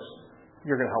permits,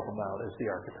 you're going to help them out as the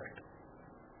architect.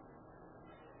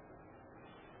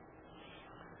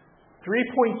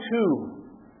 3.2.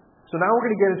 So now we're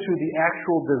going to get into the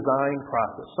actual design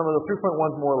process. Some of the 3.1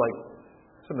 is more like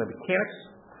some of the mechanics.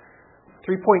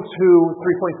 3.2, 3.3,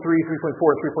 3.4,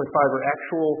 3.5 are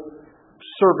actual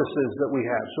services that we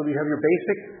have. So we have your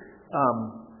basic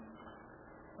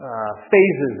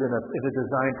phases in a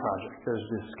design project. There's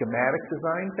the schematic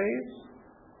design phase.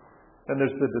 Then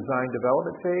there's the design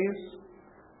development phase.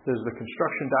 There's the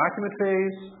construction document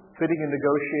phase, fitting and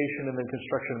negotiation, and then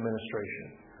construction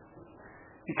administration.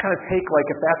 You kind of take, like,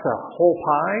 if that's a whole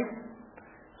pie,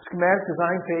 schematic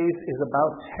design phase is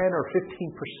about 10 or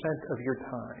 15% of your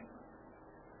time.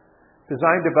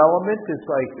 Design development is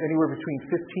like anywhere between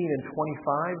 15 and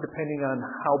 25, depending on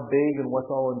how big and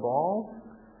what's all involved.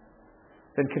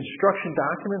 Then construction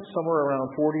documents, somewhere around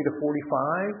 40 to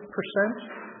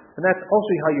 45%. And that's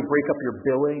also how you break up your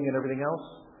billing and everything else.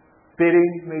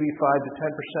 Bidding, maybe 5 to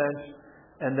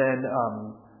 10%. And then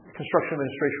construction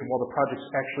administration, while the project's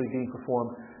actually being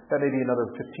performed, that may be another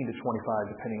 15 to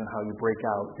 25, depending on how you break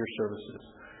out your services.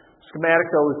 Schematic,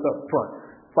 though, is up front.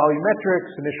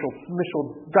 Volumetrics,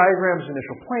 initial diagrams,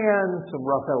 initial plans, some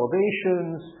rough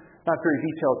elevations, not very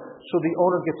detailed, so the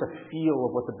owner gets a feel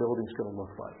of what the building's going to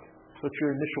look like. So it's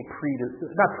your initial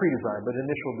not pre-design, but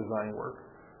initial design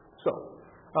work. So,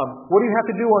 what do you have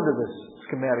to do under this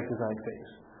schematic design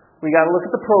phase? We got to look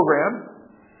at the program.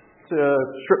 It's a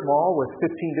strip mall with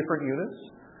 15 different units.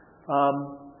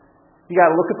 You got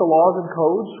to look at the laws and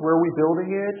codes. Where are we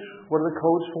building it? What are the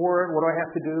codes for it? What do I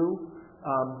have to do?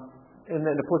 And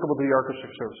then applicable to the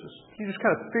architecture services. You're just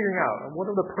kind of figuring out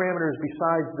what are the parameters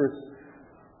besides this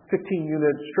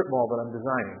 15-unit strip mall that I'm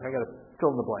designing. I got to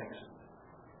fill in the blanks.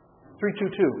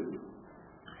 322.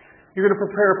 You're going to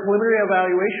prepare a preliminary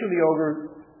evaluation of the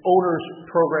owner's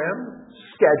program,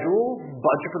 schedule,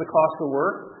 budget for the cost of the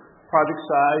work, project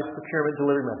size, procurement,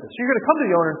 delivery methods. So you're going to come to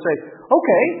the owner and say,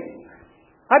 okay,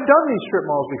 I've done these strip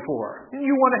malls before.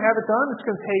 You want to have it done? It's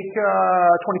going to take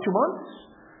 22 months.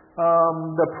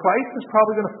 The price is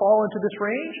probably going to fall into this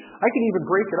range. I can even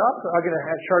break it up. I'm going to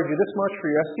charge you this much for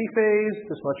your SC phase,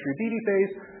 this much for your DD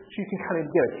phase, so you can kind of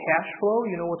get a cash flow.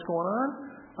 You know what's going on.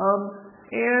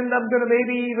 And I'm going to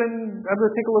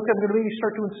take a look. I'm going to maybe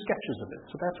start doing sketches of it.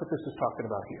 So that's what this is talking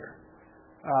about here.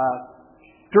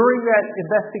 During that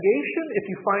investigation, if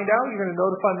you find out, you're going to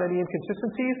notify them of any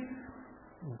inconsistencies.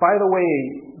 By the way,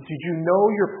 did you know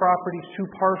your property's 2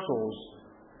 parcels?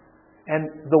 And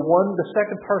the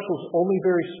second parcel is only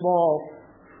very small,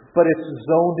 but it's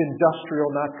zoned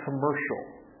industrial, not commercial.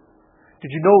 Did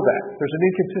you know that? There's an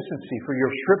inconsistency for your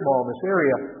strip mall in this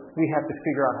area. We have to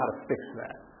figure out how to fix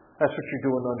that. That's what you're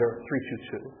doing under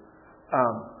 322.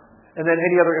 And then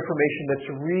any other information that's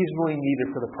reasonably needed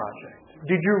for the project.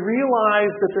 Did you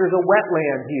realize that there's a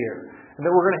wetland here and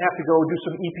that we're going to have to go do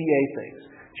some EPA things?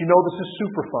 Do you know this is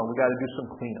Superfund? We've got to do some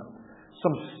cleanup.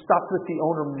 Some stuff that the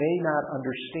owner may not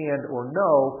understand or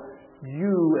know,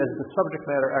 you as the subject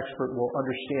matter expert will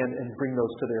understand and bring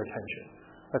those to their attention.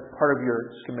 That's part of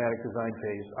your schematic design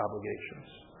phase obligations.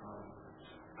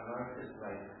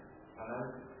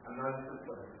 Analysis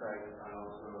for the site and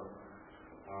also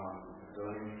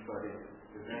zoning study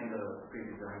within the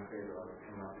pre-design phase or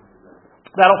schematic design.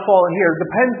 That'll fall in here.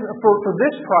 Depends for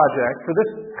this project, for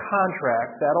this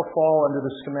contract, that'll fall under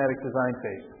the schematic design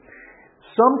phase.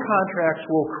 Some contracts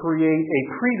will create a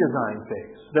pre-design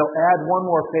phase. They'll add one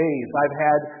more phase. I've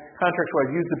had contracts where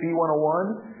I've used the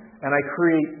B101 and I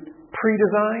create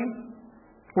pre-design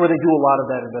where they do a lot of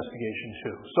that investigation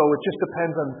too. So it just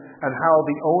depends on how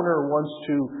the owner wants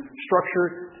to structure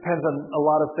it. Depends on a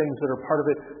lot of things that are part of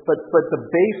it. But the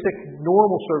basic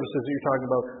normal services that you're talking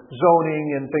about, zoning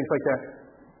and things like that,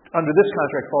 under this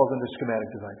contract falls into schematic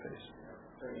design phase.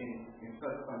 So in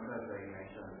such contracts that you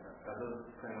mentioned, are those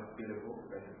kind of billable,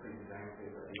 like the pre-design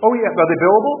phase? Oh yeah, are they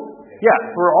billable?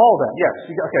 Yeah, for all that, yes.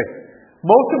 Okay.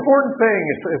 Most important thing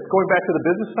is going back to the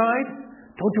business side,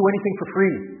 don't do anything for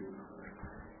free.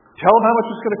 Tell them how much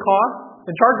it's going to cost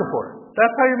and charge them for it.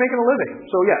 That's how you're making a living.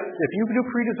 So yes, if you do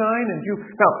pre-design and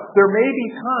now there may be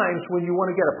times when you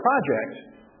want to get a project,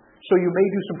 so you may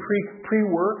do some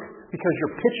pre-work because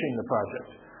you're pitching the project.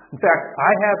 In fact,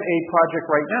 I have a project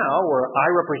right now where I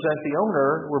represent the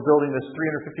owner. We're building this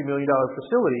 $350 million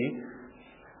facility.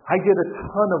 I did a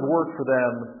ton of work for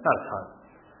them, not a ton.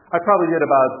 I probably did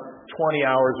about 20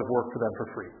 hours of work for them for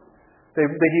free. They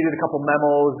needed a couple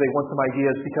memos. They want some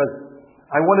ideas because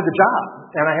I wanted the job,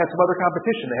 and I had some other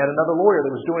competition. They had another lawyer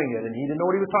that was doing it, and he didn't know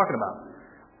what he was talking about.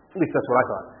 At least that's what I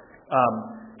thought.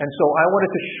 And so I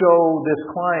wanted to show this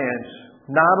client,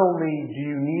 not only do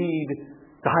you need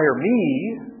to hire me,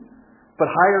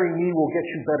 but hiring me will get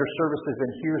you better services,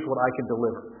 and here's what I can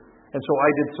deliver. And so I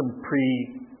did some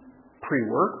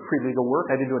pre-work, pre-legal work.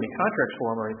 I didn't do any contracts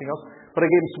for him or anything else, but I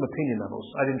gave him some opinion memos.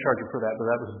 I didn't charge him for that, but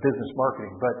that was business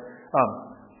marketing. But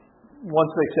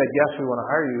once they said, yes, we want to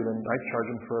hire you, then I charge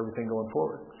them for everything going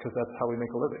forward because that's how we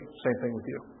make a living. Same thing with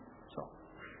you. So,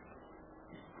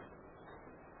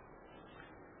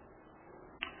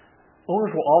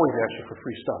 owners will always ask you for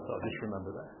free stuff, though. Just remember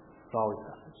that. It always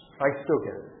happens. I still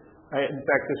get it. In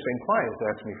fact, this same client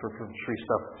asked me for free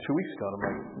stuff 2 weeks ago, and I'm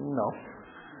like, no.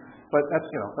 But that's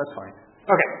fine.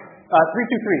 Okay. 323.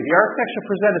 The architect shall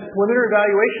present its preliminary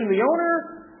evaluation to the owner,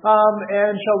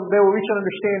 and they will reach an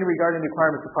understanding regarding the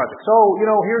requirements of the project. So,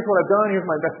 here's what I've done. Here's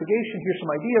my investigation. Here's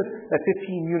some ideas. That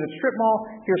 15-unit strip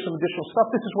mall. Here's some additional stuff.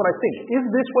 This is what I think. Is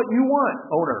this what you want,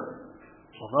 owner?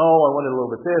 Well, no, I wanted a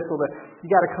little bit this, a little bit. You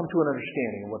got to come to an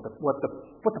understanding of what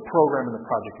the program and the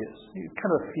project is. You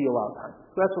kind of feel out time.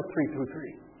 So that's what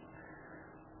 323.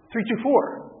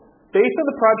 324. Based on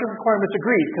the project requirements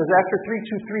agreed, because after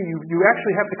 323, you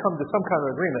actually have to come to some kind of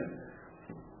agreement.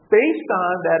 Based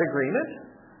on that agreement,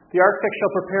 the architect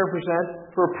shall prepare and present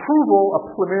for approval a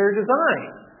preliminary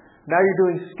design. Now you're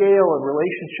doing scale and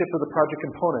relationship of the project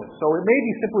components. So it may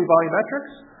be simply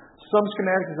volumetrics. Some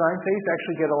schematic design phase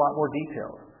actually get a lot more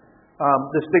detailed.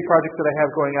 This big project that I have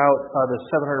going out, the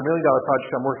 $700 million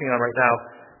project I'm working on right now,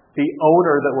 the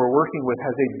owner that we're working with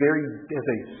has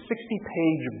a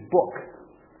 60-page book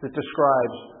that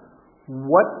describes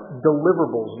what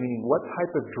deliverables, meaning what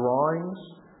type of drawings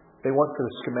they want for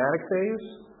the schematic phase,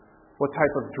 what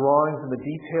type of drawings and the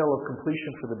detail of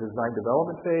completion for the design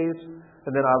development phase,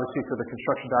 and then obviously for the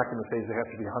construction document phase, they have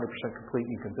to be 100% complete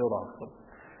and you can build off of them.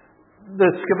 The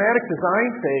schematic design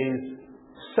phase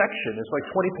section is like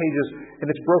 20 pages, and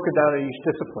it's broken down in each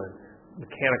discipline: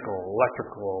 mechanical,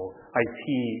 electrical, IT,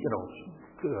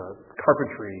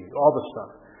 carpentry, all the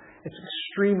stuff. It's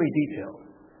extremely detailed.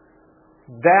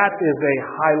 That is a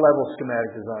high-level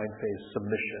schematic design phase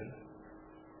submission.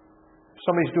 If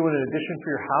somebody's doing an addition for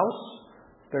your house,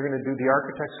 the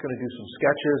architect's going to do some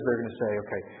sketches. They're going to say,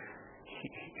 okay,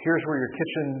 here's where your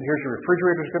kitchen, here's your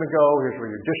refrigerator's going to go, here's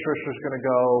where your dishwasher's going to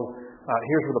go,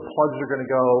 here's where the plugs are going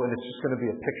to go, and it's just going to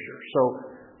be a picture. So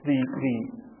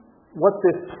what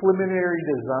this preliminary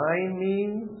design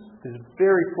means is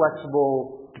very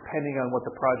flexible depending on what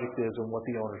the project is and what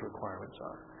the owner's requirements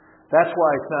are. That's why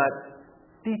it's not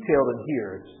detailed in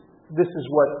here. This is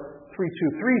what 323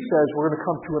 says. We're going to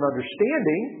come to an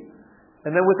understanding,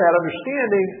 and then with that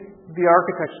understanding, the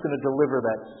architect's going to deliver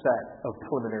that set of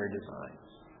preliminary designs.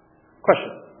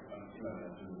 Question?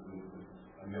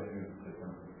 guessing it's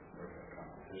different, like a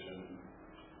competition,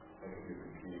 like if you're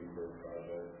competing for a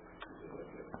project, is it like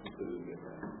a completely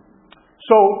different?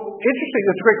 So, interesting,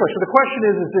 that's a great question. The question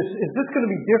is this going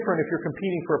to be different if you're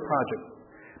competing for a project?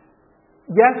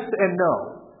 Yes and no.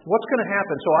 What's going to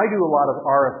happen? So I do a lot of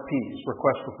RFPs,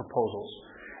 requests for proposals.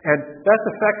 And that's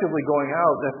effectively going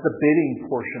out, that's the bidding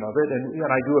portion of it, and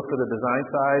I do it for the design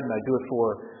side, and I do it for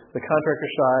the contractor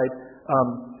side.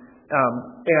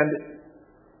 And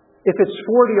if it's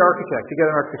for the architect, to get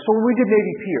an architect. So when we did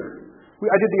Navy Pier,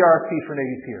 I did the RFP for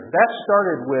Navy Pier. That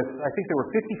started with, I think there were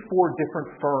 54 different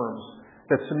firms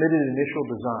that submitted initial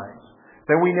designs.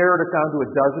 Then we narrowed it down to a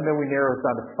dozen, then we narrowed it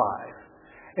down to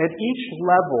 5. At each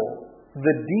level,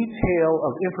 the detail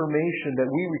of information that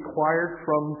we required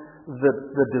from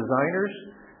the designers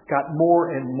got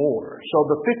more and more. So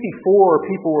the 54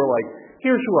 people were like,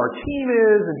 here's who our team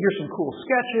is, and here's some cool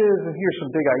sketches, and here's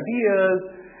some big ideas,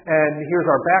 and here's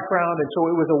our background. And so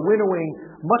it was a winnowing,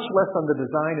 much less on the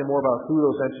design and more about who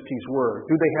those entities were.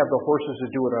 Do they have the horses to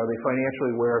do it? Are they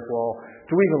financially wherewithal?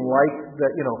 Do we even like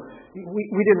that?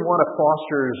 We didn't want a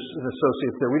Foster's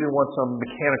Associates there. We didn't want some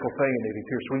mechanical thing in Navy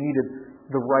Pier. So we needed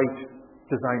the right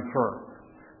design firm.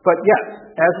 But yes,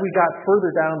 as we got further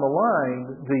down the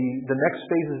line, the next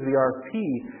phases of the RFP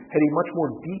had a much more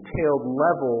detailed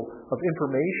level of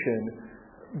information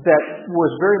that was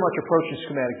very much approaching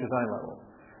schematic design level.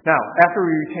 Now, after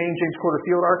we retained James Porter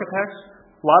Field Architects,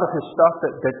 a lot of his stuff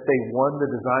that they won the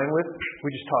design with, we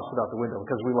just tossed it out the window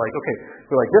because we're like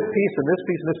this piece and this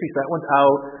piece and this piece, that one's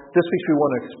out. This piece we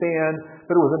want to expand,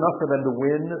 but it was enough for them to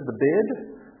win the bid.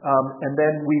 And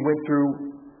then we went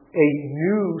through a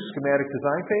new schematic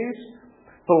design phase,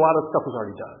 but a lot of stuff was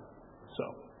already done. So.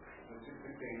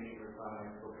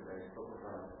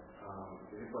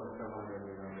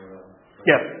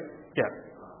 Yes. Yes.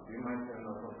 Do you mind sending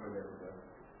us some further?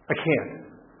 I can.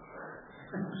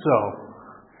 So,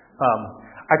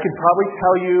 I can probably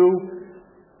tell you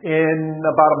in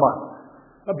about a month.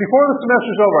 Before the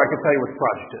semester's over, I can tell you what the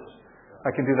project is.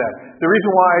 I can do that. The reason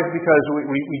why is because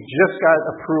we just got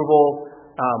approval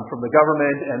from the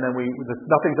government, and then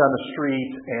nothing's on the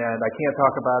street, and I can't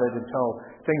talk about it until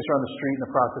things are on the street and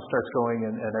the process starts going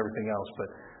and everything else.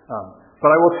 But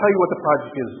I will tell you what the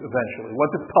project is eventually.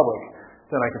 Once it's public,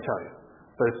 then I can tell you.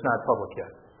 But it's not public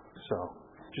yet. So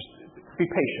just be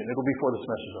patient. It'll be before the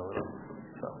semester's over.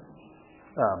 So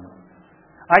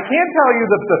I can tell you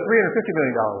the $350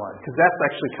 million one, because that's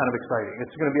actually kind of exciting.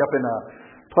 It's going to be up in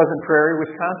Pleasant Prairie,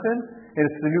 Wisconsin, and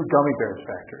it's the new gummy bears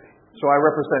factory. So I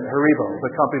represent Haribo,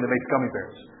 the company that makes gummy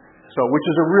bears. So, which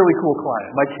is a really cool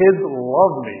client. My kids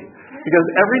love me because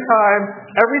every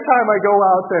time I go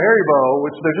out to Haribo,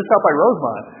 which they're just out by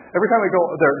Rosemont, every time I go,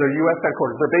 they're U.S.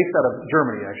 headquarters. They're based out of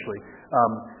Germany, actually.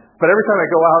 But every time I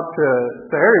go out to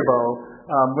Haribo,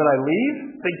 when I leave,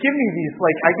 they give me these,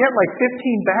 I get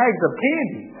 15 bags of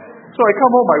candy. So I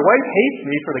come home, my wife hates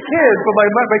me for the kids, but my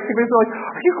kids are like,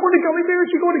 are you going to gummy bears?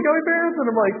 You going to gummy bears? And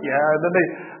I'm like, yeah. And then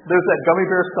there's that gummy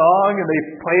bear song, and they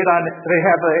play it on, they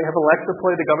have Alexa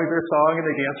play the gummy bear song, and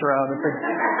they dance around and things.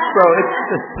 So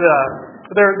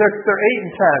they're 8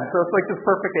 and 10, so it's like this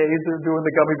perfect age of doing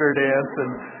the gummy bear dance.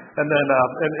 And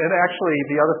then actually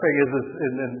the other thing is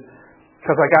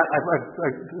because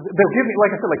they'll give me,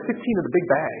 like I said, 15 of the big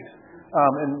bags.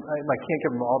 And I can't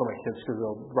give them all to my kids because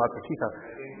they'll rot their teeth out.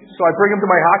 So I bring them to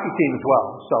my hockey team as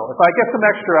well. So if I get some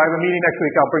extra, I have a meeting next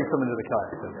week, I'll bring some into the class.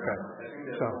 Okay.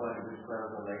 So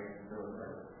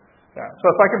yeah. So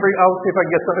if I can bring, I'll see if I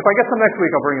can get some. If I get some next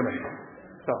week, I'll bring them in.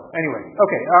 So anyway,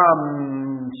 okay.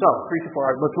 So 3 to 4. All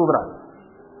right, let's move it on.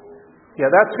 Yeah,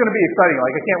 that's going to be exciting.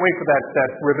 I can't wait for that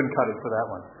ribbon cutting for that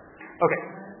one.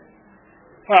 Okay.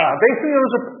 Basically, there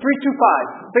was a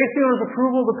 325. Basically, there was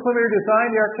approval of the preliminary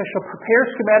design. The architect shall prepare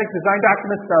schematic design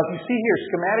documents. Now, as you see here,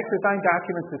 schematic design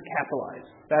documents is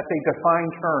capitalized. That's a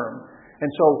defined term.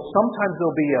 And so sometimes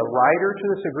there'll be a rider to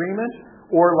this agreement,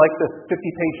 or like the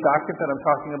 50-page document that I'm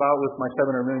talking about with my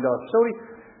 $700 million facility,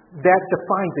 that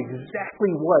defines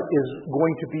exactly what is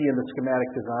going to be in the schematic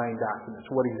design documents,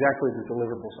 what exactly the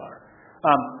deliverables are.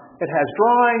 It has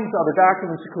drawings, other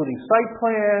documents including site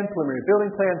plan, preliminary building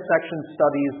plan, sections,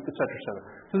 studies, et cetera, et cetera.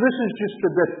 So this is just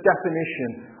the definition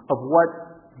of what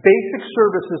basic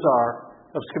services are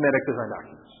of schematic design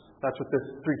documents. That's what this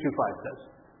 325 says.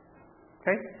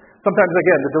 Okay? Sometimes,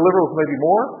 again, the deliverables may be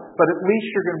more, but at least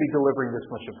you're going to be delivering this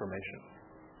much information.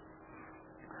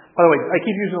 By the way, I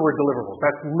keep using the word deliverables.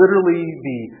 That's literally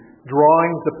the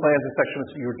drawings, the plans, and sections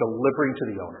that you're delivering to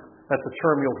the owner. That's a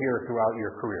term you'll hear throughout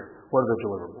your career. What are the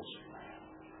deliverables?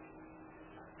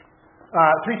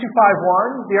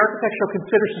 3251, the architect shall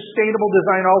consider sustainable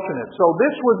design alternates. So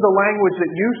this was the language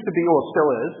that used to be, well, still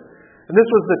is, And this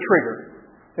was the trigger.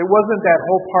 It wasn't that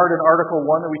whole part in Article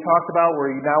 1 that we talked about where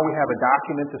now we have a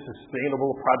document, a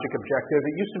sustainable project objective.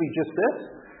 It used to be just this,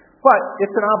 but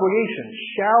it's an obligation.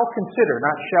 Shall consider,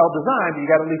 not shall design, but you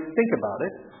got to at least think about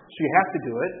it, so you have to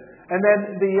do it. And then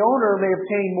the owner may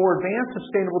obtain more advanced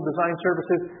sustainable design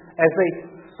services as a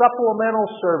supplemental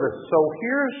service. So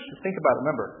think about it,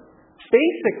 remember,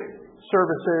 basic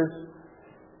services,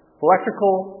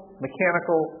 electrical,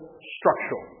 mechanical,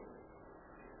 structural.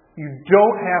 You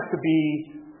don't have to be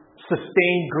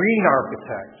sustained green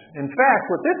architect. In fact,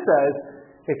 what this says,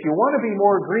 if you want to be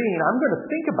more green, I'm going to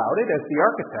think about it as the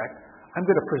architect. I'm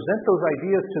going to present those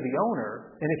ideas to the owner.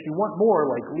 And if you want more,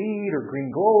 like LEED or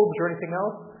green globes or anything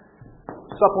else,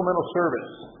 supplemental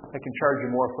service. I can charge you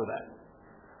more for that.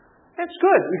 That's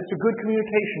good. It's a good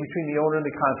communication between the owner and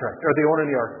the contractor, or the owner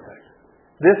and the architect.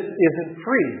 This isn't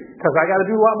free, because I got to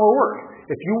do a lot more work.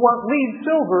 If you want LEED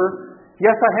silver,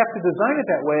 yes, I have to design it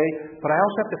that way, but I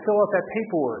also have to fill out that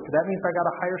paperwork. That means I got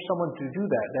to hire someone to do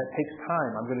that. That takes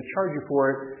time. I'm going to charge you for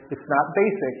it. It's not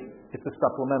basic. It's a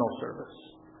supplemental service.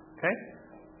 Okay?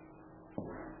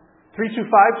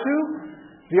 3252.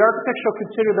 The architect shall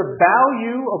consider the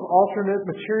value of alternate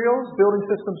materials, building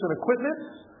systems, and equipment,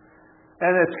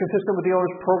 and it's consistent with the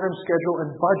owner's program schedule and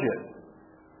budget.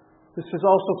 This is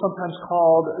also sometimes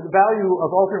called, the value of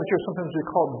alternate materials sometimes we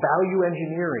call value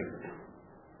engineering.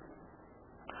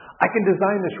 I can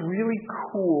design this really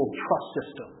cool truss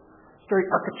system. It's very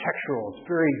architectural. It's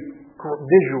very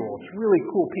visual. It's a really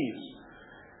cool piece.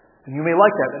 And you may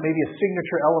like that. That may be a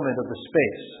signature element of the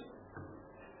space.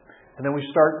 And then we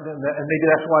start, and maybe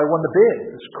that's why I won the bid,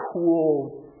 this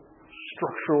cool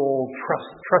structural truss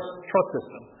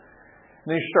system. And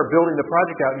then you start building the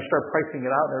project out, and you start pricing it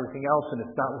out and everything else, and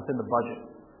it's not within the budget.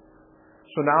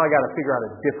 So now I got to figure out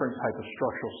a different type of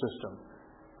structural system.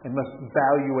 I must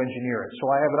value engineer it. So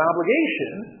I have an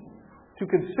obligation to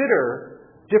consider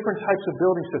different types of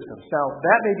building systems. Now,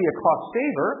 that may be a cost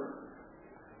saver,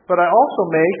 but I also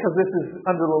may, because this is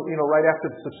under, right after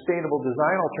the sustainable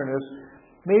design alternatives,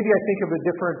 maybe I think of a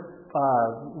different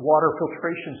water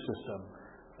filtration system.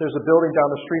 There's a building down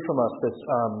the street from us that's,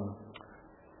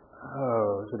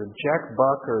 is it a Jack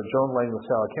Buck or Joan Lang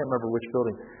LaSalle? I can't remember which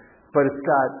building. But it's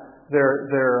got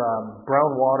their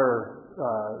brown water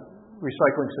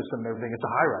recycling system and everything. It's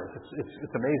a high-rise.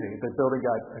 It's amazing. The building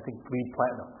got, I think, LEED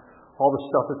Platinum. All the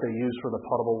stuff that they use for the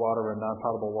potable water and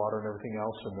non-potable water and everything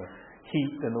else, and the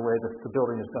heat and the way that the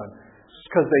building is done. It's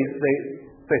because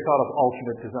they thought of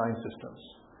alternate design systems.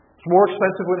 It's more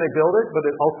expensive when they build it, but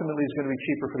it ultimately is going to be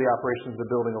cheaper for the operations of the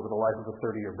building over the life of a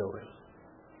 30-year building.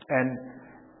 And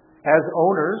as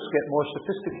owners get more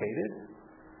sophisticated,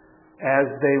 as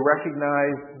they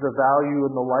recognize the value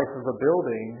and the life of a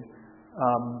building,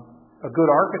 a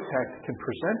good architect can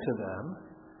present to them,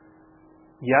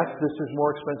 yes, this is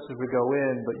more expensive to go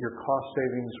in, but your cost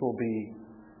savings will be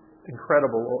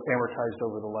incredible, amortized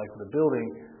over the life of the building.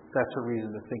 That's a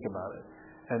reason to think about it.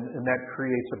 And that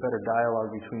creates a better dialogue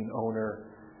between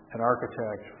owner and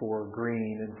architect for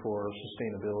green and for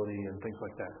sustainability and things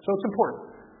like that. So it's important.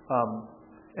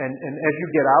 And as you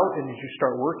get out and as you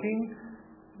start working,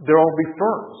 there will be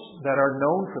firms that are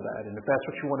known for that. And if that's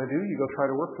what you want to do, you go try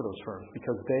to work for those firms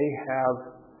because they have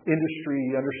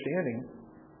industry understanding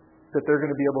that they're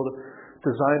going to be able to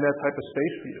design that type of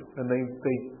space for you. And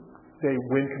they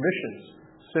win commissions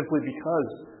simply because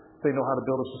they know how to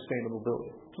build a sustainable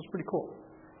building. So it's pretty cool.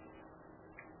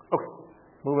 Okay,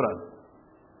 moving on.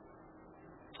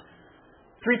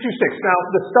 326. Now,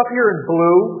 the stuff here in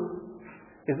blue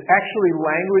is actually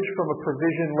language from a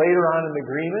provision later on in the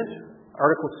agreement,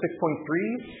 Article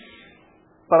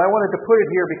 6.3. But I wanted to put it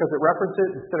here because it references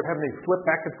it instead of having to flip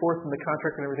back and forth in the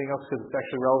contract and everything else because it's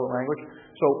actually relevant language.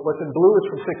 So what's in blue is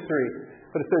from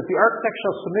 6.3. But it says, the architect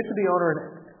shall submit to the owner an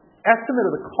estimate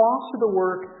of the cost of the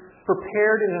work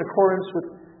prepared in accordance with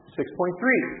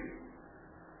 6.3.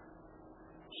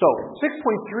 So 6.3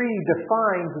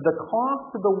 defines the cost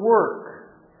of the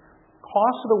work.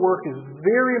 Cost of the work is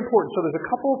very important. So there's a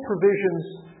couple of provisions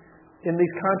in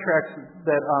these contracts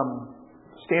that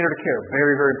standard of care,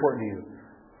 very, very important to you.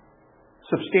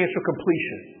 Substantial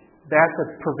completion. That's a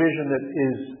provision that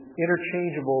is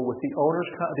interchangeable with the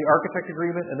the architect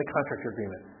agreement and the contractor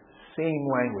agreement. Same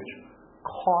language.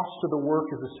 Cost of the work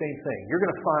is the same thing. You're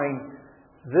going to find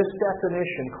this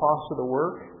definition, cost of the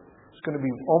work, is going to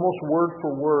be almost word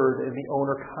for word in the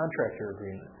owner-contractor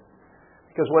agreement.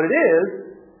 Because what it is,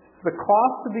 the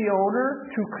cost of the owner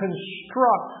to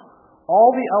construct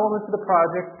all the elements of the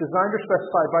project designed or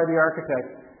specified by the architect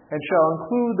and shall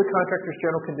include the contractor's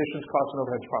general conditions, costs, and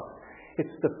overhead profits.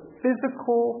 It's the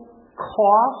physical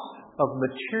cost of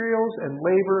materials and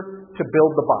labor to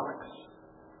build the box.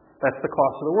 That's the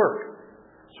cost of the work.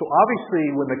 So obviously,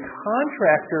 when the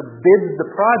contractor bids the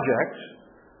project,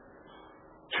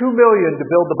 $2 million to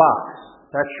build the box.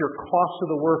 That's your cost of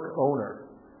the work owner.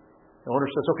 The owner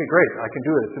says, okay, great, I can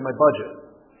do it. It's in my budget.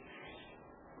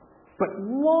 But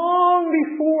long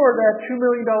before that $2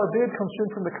 million bid comes in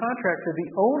from the contractor, the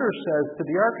owner says to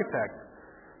the architect,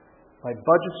 my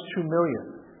budget's $2 million.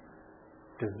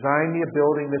 Design me a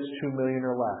building that's $2 million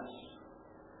or less.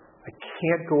 I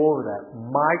can't go over that.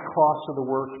 My cost of the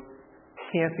work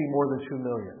can't be more than $2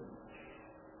 million.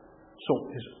 So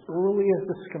as early as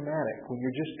the schematic, when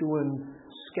you're just doing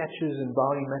sketches and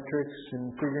volumetrics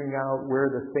and figuring out where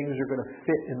the things are going to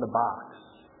fit in the box,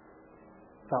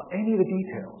 without any of the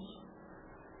details,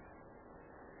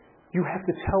 you have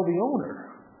to tell the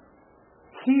owner,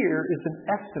 here is an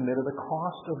estimate of the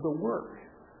cost of the work.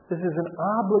 This is an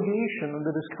obligation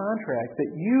under this contract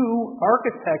that you,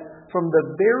 architect, from the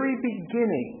very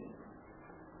beginning,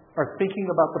 are thinking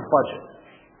about the budget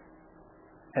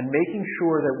and making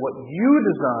sure that what you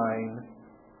design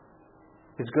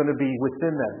is going to be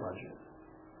within that budget.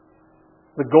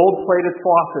 The gold-plated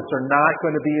faucets are not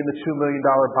going to be in the $2 million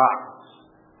box.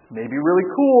 Maybe really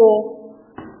cool,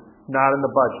 not in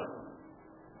the budget.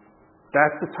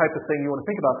 That's the type of thing you want to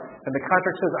think about. And the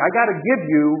contract says, I got to give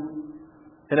you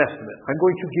an estimate. I'm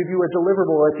going to give you a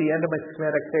deliverable at the end of my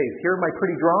schematic phase. Here are my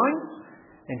pretty drawings,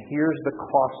 and here's the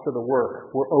cost of the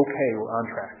work. We're okay. We're on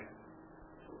track.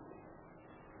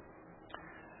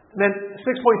 And then 6.3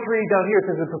 down here, it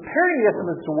says, in preparing the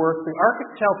estimates to work, the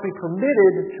architect shall be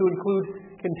permitted to include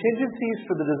contingencies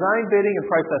for the design, bidding, and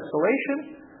price escalation.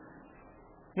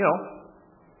 You know,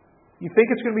 you think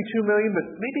it's going to be $2 million, but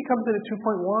maybe it comes in at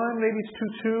 2.1, maybe it's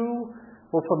 2.2.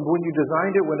 Well, from when you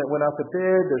designed it, when it went out to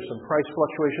bid, there's some price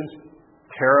fluctuations,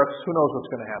 tariffs, who knows what's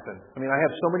going to happen. I mean, I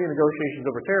have so many negotiations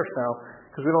over tariffs now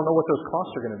because we don't know what those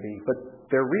costs are going to be, but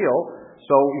they're real,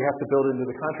 so you have to build it into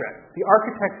the contract. The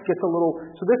architect gets a little,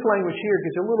 so this language here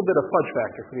gives you a little bit of fudge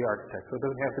factor for the architect, so it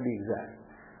doesn't have to be exact.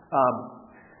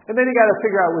 And then you got to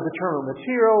figure out with the term of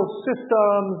materials,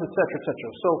 systems, et cetera, et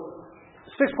cetera. So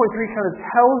 6.3 kind of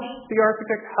tells the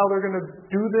architect how they're going to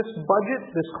do this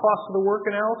budget, this cost of the work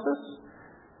analysis.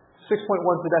 6.1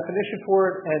 is the definition for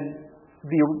it, and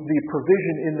the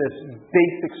provision in this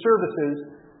basic services.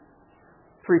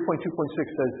 3.2.6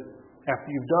 says after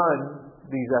you've done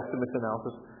these estimates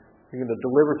analysis, you're going to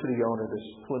deliver to the owner this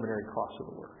preliminary cost of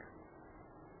the work.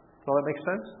 Does all that make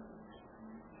sense?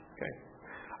 Okay.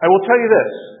 I will tell you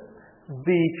this.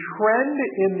 The trend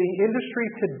in the industry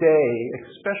today,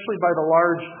 especially by the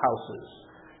large houses,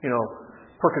 you know,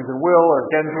 Perkins & Will or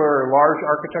Gensler or large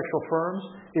architectural firms,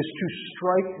 is to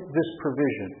strike this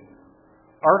provision.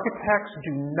 Architects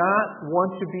do not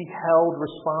want to be held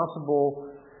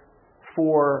responsible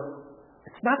for,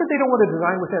 it's not that they don't want to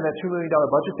design within that $2 million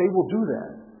budget, they will do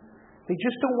that. They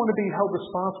just don't want to be held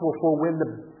responsible for when the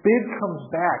bid comes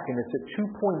back and it's at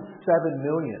 $2.7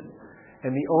 million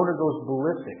and the owner goes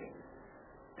ballistic.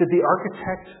 Did the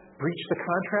architect breach the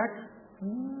contract?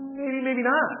 Maybe, maybe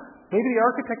not. Maybe the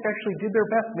architect actually did their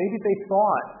best. Maybe they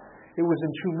thought it was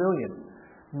in $2 million.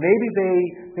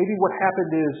 Maybe what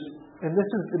happened is, and this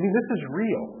is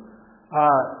real.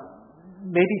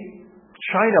 Maybe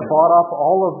China bought up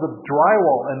all of the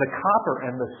drywall and the copper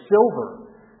and the silver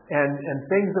and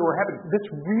things that were happening. This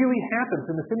really happens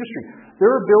in this industry. There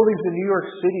are buildings in New York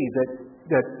City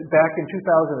that back in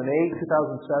 2008,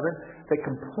 2007, that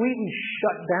completely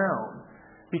shut down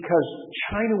because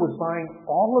China was buying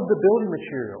all of the building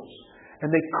materials and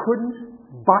they couldn't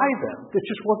buy them. It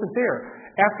just wasn't there.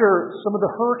 After some of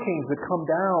the hurricanes that come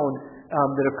down,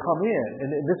 that have come in,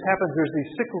 and this happens, there's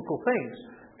these cyclical things.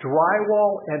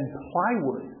 Drywall and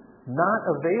plywood not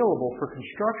available for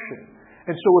construction.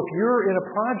 And so if you're in a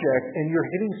project and you're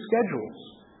hitting schedules,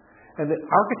 and the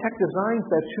architect designs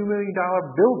that $2 million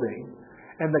building,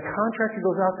 and the contractor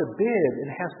goes out to bid and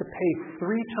has to pay 3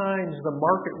 times the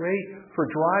market rate for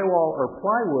drywall or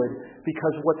plywood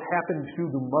because what's happened to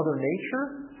the Mother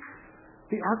Nature,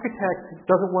 the architect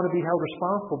doesn't want to be held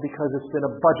responsible because it's been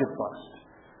a budget bust.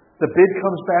 The bid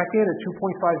comes back in at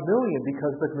 $2.5 million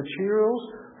because the materials,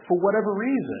 for whatever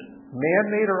reason,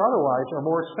 man-made or otherwise, are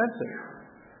more expensive.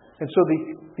 And so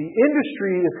the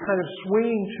industry is kind of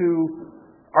swinging to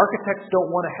architects don't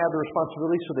want to have the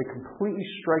responsibility, so they completely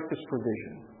strike this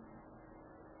provision.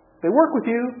 They work with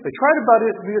you, they try to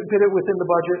bid it within the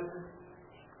budget,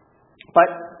 but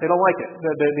they don't like it.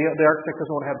 The architect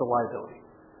doesn't want to have the liability.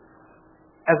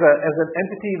 As an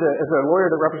entity, as a lawyer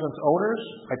that represents owners,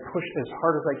 I push as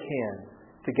hard as I can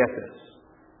to get this.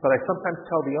 But I sometimes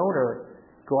tell the owner,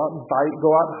 go out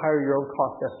and hire your own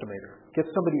cost estimator. Get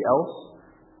somebody else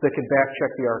that can back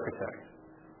check the architect.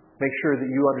 make sure that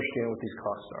you understand what these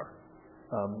costs are.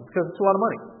 Because it's a lot of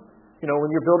money. When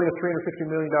you're building a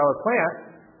 $350 million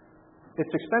plant, it's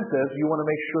expensive. You want to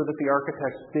make sure that the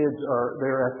architect's bids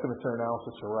their estimates and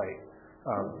analysis are right.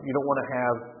 You don't want to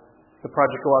have the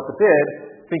project go out to bid,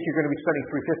 think you're going to be spending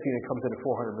 $350 and it comes in at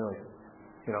 $400 million.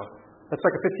 That's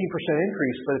like a 15%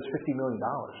 increase, but it's $50 million.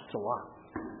 It's a lot.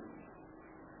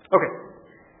 Okay,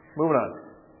 moving on.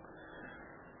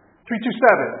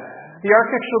 327. The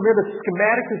architect shall submit a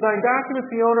schematic design document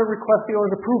to the owner and request the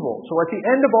owner's approval. So at the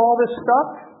end of all this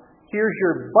stuff, here's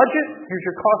your budget, here's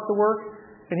your cost of work,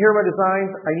 and here are my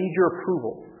designs. I need your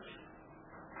approval.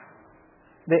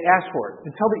 They ask for it.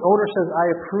 Until the owner says, I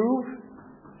approve,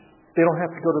 they don't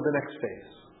have to go to the next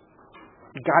phase.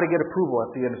 You've got to get approval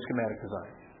at the end of schematic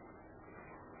design.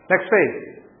 Next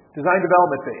phase, design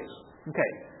development phase.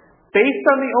 Okay. Based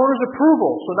on the owner's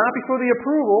approval, so not before the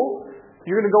approval,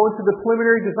 you're going to go into the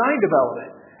preliminary design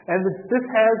development. And this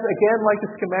has, again, like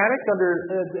the schematic under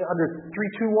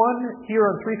 321, here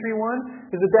on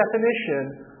 331, is a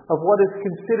definition of what is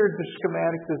considered the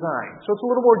schematic design. So it's a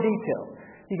little more detailed.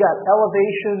 You got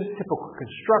elevations, typical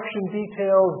construction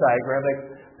details,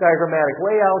 diagrammatic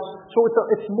layouts. So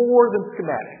it's more than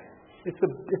schematic. It's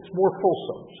more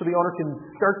fulsome. So the owner can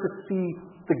start to see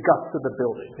the guts of the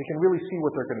building. They can really see what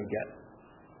they're going to get.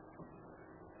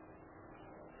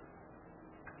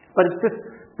 But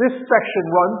this section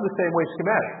runs the same way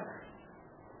schematic.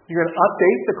 You're going to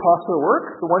update the cost of the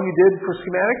work. The one you did for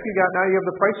schematic, now you have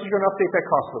the prices, you're going to update that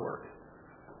cost of the work.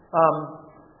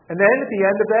 And then at the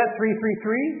end of that,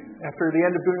 333, after the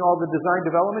end of doing all the design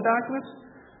development documents,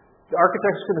 the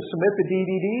architect's going to submit the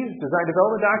DDDs, design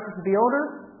development documents to the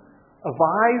owner,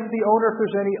 advise the owner if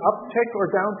there's any uptick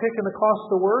or downtick in the cost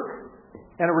of the work,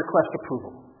 and a request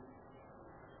approval.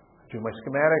 Do my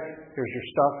schematic, here's your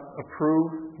stuff,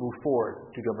 approve, move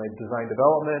forward. Do my design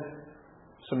development,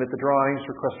 submit the drawings,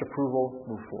 request approval,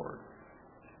 move forward.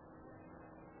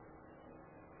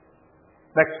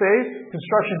 Next phase,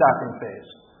 construction document phase.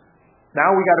 Now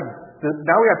we got to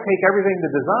take everything to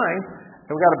design,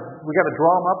 and we got to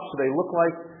draw them up so they look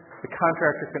like the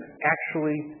contractor can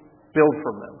actually build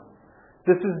from them.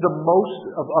 This is the most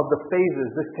of the phases.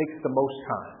 This takes the most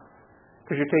time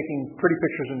because you're taking pretty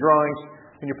pictures and drawings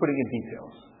and you're putting in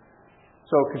details.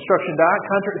 So construction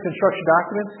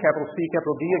documents, capital C,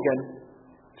 capital D, again,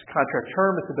 it's a contract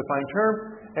term, it's a defined term,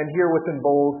 and here what's in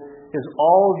bold is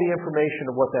all of the information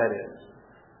of what that is.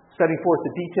 Setting forth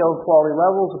the detailed quality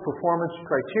levels, the performance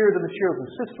criteria, the materials and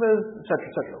systems, etc.,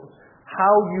 etc.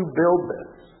 How you build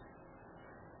this.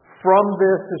 From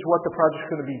this is what the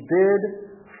project's going to be bid.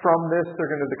 From this,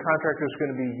 the contractor is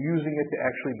going to be using it to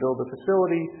actually build the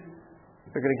facility.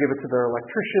 They're going to give it to their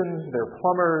electricians, their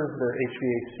plumbers, their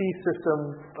HVAC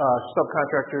system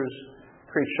subcontractors,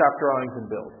 create shop drawings and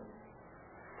build.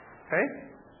 Okay?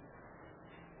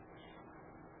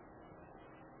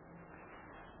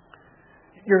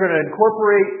 You're going to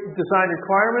incorporate design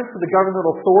requirements of the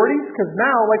governmental authorities, because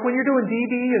now, like when you're doing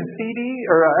DD and CD,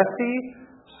 or SD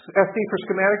for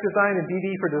schematic design and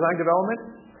DD for design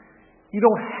development, you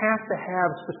don't have to have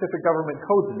specific government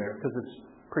codes in there because it's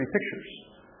pretty pictures.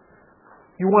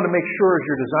 You want to make sure as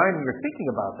you're designing, you're thinking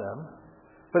about them,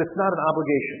 but it's not an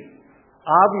obligation.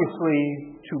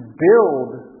 Obviously, to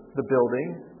build the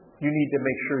building, you need to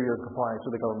make sure you're in compliance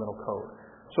with the governmental code.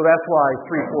 So that's why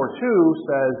 342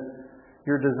 says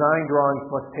your design drawings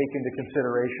must take into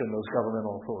consideration those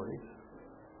governmental authorities.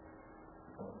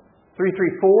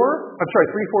 343,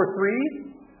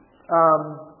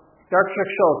 the architect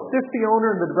shall assist the owner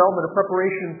in the development and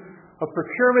preparation of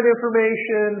procurement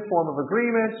information, form of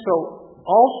agreement. So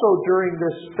also during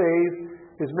this phase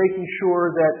is making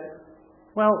sure that,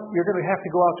 you're going to have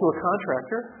to go out to a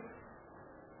contractor.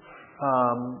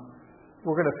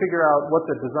 We're going to figure out what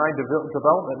the design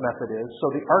development method is.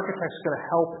 So the architect's going to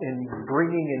help in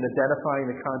bringing and identifying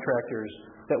the contractors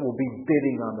that will be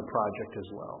bidding on the project as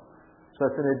well. So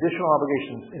that's an additional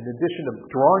obligation. In addition to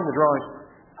drawing the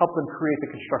drawings, help them create the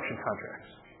construction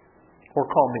contracts. Or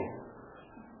call me.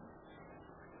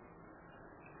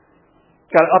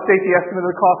 Got to update the estimate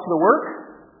of the cost of the work.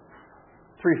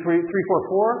 344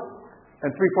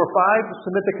 and 345,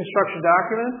 submit the construction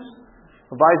documents.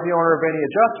 Advise the owner of any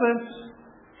adjustments,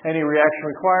 any reaction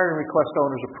required, and request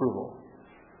owner's approval.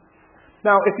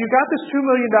 Now, if you've got this $2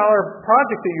 million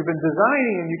project that you've been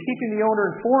designing and you're keeping the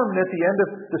owner informed, and at the end of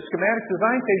the schematic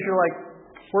design phase, you're like,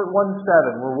 we're at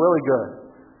 1.7, we're really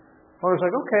good. Owner's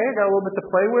like, okay, I got a little bit to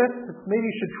play with. Maybe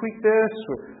you should tweak this.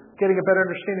 We're getting a better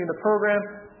understanding of the program.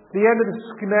 At the end of the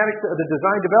schematic, the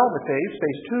design development phase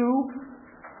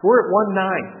 2, we're at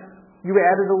 1.9. You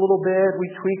added a little bit, we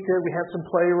tweaked it, we have some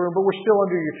playroom, but we're still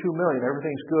under your $2 million.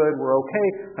 Everything's good, we're okay.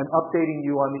 I'm updating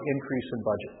you on the increase in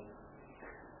budget.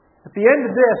 At the end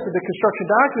of this, in the construction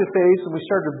document phase, when we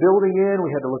started building in,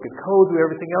 we had to look at code, do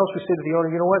everything else, we said to the owner,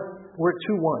 you know what, we're at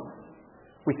 2-1.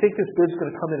 We think this bid's going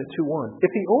to come in at 2-1.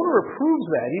 If the owner approves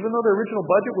that, even though the original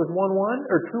budget was 1-1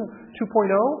 or 2.0,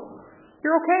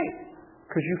 you're okay,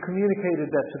 because you communicated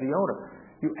that to the owner.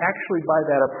 You actually, by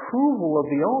that approval of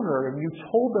the owner, and you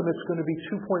told them it's going to be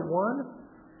 2.1,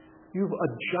 you've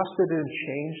adjusted and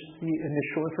changed the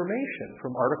initial information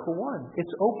from Article 1.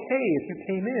 It's okay if you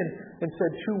came in and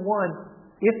said 2.1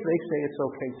 if they say it's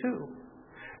okay too.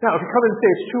 Now, if you come in and say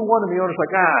it's 2.1 and the owner's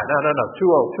like, no,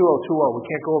 2.0, we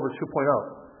can't go over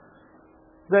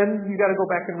 2.0, then you got to go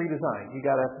back and redesign. You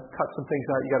got to cut some things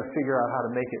out. You got to figure out how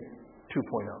to make it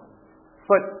 2.0.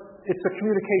 But it's a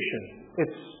communication.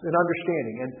 It's an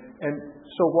understanding. And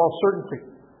so while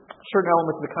certain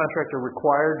elements of the contract are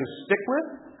required to stick with,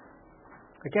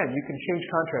 again, you can change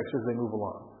contracts as they move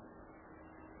along.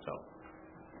 So.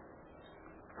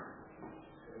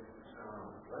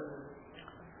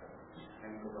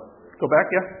 Go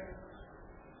back, yeah?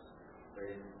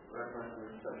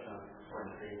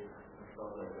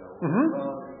 Mm-hmm.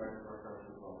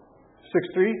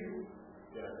 6.3?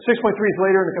 6.3 is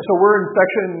later in the, so we're in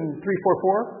section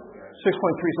 344. 6.3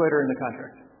 is later in the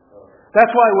contract.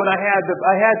 That's why when I had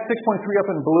 6.3 up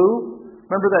in blue.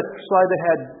 Remember that slide that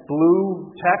had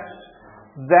blue text?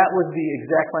 That was the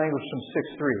exact language from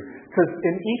 6.3. Because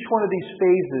in each one of these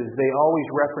phases, they always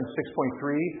reference 6.3.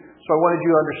 So I wanted you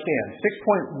to understand.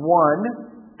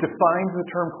 6.1 defines the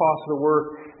term cost of the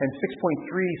work, and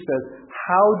 6.3 says,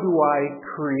 how do I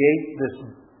create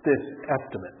this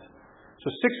estimate? So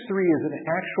 6.3 is an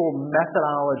actual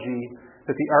methodology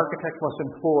that the architect must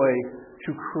employ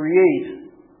to create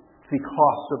the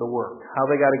cost of the work, how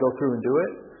they got to go through and do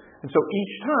it. And so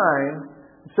each time,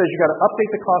 it says you got to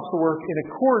update the cost of the work in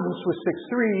accordance with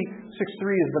 6.3.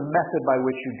 6.3 is the method by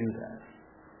which you do that.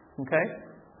 Okay?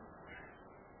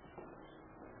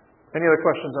 Any other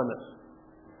questions on this?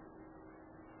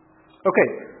 Okay,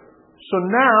 so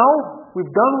now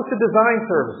we've done with the design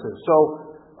services. So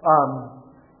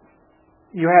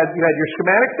you had your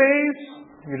schematic phase,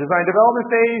 your design development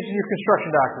phase, and your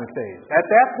construction document phase. At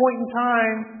that point in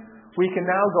time, we can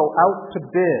now go out to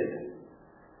bid.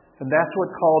 And that's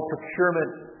what's called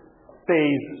procurement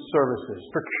phase services.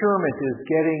 Procurement is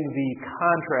getting the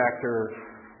contractor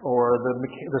or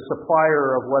the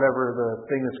supplier of whatever the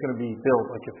thing that's going to be built.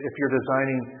 Like if you're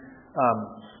designing,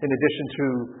 in addition to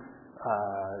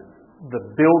the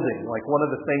building, like one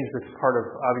of the things that's part of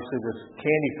obviously this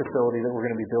candy facility that we're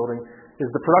going to be building is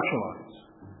the production lines.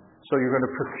 So you're going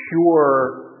to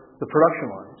procure the production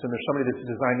lines, and there's somebody that's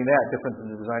designing that different than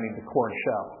designing the core and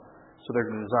shell. So they're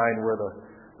going to design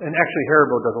and actually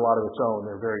Haribo does a lot of its own.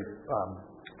 They're very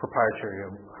proprietary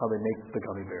on how they make the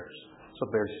gummy bears. So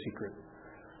very secret.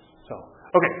 So,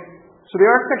 okay. So the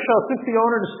architect shall assist the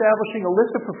owner in establishing a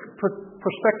list of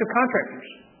prospective contractors.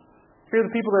 Here are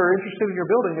the people that are interested in your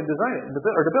building and design it,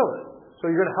 or to build it.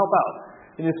 So you're going to help out.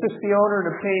 And you assist the owner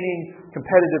in obtaining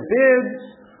competitive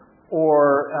bids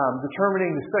or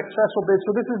determining the successful bids.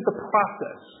 So this is the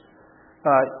process.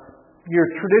 Your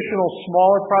traditional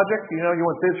smaller project, you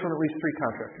want bids from at least 3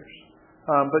 contractors.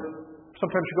 But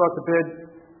sometimes you go out to bid.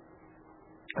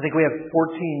 I think we have 14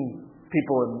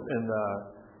 people in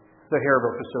the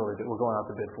Haribo facility that we're going out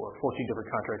to bid for. 14 different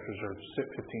contractors or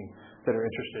 15 that are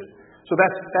interested. So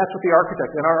that's what the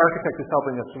architect, and our architect is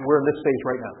helping us. We're in this phase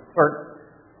right now, or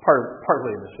partly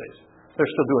in this phase. They're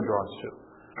still doing drawings too.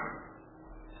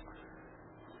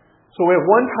 So we have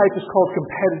one type is called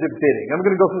competitive bidding. I'm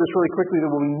going to go through this really quickly. There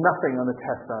will be nothing on the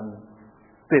test on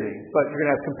bidding, but you're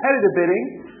going to have competitive bidding,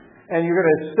 and you're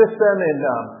going to assist them in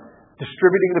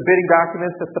distributing the bidding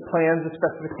documents, that's the plans, the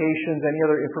specifications, any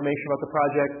other information about the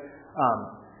project.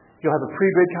 You'll have a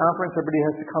pre-bid conference. Everybody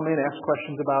has to come in, ask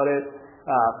questions about it.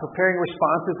 Preparing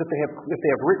responses if they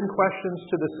have written questions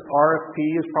to this RFP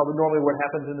is probably normally what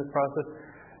happens in this process.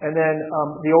 And then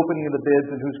the opening of the bids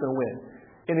and who's going to win.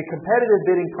 In a competitive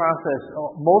bidding process,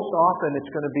 most often it's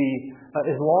going to be,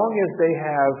 as long as they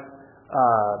have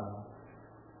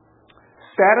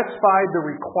satisfied the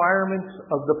requirements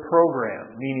of the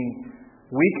program, meaning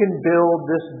we can build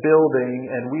this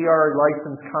building and we are a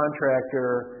licensed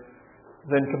contractor,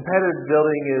 then competitive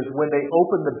building is when they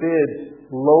open the bids,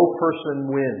 low person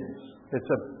wins.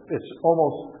 It's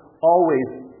almost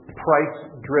always price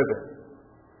driven.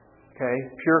 Okay?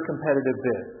 Pure competitive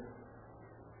bid.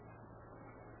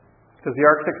 Because the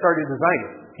architect's already designed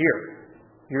it. Here.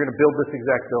 You're going to build this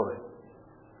exact building.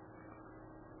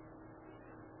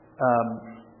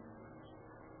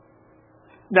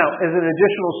 Now, as an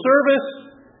additional service,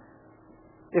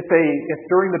 if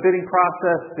during the bidding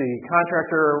process the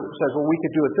contractor says, well, we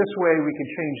could do it this way, we could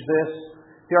change this,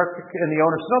 the architect and the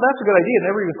owner says, no, that's a good idea,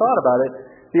 never even thought about it,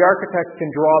 the architect can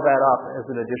draw that up as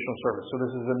an additional service. So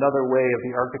this is another way of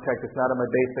the architect, it's not in my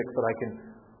basics, but I can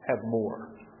have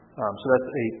more. So that's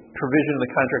a provision in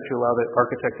the contract to allow the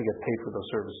architect to get paid for those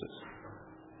services.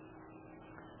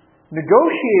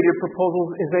 Negotiated proposals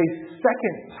is a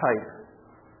second type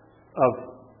of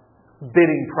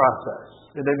bidding process.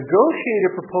 In a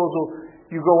negotiated proposal,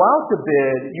 you go out to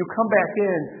bid, you come back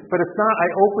in, but it's not I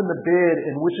open the bid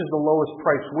and which is the lowest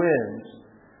price wins.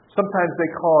 Sometimes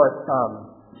they call it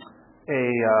a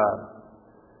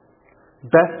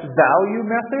best value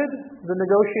method, the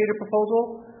negotiated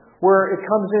proposal, where it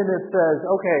comes in and says,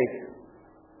 okay,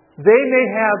 they may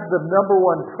have the number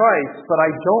one price, but I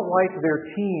don't like their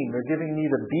team. They're giving me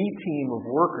the B team of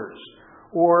workers.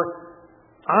 Or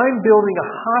I'm building a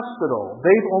hospital.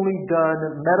 They've only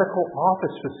done medical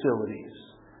office facilities.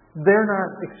 They're not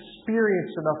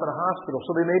experienced enough in a hospital.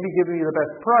 So they may be giving you the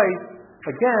best price,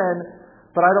 again,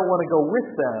 but I don't want to go with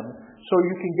them. So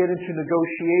you can get into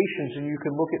negotiations and you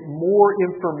can look at more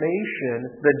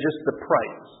information than just the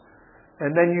price.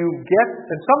 And then you get,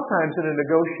 and sometimes in a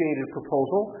negotiated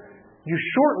proposal, you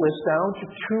shortlist down to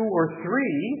 2 or 3.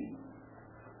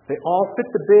 They all fit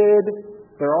the bid.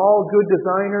 They're all good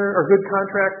designer or good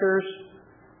contractors.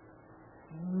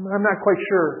 I'm not quite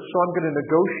sure, so I'm going to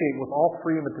negotiate with all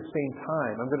 3 of them at the same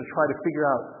time. I'm going to try to figure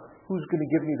out who's going to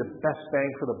give me the best bang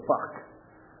for the buck.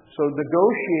 So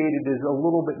negotiated is a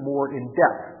little bit more in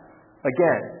depth.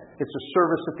 Again, it's a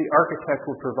service that the architect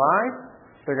would provide.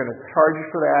 They're going to charge you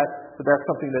for that, but that's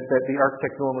something that the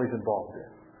architect normally is involved in.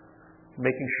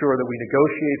 Making sure that we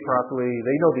negotiate properly,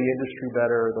 they know the industry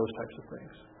better, those types of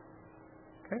things.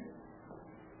 Okay?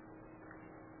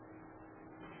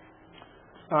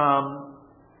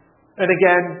 And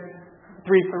again,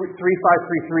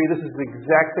 3533, this is the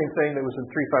exact same thing that was in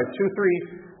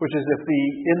 3523, which is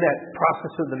in that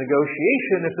process of the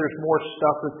negotiation, if there's more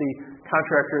stuff that the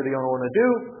contractor or the owner want to do,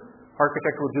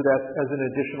 architect will do that as an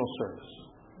additional service.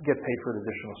 Get paid for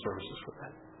additional services for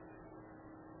that.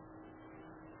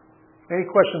 Any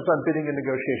questions on bidding and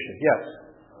negotiation? Yes?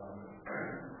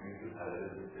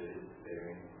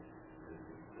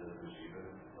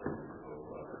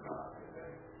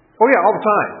 Oh yeah, all the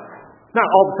time. Not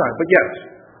all the time, but yes.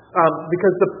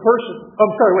 Because the person,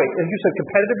 I'm sorry, wait, and you said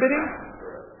competitive bidding?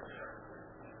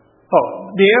 Oh,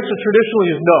 the answer traditionally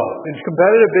is no. In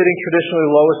competitive bidding, traditionally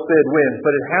lowest bid wins,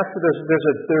 but it has to,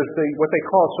 there's what they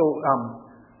call,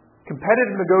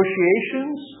 competitive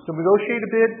negotiations, the negotiated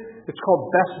bid, it's called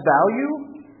best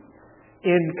value.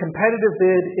 In competitive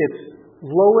bid, it's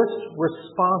lowest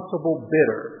responsible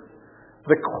bidder.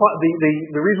 The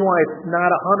reason why it's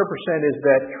not 100% is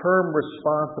that term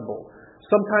responsible.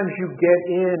 Sometimes you get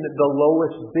in the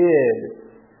lowest bid,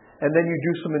 and then you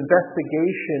do some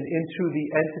investigation into the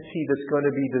entity that's going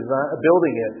to be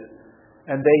building it,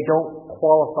 and they don't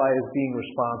qualify as being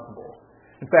responsible.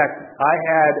 In fact, I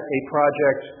had a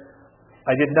project.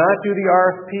 I did not do the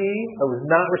RFP. I was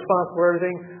not responsible for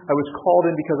everything. I was called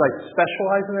in because I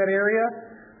specialize in that area,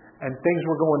 and things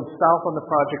were going south on the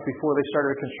project before they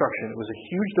started construction. It was a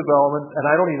huge development, and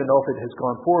I don't even know if it has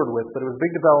gone forward with, but it was a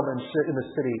big development in the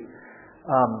city.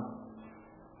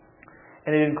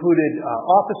 And it included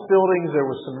office buildings. There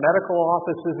was some medical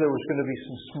offices. There was going to be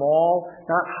some small,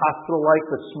 not hospital-like,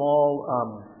 but small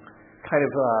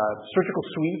surgical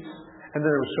suites. And then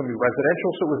there was going to be residential.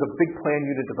 So it was a big planned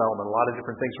unit development. A lot of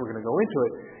different things were going to go into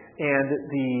it. And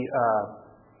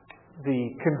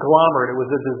the conglomerate, it was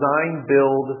a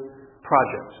design-build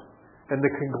project. And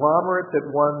the conglomerate that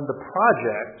won the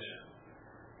project,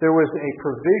 there was a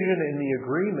provision in the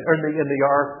agreement, or in the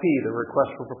RFP, the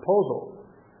request for proposal.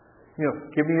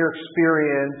 Give me your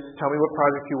experience, tell me what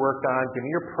project you worked on, give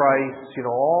me your price,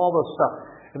 all those stuff.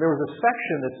 And there was a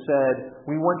section that said,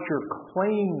 we want your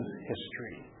claims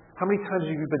history. How many times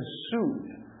have you been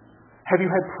sued? Have you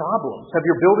had problems? Have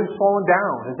your buildings fallen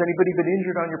down? Has anybody been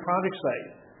injured on your project site?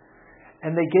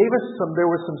 And they gave us there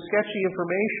was some sketchy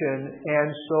information, and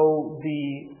so the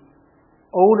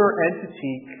owner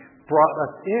entity brought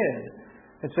us in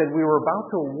and said, we were about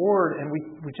to award, and we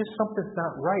just, something's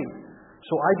not right.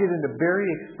 So I did a very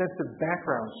extensive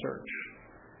background search.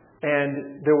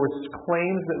 And there was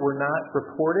claims that were not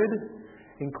reported,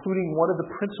 including one of the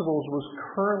principals was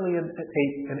currently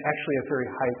actually a very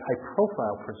high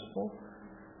profile principal,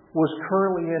 was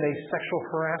currently in a sexual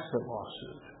harassment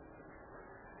lawsuit.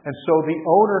 And so the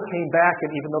owner came back,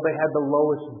 and even though they had the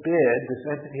lowest bid, this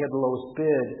entity had the lowest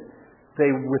bid, they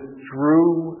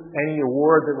withdrew any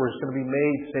award that was going to be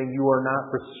made, saying you are not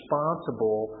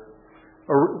responsible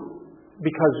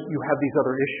because you have these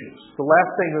other issues. The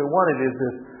last thing they wanted is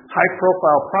this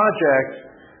high-profile project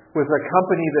with a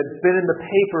company that's been in the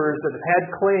papers, that have had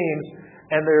claims,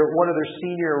 and they're one of their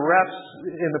senior reps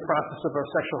in the process of a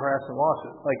sexual harassment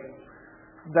lawsuit. Like,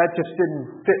 that just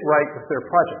didn't fit right with their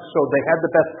project. So they had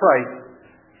the best price,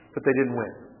 but they didn't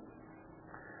win.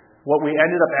 What we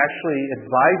ended up actually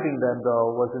advising them, though,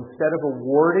 was instead of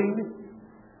awarding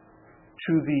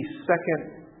to the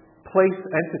second place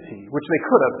entity, which they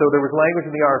could have, so there was language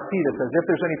in the RFP that says if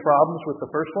there's any problems with the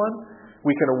first one,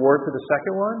 we can award to the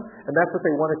second one, and that's what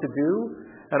they wanted to do.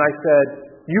 And I said,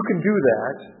 you can do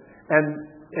that, and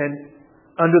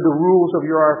under the rules of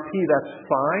your RFP, that's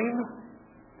fine,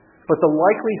 but the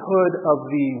likelihood of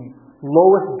the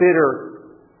lowest bidder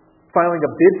filing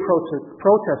a bid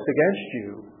protest against you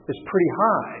is pretty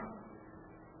high.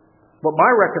 But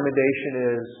my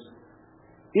recommendation is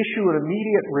issue an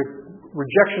immediate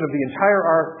rejection of the entire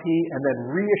RFP and then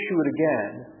reissue it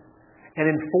again and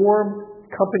inform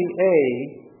Company A,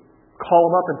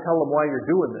 call them up and tell them why you're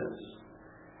doing this.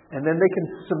 And then they can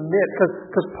submit,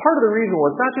 because part of the reason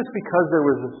was not just because there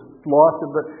was this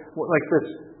lawsuit, but like this,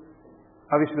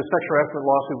 obviously the sexual harassment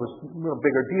lawsuit was a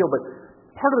bigger deal, but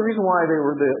part of the reason why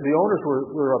the owners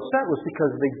were upset was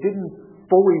because they didn't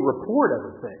fully report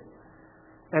everything.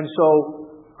 And so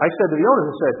I said to the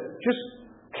owners, I said, just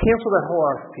cancel that whole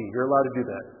RFP. You're allowed to do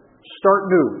that.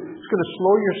 Start new. It's going to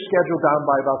slow your schedule down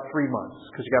by about 3 months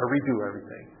because you got to redo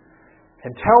everything.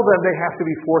 And tell them they have to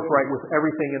be forthright with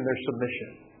everything in their submission.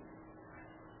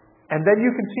 And then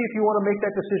you can see if you want to make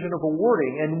that decision of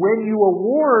awarding. And when you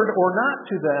award or not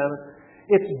to them,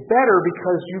 it's better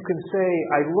because you can say,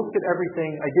 I looked at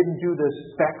everything, I didn't do this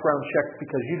background check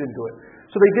because you didn't do it.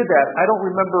 So they did that. I don't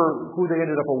remember who they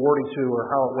ended up awarding to or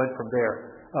how it went from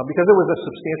there because there was a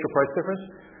substantial price difference.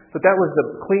 But that was the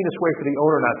cleanest way for the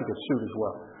owner not to get sued as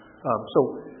well. So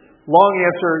long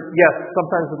answer, yes,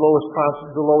 sometimes the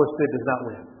lowest bid does not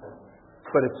win.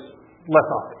 But it's less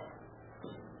often.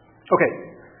 Okay.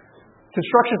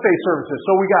 Construction phase services.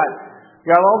 So we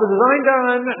got all the design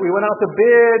done. We went out to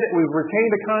bid. We've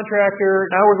retained a contractor.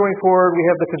 Now we're going forward. We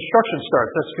have the construction start.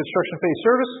 That's construction phase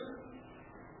service.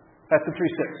 That's the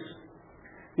 3-6.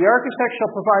 The architect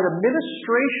shall provide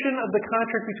administration of the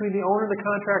contract between the owner and the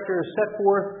contractor as set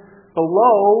forth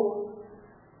below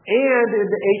and in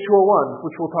the A201,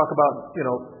 which we'll talk about,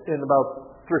 in about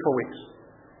 3 or 4 weeks.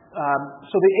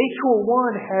 So the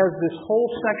A201 has this whole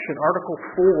section, Article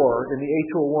 4 in the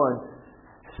A201,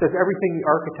 says everything the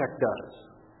architect does.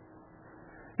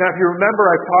 Now, if you remember,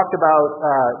 I talked about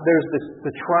there's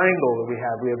the triangle that we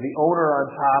have. We have the owner on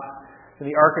top, and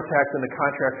the architect and the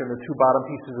contractor, and the 2 bottom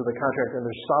pieces of the contract, and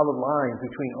there's solid lines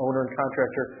between owner and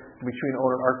contractor and between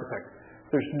owner and architect.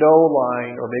 There's no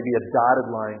line, or maybe a dotted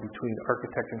line, between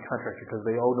architect and contractor because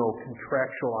they owe no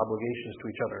contractual obligations to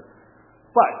each other.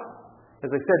 But,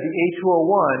 as I said, the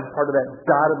A201, part of that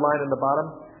dotted line on the bottom,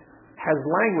 has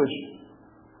language.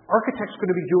 Architect's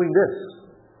going to be doing this,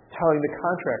 telling the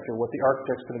contractor what the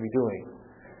architect's going to be doing.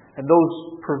 And those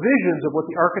provisions of what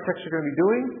the architects are going to be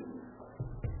doing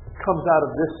comes out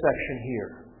of this section here.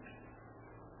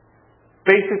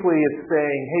 Basically, it's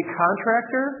saying, hey,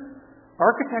 contractor,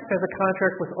 architect has a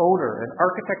contract with owner, and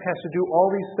architect has to do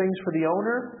all these things for the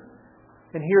owner,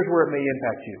 and here's where it may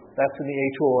impact you. That's in the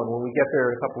A201. When we get there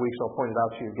in a couple of weeks, I'll point it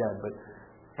out to you again, but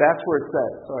that's where it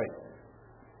says. All right.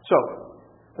 So,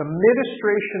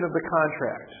 administration of the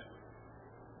contract.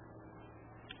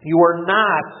 You are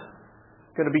not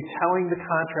going to be telling the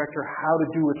contractor how to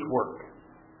do its work.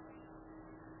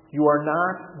 You are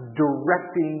not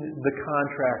directing the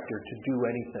contractor to do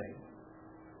anything.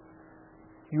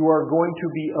 You are going to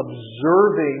be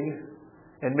observing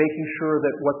and making sure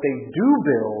that what they do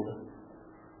build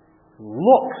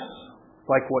looks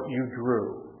like what you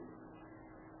drew.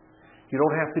 You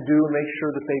don't have to make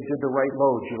sure that they did the right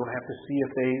loads. You don't have to see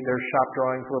if their shop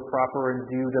drawings were proper and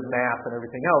view the map and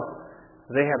everything else.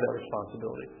 They have that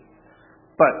responsibility.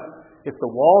 But if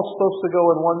the wall's supposed to go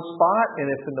in one spot and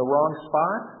it's in the wrong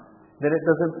spot, then it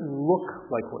doesn't look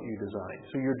like what you designed.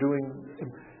 So you're doing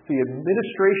the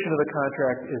administration of the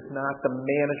contract is not the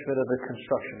management of the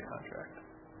construction contract.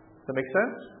 Does that make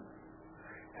sense?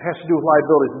 It has to do with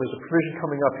liabilities, and there's a provision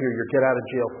coming up here, your get out of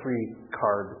jail free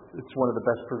card. It's one of the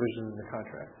best provisions in the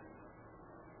contract.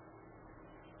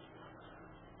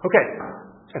 Okay,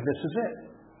 and this is it.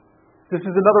 This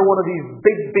is another one of these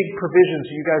big provisions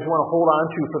you guys want to hold on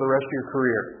to for the rest of your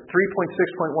career.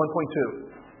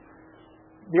 3.6.1.2.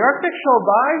 The architect shall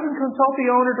advise and consult the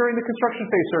owner during the construction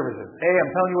phase services. Hey,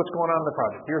 I'm telling you what's going on in the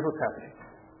project. Here's what's happening.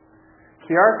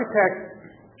 The architect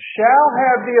shall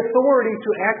have the authority to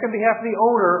act on behalf of the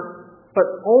owner, but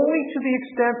only to the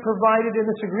extent provided in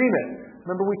this agreement.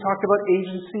 Remember, we talked about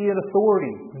agency and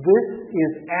authority. This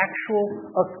is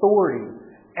actual authority,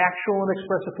 actual and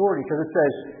express authority, because it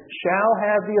says, shall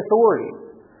have the authority,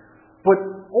 but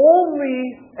only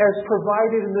as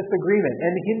provided in this agreement.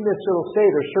 And in this it'll say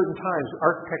there's certain times the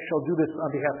architect shall do this on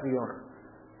behalf of the owner.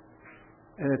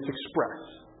 And it's express.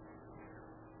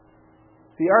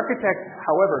 The architect,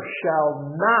 however,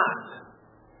 shall not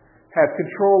have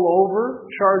control over,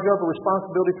 charge of, or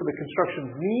responsibility for the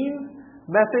construction's means,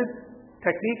 methods,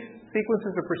 techniques,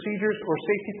 sequences of procedures, or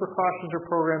safety precautions or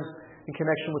programs in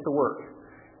connection with the work.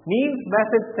 Means,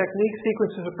 methods, techniques,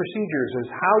 sequences of procedures is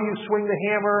how you swing the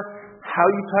hammer, how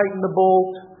you tighten the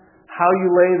bolt, how you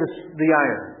lay the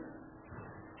iron.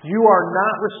 You are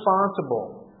not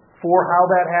responsible for how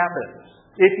that happens.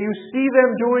 If you see them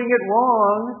doing it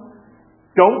wrong,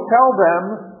 don't tell them,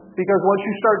 because once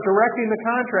you start directing the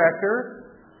contractor,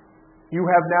 you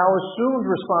have now assumed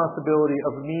responsibility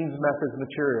of means, methods,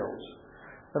 materials.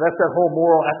 Now that's that whole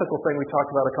moral, ethical thing we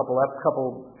talked about a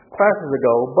couple classes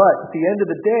ago, but at the end of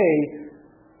the day,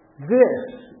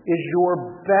 this is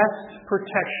your best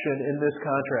protection in this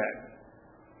contract.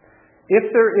 If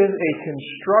there is a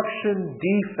construction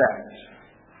defect,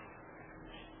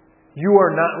 you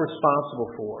are not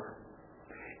responsible for.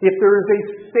 If there is a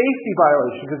safety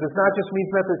violation, because it's not just means,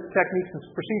 methods, techniques, and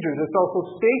procedures, it's also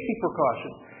safety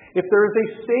precautions. If there is a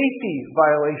safety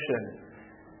violation,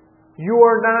 you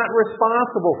are not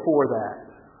responsible for that.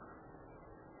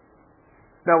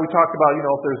 Now we talked about,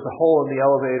 if there's a hole in the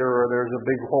elevator or there's a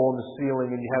big hole in the ceiling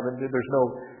and there's no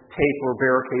tape or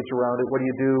barricades around it, what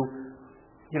do?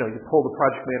 You pull the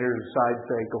project manager aside and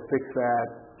say, go fix that,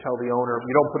 tell the owner.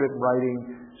 You don't put it in writing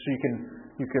so you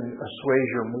can assuage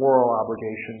your moral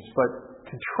obligations. But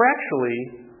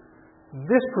contractually,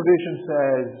 this provision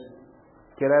says,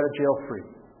 get out of jail free.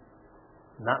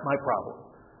 Not my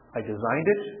problem. I designed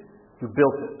it, you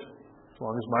built it. As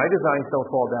long as my designs don't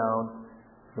fall down,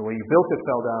 the way you built it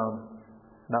fell down,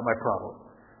 not my problem.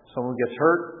 Someone gets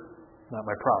hurt, not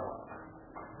my problem.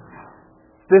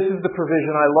 This is the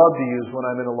provision I love to use when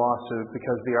I'm in a lawsuit,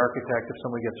 because the architect, if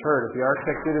someone gets hurt, if the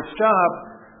architect did its job,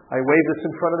 I wave this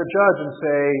in front of the judge and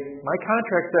say, my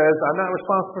contract says I'm not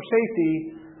responsible for safety,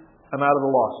 I'm out of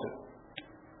the lawsuit.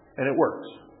 And it works.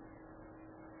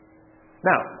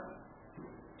 Now,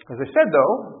 as I said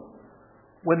though,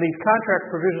 when these contract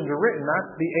provisions are written,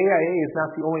 the AIA is not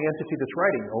the only entity that's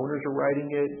writing. Owners are writing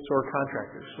it, so are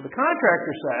contractors. So the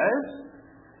contractor says,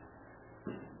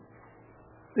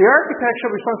 the architect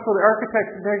shall be responsible for the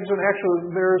architect's negligence and actual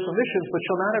various omissions, but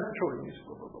shall not have control.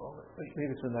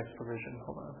 Maybe it's the next provision.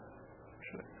 Hold on.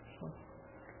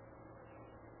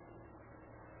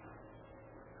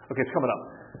 Okay, it's coming up.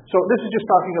 So this is just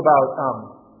talking about,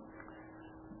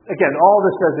 again, all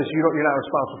this says is you're not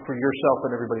responsible for yourself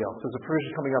and everybody else. There's a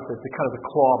provision coming up that's kind of the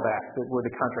clawback where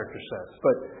the contractor says.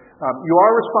 But you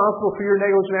are responsible for your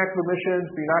negligent acts of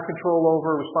omissions, but you're not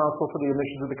responsible for the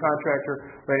omissions of the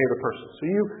contractor or any other person. So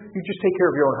you just take care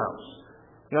of your own house.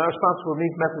 You're not responsible for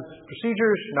means, methods,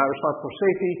 procedures. You're not responsible for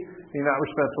safety. And you're not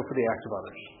responsible for the acts of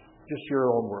others. Just your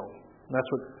own world. And that's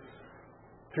what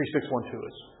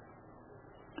 3612 is.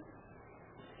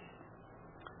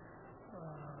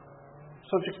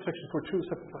 Subject to section 4.2,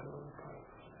 section 5.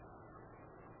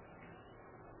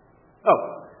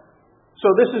 So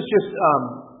this is just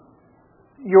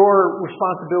your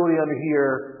responsibility under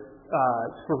here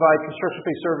to provide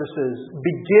construction-based services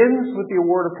begins with the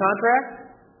award of contract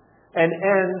and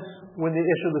ends when the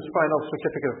issue of this final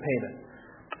certificate of payment.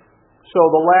 So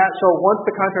once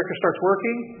the contractor starts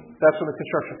working, that's when the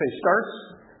construction phase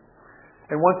starts.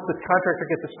 And once the contractor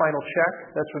gets his final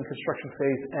check, that's when construction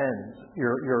phase ends,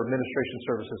 your administration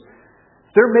services.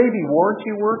 There may be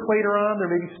warranty work later on.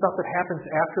 There may be stuff that happens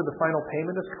after the final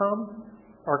payment has come.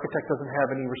 Architect doesn't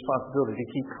have any responsibility to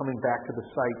keep coming back to the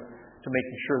site to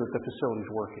making sure that the facility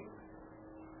is working.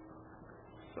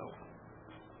 So,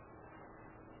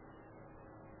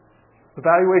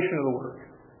 evaluation of the work.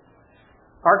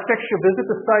 Architects shall visit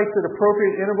the sites at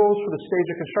appropriate intervals for the stage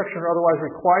of construction or otherwise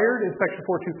required in section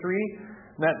 423.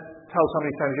 And that tells how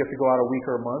many times you have to go out a week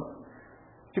or a month.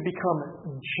 To become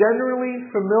generally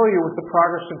familiar with the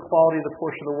progress and quality of the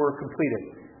portion of the work completed.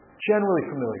 Generally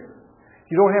familiar.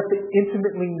 You don't have to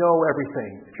intimately know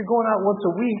everything. If you're going out once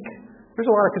a week,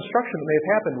 there's a lot of construction that may have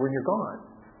happened when you're gone,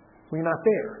 when you're not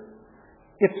there.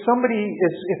 If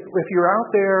you're out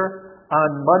there on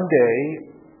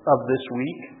Monday of this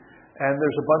week, and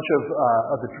there's a bunch of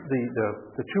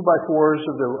the 2x4s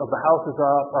of the houses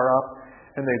are up,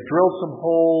 and they've drilled some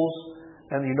holes,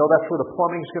 and you know that's where the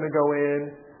plumbing's going to go in,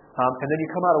 and then you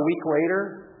come out a week later,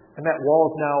 and that wall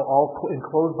is now all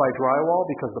enclosed by drywall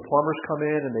because the plumbers come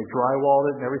in and they drywalled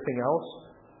it and everything else,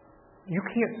 you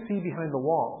can't see behind the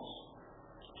walls.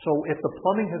 So if the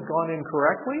plumbing has gone in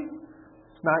correctly,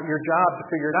 it's not your job to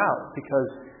figure it out because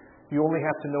you only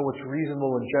have to know what's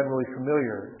reasonable and generally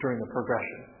familiar during the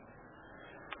progression.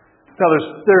 Now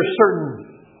there's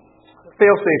certain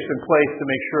fail-safes in place to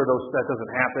make sure that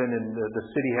doesn't happen, and the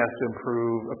city has to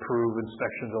approve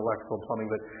inspections, electrical and plumbing.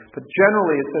 But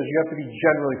generally, it says you have to be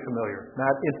generally familiar,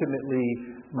 not intimately,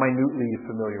 minutely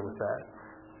familiar with that.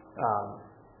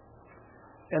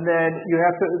 And then you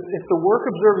have to, if the work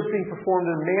observed is being performed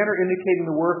in a manner indicating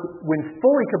the work, when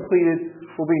fully completed,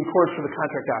 will be in accordance with the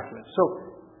contract documents. So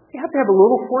you have to have a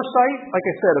little foresight. Like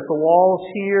I said, if the wall's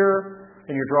here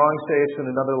and your drawing says it's in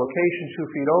another location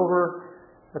 2 feet over,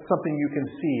 that's something you can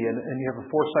see, and you have a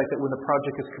foresight that when the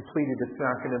project is completed, it's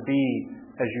not going to be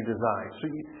as you designed. So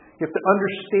you have to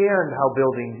understand how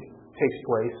building takes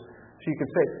place, so you can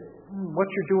say, what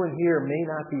you're doing here may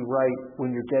not be right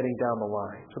when you're getting down the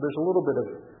line. So there's a little bit of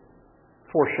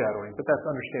foreshadowing, but that's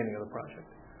understanding of the project.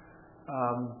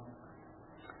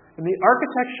 And the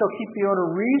architect shall keep the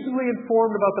owner reasonably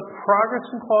informed about the progress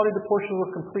and quality of the portion of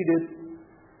work completed,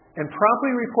 and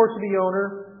promptly report to the owner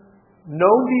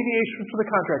known deviations from the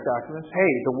contract documents.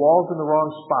 Hey, the wall's in the wrong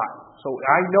spot. So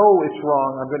I know it's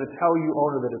wrong. I'm going to tell you,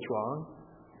 owner, that it's wrong.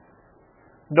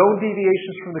 Known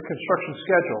deviations from the construction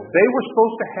schedule. They were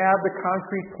supposed to have the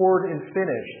concrete poured and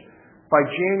finished by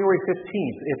January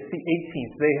 15th. It's the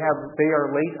 18th. They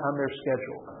are late on their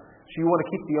schedule. So you want to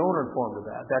keep the owner informed of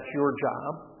that. That's your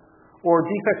job. Or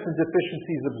defects and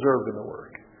deficiencies observed in the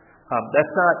work.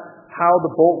 That's not how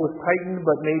the bolt was tightened,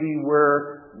 but maybe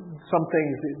where some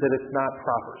things that it's not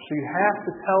proper. So you have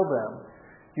to tell them,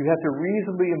 you have to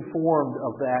reasonably informed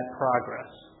of that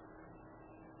progress.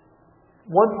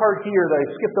 One part here that I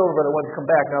skipped over, but I want to come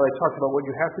back now that I talked about what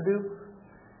you have to do.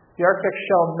 The architect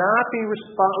shall not be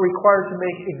required to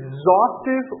make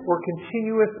exhaustive or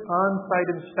continuous on-site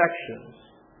inspections.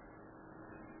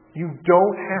 You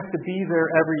don't have to be there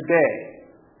every day.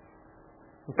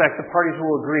 In fact, the parties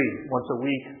will agree once a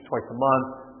week, twice a month.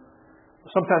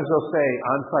 Sometimes they'll say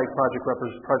on-site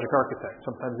project architect.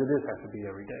 Sometimes it has to be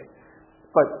every day.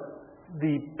 But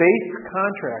the base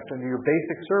contract under your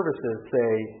basic services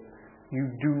say you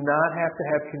do not have to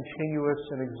have continuous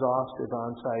and exhaustive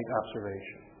on-site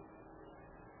observation.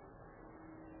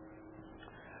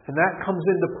 And that comes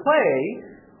into play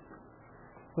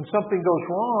when something goes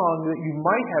wrong that you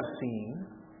might have seen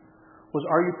was,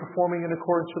 are you performing in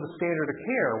accordance with the standard of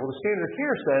care? Well, the standard of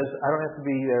care says I don't have to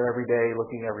be there every day,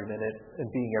 looking every minute, and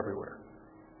being everywhere.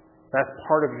 That's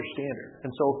part of your standard.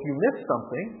 And so if you miss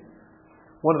something,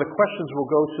 one of the questions we'll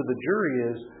go to the jury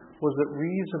is, was it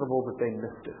reasonable that they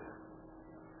missed it?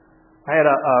 I had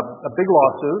a big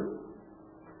lawsuit.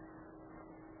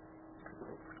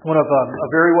 One of a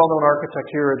very well-known architect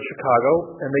here in Chicago,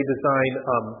 and they designed,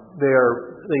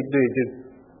 they did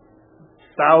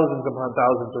thousands upon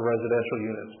thousands of residential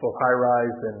units, both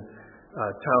high-rise and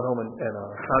townhome and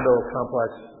condo complex.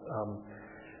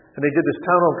 And they did this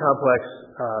townhome complex,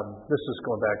 this is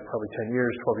going back probably 10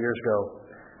 years, 12 years ago.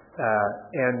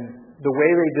 And the way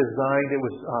they designed it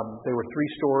was, they were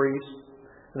 3 stories,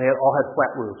 and they all had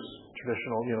flat roofs,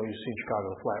 traditional, you see in Chicago,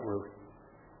 a flat roof.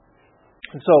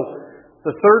 And so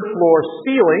the third floor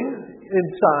ceiling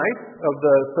inside of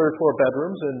the third floor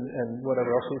bedrooms and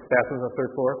whatever else, bathrooms on the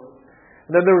third floor.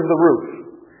 And then there was the roof.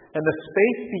 And the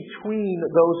space between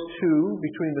those two,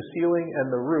 between the ceiling and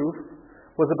the roof,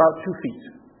 was about 2 feet.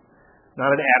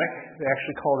 Not an attic. They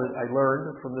actually called it, I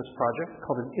learned from this project,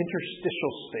 called an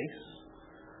interstitial space.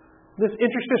 This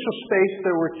interstitial space,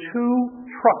 there were 2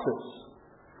 trusses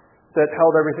that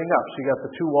held everything up. So you got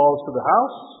the 2 walls to the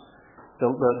house,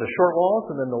 the short walls,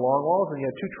 and then the long walls, and you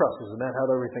had 2 trusses, and that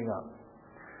held everything up.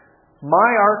 My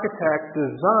architect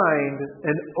designed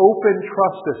an open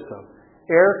truss system.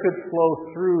 Air could flow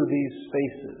through these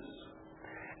spaces.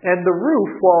 And the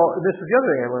roof, and this is the other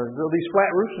thing I learned, these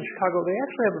flat roofs in Chicago, they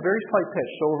actually have a very slight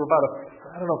pitch. So over about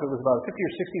I don't know if it was about a 50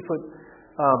 or 60 foot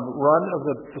run of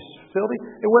the facility,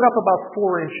 it went up about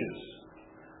 4 inches.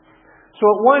 So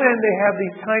at one end they have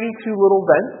these tiny 2 little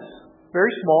vents,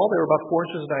 very small, they were about 4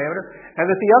 inches in diameter. And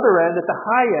at the other end, at the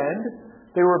high end,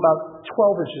 they were about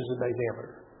 12 inches in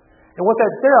diameter. And what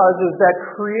that does is that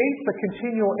creates a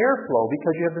continual airflow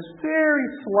because you have this very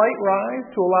slight rise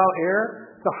to allow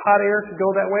the hot air to go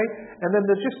that way. And then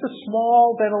there's just the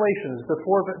small ventilations, the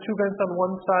 2 vents on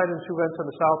one side and 2 vents on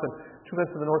the south and 2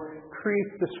 vents on the north,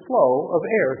 creates this flow of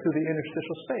air through the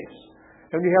interstitial space.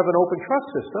 And when you have an open truss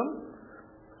system,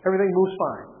 everything moves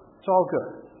fine. It's all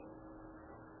good.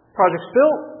 Project's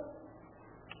built.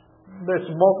 There's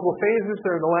multiple phases.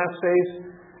 They're in the last phase.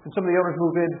 And some of the owners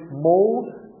move in. Mold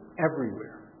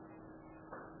everywhere.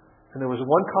 And there was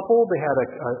one couple. They had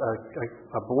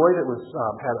a boy that was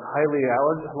had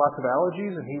lots of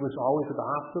allergies, and he was always at the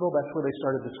hospital. That's where they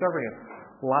started discovering it.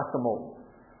 Lots of mold.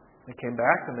 They came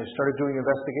back and they started doing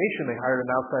investigation. They hired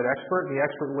an outside expert, and the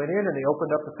expert went in and they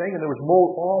opened up the thing, and there was mold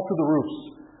all through the roofs.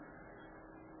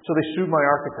 So they sued my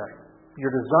architect. Your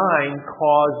design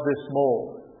caused this mold.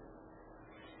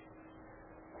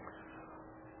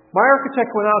 My architect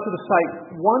went out to the site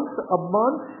once a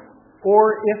month,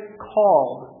 or if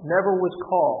called, never was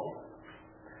called.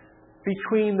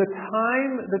 Between the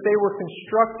time that they were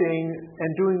constructing and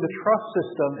doing the truss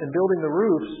system and building the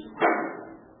roofs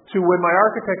to when my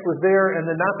architect was there and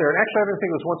then not there. And actually, I didn't think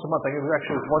it was once a month. I think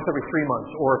it was once every 3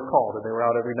 months, or if called, and they were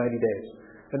out every 90 days.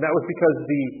 And that was because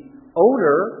the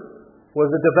owner was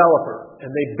a developer, and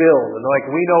they build, and they're like,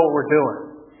 we know what we're doing.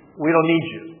 We don't need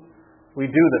you. We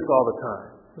do this all the time.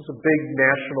 This is a big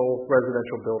national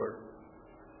residential builder.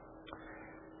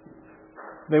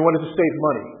 They wanted to save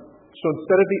money. So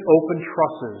instead of the open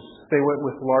trusses, they went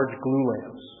with large glue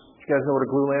lamps. You guys know what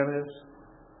a glue lamp is?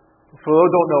 For those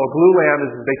who don't know, a glue lamp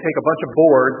is they take a bunch of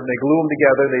boards and they glue them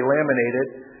together, they laminate it,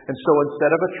 and so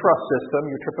instead of a truss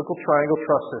system, your typical triangle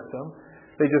truss system,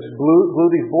 they just glue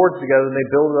these boards together and they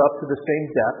build it up to the same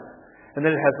depth, and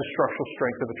then it has the structural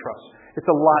strength of a truss.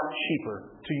 It's a lot cheaper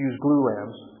to use glue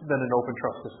lamps than an open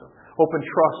truss system. Open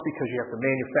truss because you have to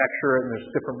manufacture it and there's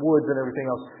different woods and everything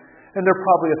else, and they're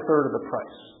probably a third of the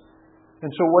price.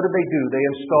 And so what did they do? They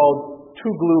installed 2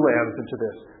 glue lamps into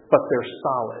this, but they're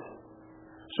solid.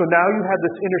 So now you had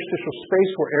this interstitial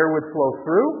space where air would flow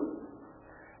through,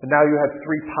 and now you had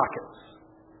 3 pockets.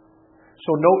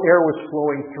 So no air was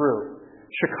flowing through.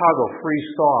 Chicago,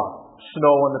 freeze-thaw,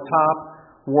 snow on the top,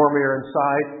 warm air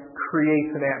inside,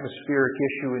 creates an atmospheric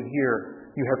issue in here.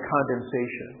 You have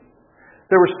condensation.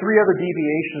 There was 3 other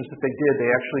deviations that they did.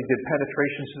 They actually did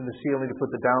penetrations in the ceiling to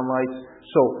put the downlights.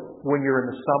 So when you're in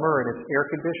the summer and it's air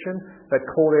conditioned, that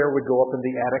cold air would go up in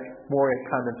the attic, more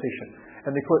condensation.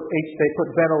 And they put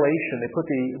ventilation. They put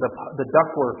the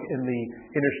ductwork in the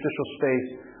interstitial space.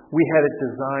 We had it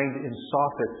designed in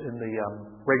soffits in the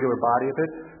regular body of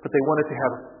it, but they wanted to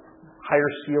have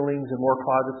higher ceilings and more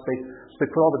closet space, so they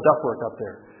put all the ductwork up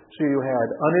there. So you had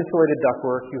uninsulated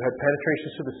ductwork, you had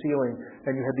penetrations to the ceiling,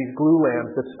 and you had these glue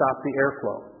lamps that stopped the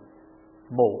airflow.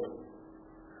 Mold.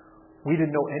 We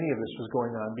didn't know any of this was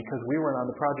going on because we weren't on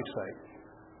the project site.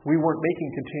 We weren't making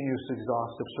continuous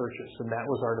exhaustive searches, and that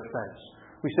was our defense.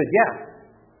 We said, yeah,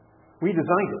 we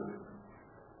designed it,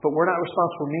 but we're not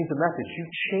responsible for means and methods. You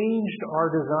changed our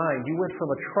design. You went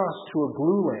from a truss to a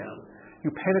glue lamp.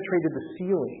 You penetrated the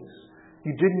ceilings.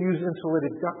 You didn't use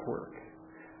insulated ductwork.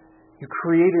 You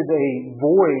created a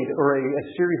void or a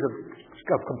series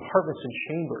of compartments and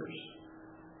chambers.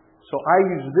 So I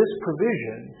use this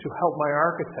provision to help my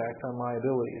architect on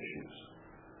liability issues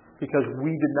because we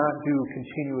did not do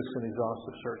continuous and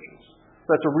exhaustive searches.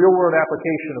 That's a real-world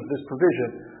application of this provision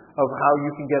of how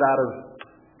you can get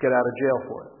out of jail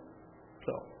for it.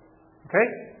 So, okay?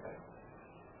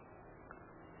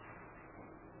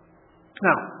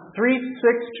 Now,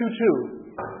 3622.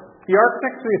 The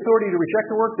architect has the authority to reject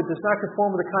the work that does not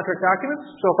conform with the contract documents.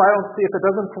 So if it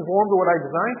doesn't conform to what I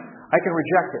designed, I can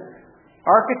reject it.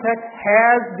 Architect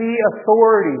has the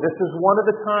authority. This is one of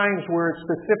the times where it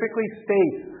specifically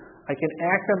states, I can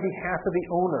act on behalf of the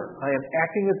owner. I am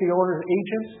acting as the owner's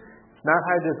agent. It's not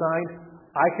how I designed.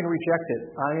 I can reject it.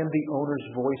 I am the owner's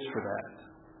voice for that.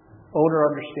 Owner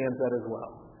understands that as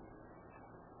well.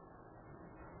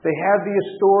 They have the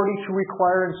authority to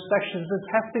require inspections and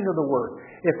testing of the work.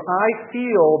 If I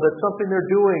feel that something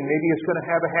they're doing, maybe it's going to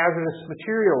have a hazardous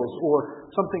materials or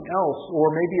something else, or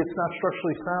maybe it's not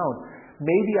structurally sound,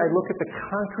 maybe I look at the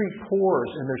concrete pours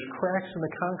and there's cracks in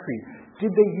the concrete. Did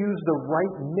they use the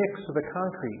right mix of the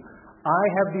concrete? I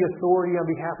have the authority on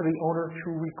behalf of the owner to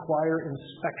require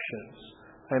inspections.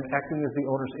 I am acting as the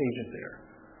owner's agent there.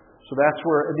 So that's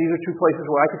where, these are 2 places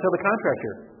where I can tell the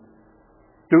contractor,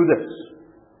 do this.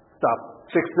 Stop,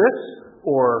 fix this,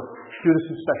 or do this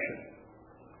inspection.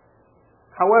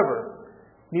 However,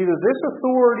 neither this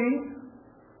authority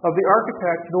of the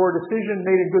architect nor a decision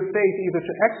made in good faith either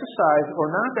to exercise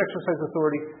or not to exercise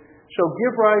authority shall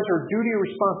give rise or duty or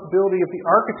responsibility of the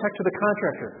architect to the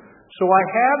contractor. So I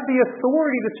have the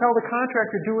authority to tell the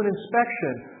contractor do an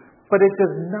inspection, but it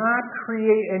does not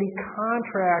create any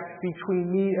contract between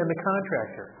me and the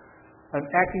contractor. I'm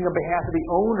acting on behalf of the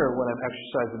owner when I'm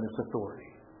exercising this authority.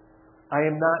 I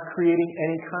am not creating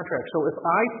any contract. So if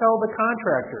I tell the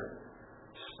contractor,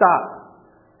 stop,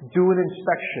 Do an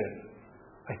inspection.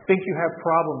 I think you have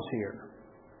problems here.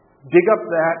 Dig up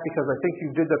that because I think you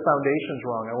did the foundations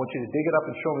wrong. I want you to dig it up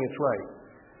and show me it's right.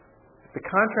 If the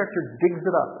contractor digs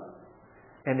it up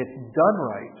and it's done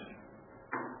right,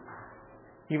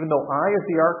 even though I, as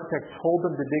the architect, told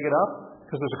them to dig it up,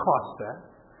 because there's a cost to that,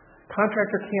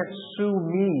 contractor can't sue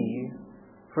me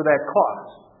for that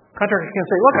cost. Contractor can't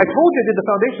say, look, I told you I did the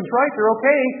foundations right, they're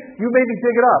okay, you made me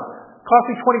dig it up. Cost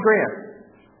me $20,000.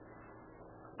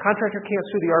 Contractor can't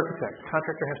sue the architect.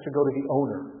 Contractor has to go to the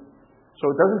owner. So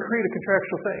it doesn't create a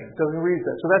contractual thing. It doesn't read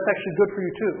that. So that's actually good for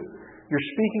you too. You're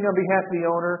speaking on behalf of the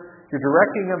owner, you're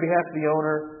directing on behalf of the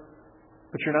owner,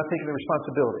 but you're not taking the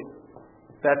responsibility.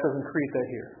 That doesn't create that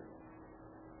here.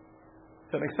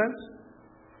 Does that make sense?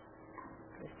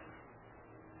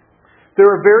 There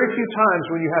are very few times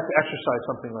when you have to exercise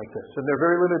something like this, and there are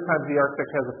very limited times the architect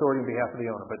has authority on behalf of the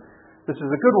owner. But this is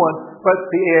a good one. But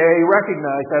the AIA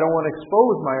recognized, I don't want to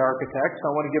expose my architects. I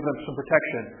want to give them some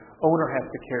protection. Owner has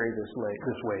to carry this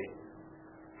weight.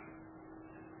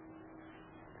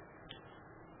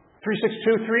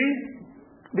 3623.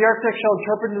 The architect shall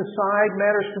interpret and decide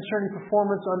matters concerning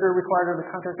performance required under the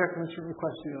contract documents or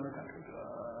request to the owner contract.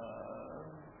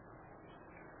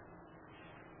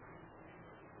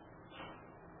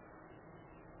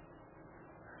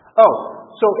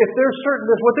 So if there's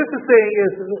what this is saying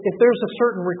is, if there's a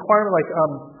certain requirement, like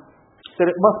that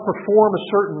it must perform a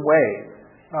certain way.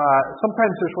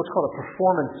 Sometimes there's what's called a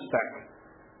performance spec.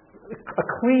 A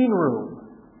clean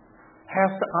room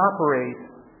has to operate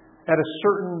at a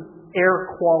certain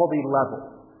air quality level.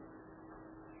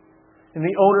 And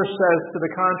the owner says to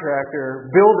the contractor,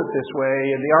 build it this way,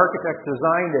 and the architect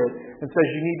designed it and says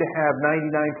you need to have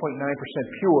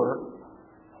 99.9% pure.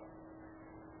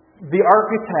 The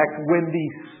architect, when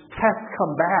these tests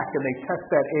come back and they test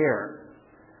that air,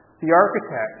 the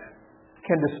architect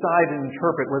can decide and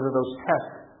interpret whether those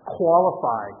tests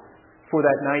qualify for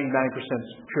that 99%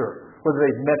 pure, whether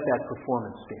they've met that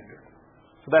performance standard.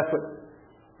 So that's what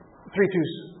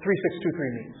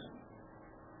 3623 means.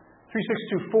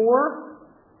 3624,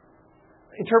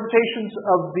 interpretations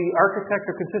of the architect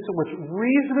are consistent with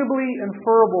reasonably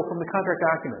inferable from the contract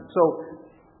document. So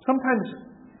sometimes,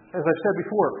 as I've said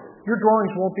before, your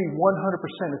drawings won't be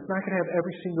 100%. It's not going to have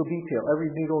every single detail,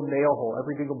 every single nail hole,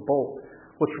 every single bolt.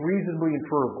 What's reasonably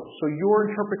inferable. So your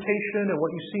interpretation and what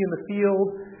you see in the field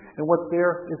and what's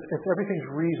there, if everything's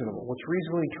reasonable, what's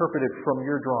reasonably interpreted from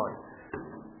your drawing.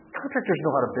 Contractors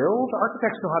know how to build.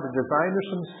 Architects know how to design.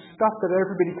 There's some stuff that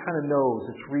everybody kind of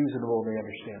knows. It's reasonable and they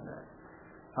understand that.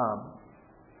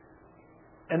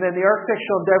 And then the architect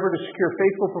shall endeavor to secure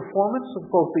faithful performance of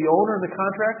both the owner and the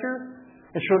contractor,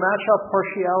 and shall not show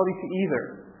partiality to either.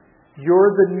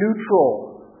 You're the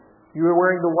neutral. You are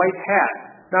wearing the white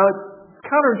hat. Now, it's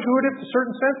counterintuitive to a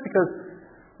certain sense because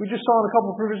we just saw in a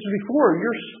couple of provisions before,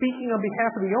 you're speaking on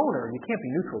behalf of the owner. You can't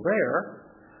be neutral there.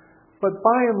 But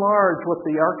by and large, what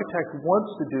the architect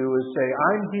wants to do is say,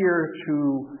 I'm here to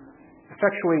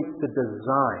effectuate the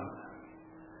design.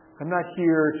 I'm not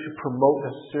here to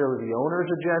promote necessarily the owner's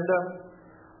agenda.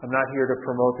 I'm not here to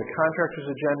promote the contractor's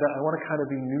agenda. I want to kind of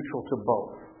be neutral to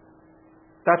both.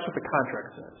 That's what the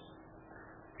contract says.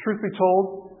 Truth be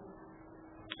told,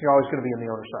 you're always going to be on the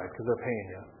owner's side because they're paying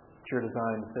you. It's your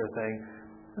design, it's their thing.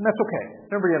 And that's okay.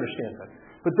 Everybody understands that.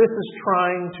 But this is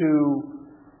trying to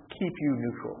keep you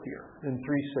neutral here in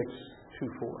 3624.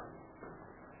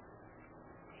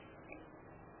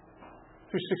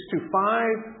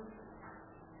 3625.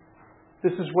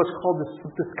 This is what's called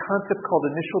this concept called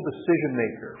initial decision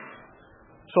maker.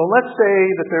 So let's say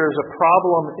that there's a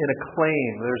problem in a claim.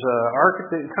 There's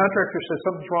the contractor says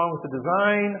something's wrong with the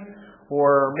design,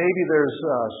 or maybe there's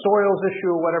a soils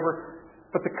issue or whatever,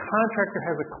 but the contractor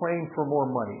has a claim for more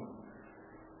money.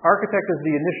 Architect is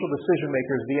the initial decision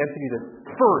maker, is the entity that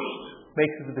first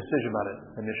makes the decision about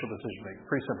it. Initial decision maker.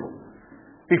 Pretty simple.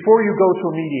 Before you go to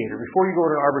a mediator, before you go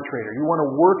to an arbitrator, you want to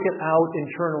work it out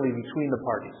internally between the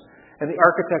parties. And the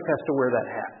architect has to wear that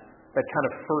hat, that kind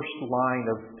of first line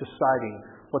of deciding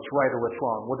what's right or what's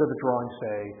wrong. What do the drawings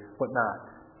say, what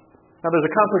not. Now there's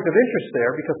a conflict of interest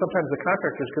there because sometimes the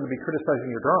contractor is going to be criticizing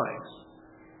your drawings.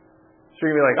 So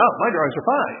you're going to be like, oh, my drawings are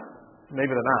fine.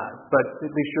 Maybe they're not, but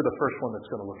at least you're the first one that's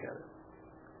going to look at it.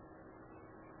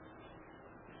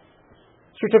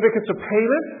 Certificates of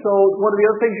payment. So one of the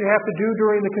other things you have to do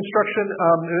during the construction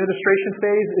administration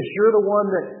phase is you're the one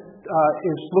that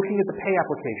is looking at the pay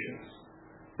applications.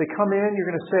 They come in, you're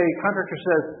going to say, contractor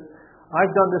says,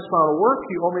 I've done this amount of work,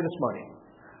 you owe me this money.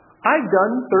 I've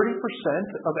done 30%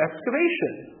 of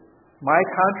excavation. My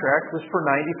contract was for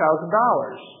 $90,000.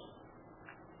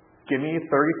 Give me $30,000.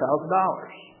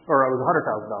 Or or it was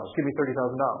 $100,000. Give me $30,000.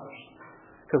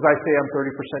 Because I say I'm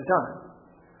 30% done.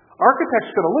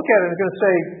 Architect's going to look at it and going to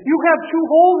say, you have 2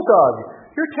 holes dug.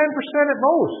 You're 10% at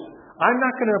most. I'm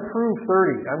not going to approve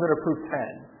 30. I'm going to approve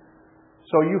 10.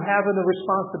 So you have the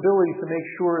responsibility to make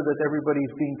sure that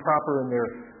everybody's being proper in their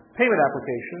payment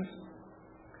applications.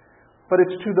 But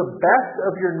it's to the best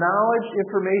of your knowledge,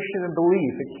 information, and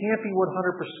belief. It can't be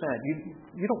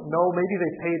 100%. You don't know. Maybe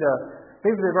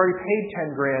they've already paid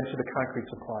 $10,000 to the concrete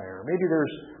supplier. Maybe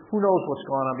who knows what's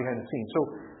going on behind the scenes. So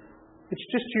it's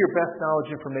just to your best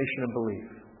knowledge, information, and belief.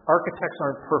 Architects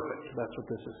aren't perfect. That's what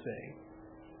this is saying.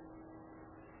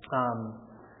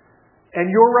 And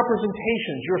your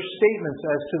representations, your statements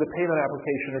as to the payment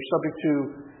application are subject to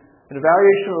an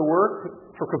evaluation of the work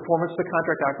for conformance to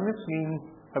contract documents.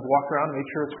 I've walked around and made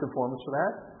sure it's conformance to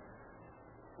that.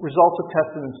 Results of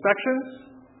tests and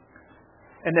inspections.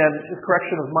 And then the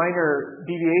correction of minor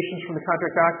deviations from the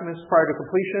contract documents prior to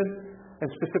completion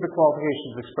and specific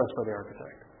qualifications expressed by the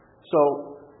architect. So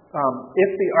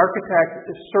if the architect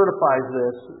certifies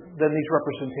this, then these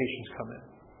representations come in.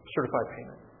 Certified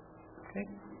payment.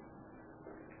 Okay?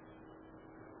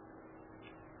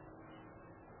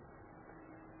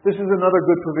 This is another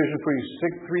good provision for you,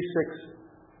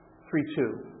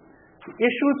 3632. The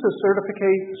issuance of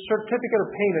certificate of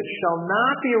payment shall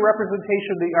not be a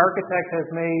representation the architect has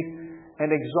made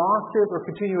an exhaustive or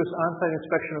continuous on-site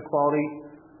inspection of quality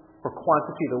or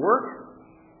quantity of the work.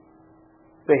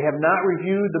 They have not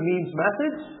reviewed the means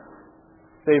methods.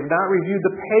 They have not reviewed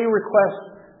the pay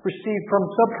requests received from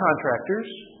subcontractors.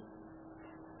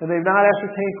 And they've not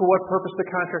ascertained for what purpose the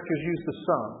contractors use the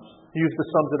sums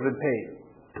that have been paid.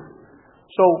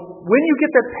 So when you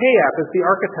get that pay app as the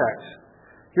architect,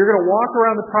 you're going to walk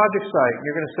around the project site and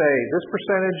you're going to say, this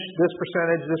percentage, this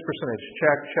percentage, this percentage.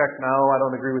 Check, check, no, I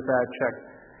don't agree with that, check.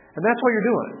 And that's what you're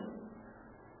doing.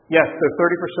 Yes, they're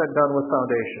 30% done with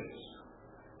foundations.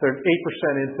 They're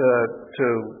 8% into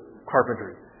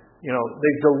carpentry.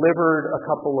 They've delivered a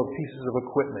couple of pieces of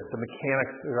equipment. The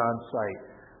mechanics are on site.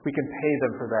 We can pay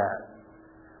them for that.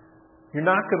 You're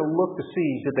not going to look to see,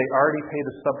 did they already pay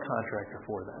the subcontractor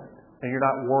for that? And you're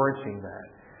not warranting that.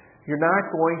 You're not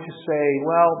going to say,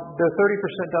 well, they're 30%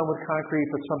 done with concrete,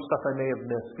 but some stuff I may have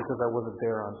missed because I wasn't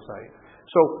there on site.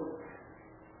 So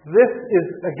this is,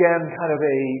 again, kind of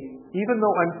even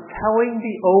though I'm telling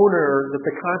the owner that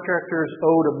the contractor is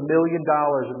owed $1 million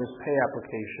in this pay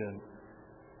application,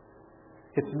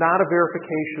 it's not a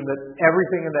verification that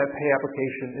everything in that pay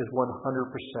application is 100%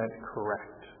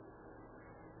 correct.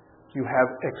 You have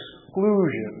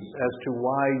exclusions as to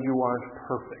why you aren't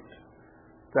perfect.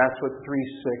 That's what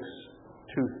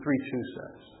 36232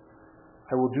 says.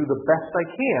 I will do the best I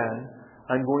can.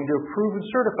 I'm going to approve and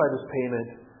certify this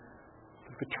payment.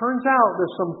 If it turns out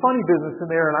there's some funny business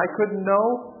in there and I couldn't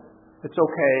know, it's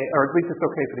okay, or at least it's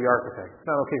okay for the architect. It's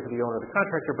not okay for the owner or the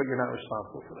contractor, but you're not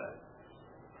responsible for that.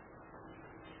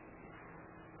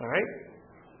 All right?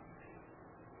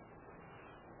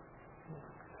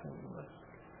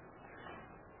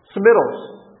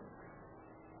 Submittals.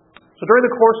 So during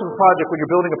the course of a project, when you're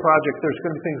building a project, there's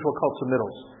going to be things we'll call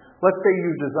submittals. Let's say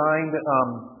you designed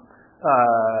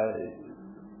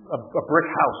a brick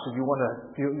house, and you want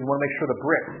to make sure the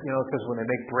brick, because when they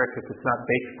make brick, if it's not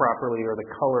baked properly or the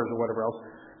colors or whatever else,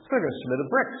 so they're going to submit the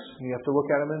bricks. And you have to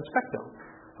look at them and inspect them.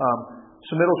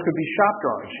 Submittals could be shop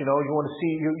drawings. You want to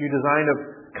see you design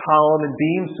a column and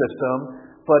beam system,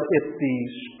 but it's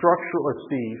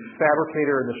the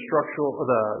fabricator and the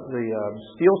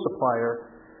steel supplier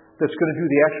that's going to do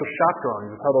the actual shop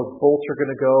drawings of how those bolts are going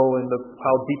to go and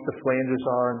how deep the flanges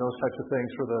are and those types of things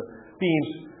for the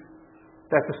beams.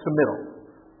 That's a submittal.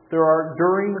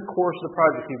 During the course of the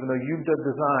project, even though you've done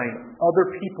design, other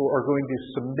people are going to be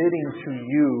submitting to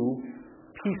you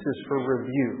pieces for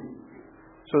review.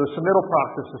 So the submittal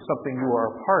process is something you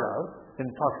are a part of, and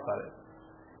talk about it.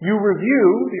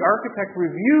 The architect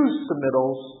reviews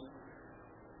submittals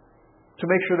to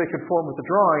make sure they conform with the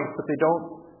drawings, but they don't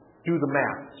do the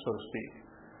math, so to speak.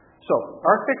 So,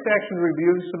 architect's action to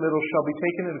review submittals shall be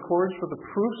taken in accordance with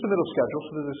approved submittal schedule, so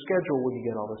there's a schedule when you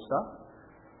get all this stuff,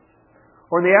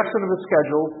 or in the absence of a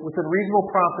schedule, within reasonable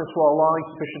promptness while allowing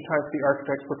sufficient time for the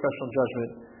architect's professional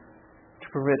judgment to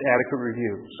permit adequate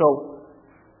review. So,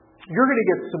 you're going to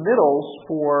get submittals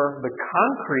for the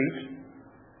concrete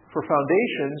for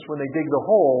foundations when they dig the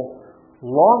hole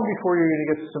long before you're going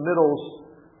to get submittals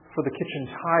for the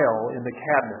kitchen tile in the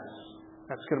cabinets.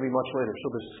 That's going to be much later. So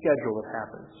there's a schedule that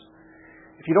happens.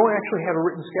 If you don't actually have a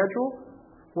written schedule,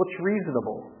 what's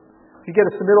reasonable? If you get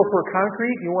a submittal for a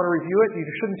concrete, you want to review it, you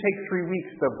shouldn't take 3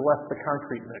 weeks to bless the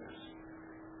concrete mix.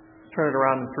 Turn it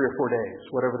around in 3 or 4 days,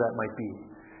 whatever that might be.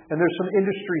 And there's some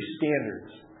industry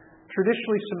standards.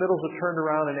 Traditionally, submittals are turned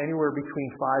around in anywhere between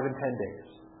 5 and 10 days.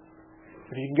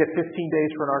 If you can get 15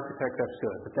 days for an architect, that's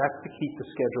good. But that's to keep the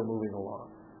schedule moving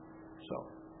along. So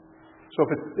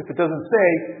if it doesn't say,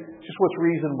 just what's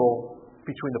reasonable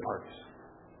between the parties.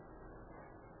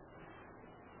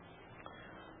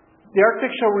 The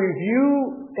architect shall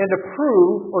review and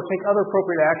approve or take other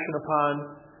appropriate action upon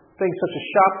things such as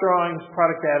shop drawings,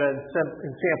 product data,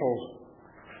 and samples,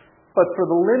 but for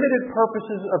the limited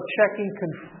purposes of checking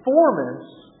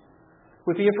conformance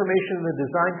with the information in the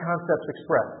design concepts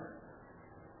expressed.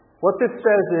 What this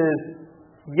says is,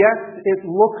 yes, it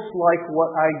looks like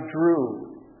what I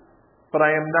drew, but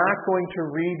I am not going to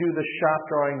redo the shop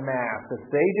drawing math. If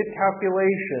they did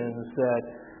calculations that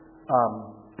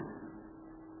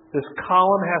this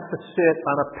column has to sit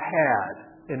on a pad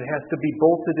and it has to be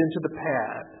bolted into the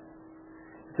pad.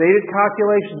 If they did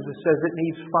calculations that says it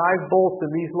needs 5 bolts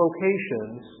in these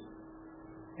locations,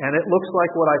 and it looks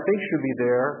like what I think should be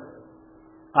there,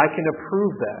 I can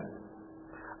approve that.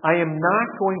 I am not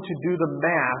going to do the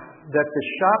math that the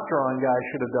shop drawing guy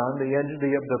should have done,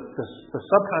 the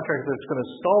subcontractor that's going to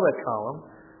install that column,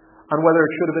 on whether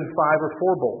it should have been 5 or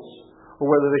 4 bolts, or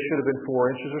whether they should have been 4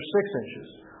 inches or 6 inches,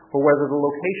 or whether the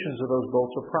locations of those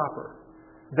bolts are proper.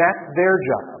 That's their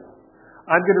job.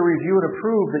 I'm going to review and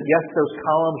approve that, yes, those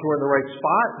columns were in the right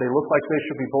spot. They look like they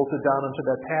should be bolted down onto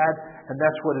that pad, and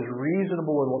that's what is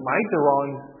reasonable and what might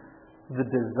drawing the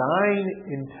design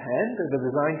intent or the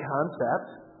design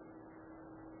concept,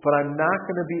 but I'm not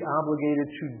going to be obligated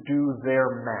to do their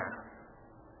math.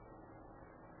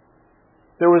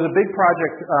 There was a big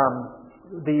project,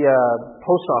 the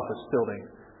post office building,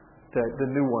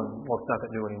 the new one. Well, it's not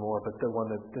that new anymore, but the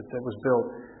one that was built.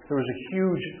 There was a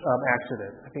huge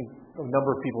accident. I think a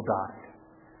number of people died,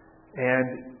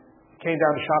 and it came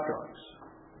down to shop drawings.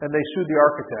 And they sued the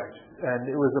architect, and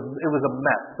it was a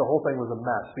mess. The whole thing was a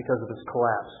mess because of its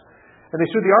collapse. And they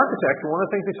sued the architect, and one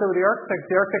of the things they said with the architect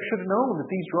should have known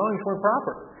that these drawings weren't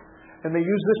proper. And they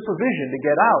used this provision to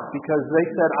get out because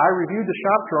they said, I reviewed the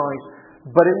shop drawings,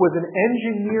 but it was an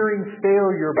engineering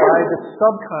failure by the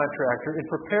subcontractor in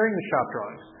preparing the shop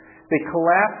drawings. They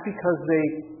collapsed because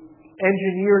they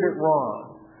engineered it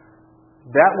wrong.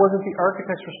 That wasn't the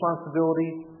architect's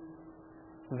responsibility.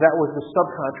 That was the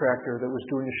subcontractor that was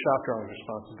doing the shop drawing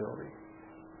responsibility.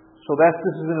 So this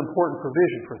is an important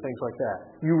provision for things like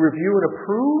that. You review and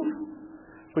approve,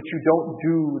 but you don't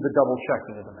do the double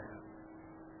checking of the math.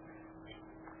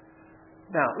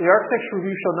 Now, the architect's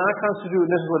review shall not constitute,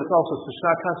 and this is what it also says, does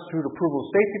not constitute approval of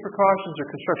safety precautions or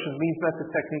construction means, method,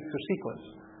 techniques, or sequence.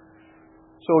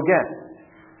 So again,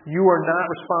 you are not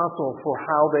responsible for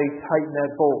how they tighten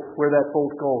that bolt, where that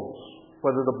bolt goes,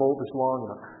 whether the bolt is long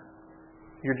enough.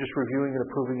 You're just reviewing and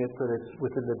approving it so that it's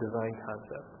within the design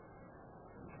concept.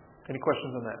 Any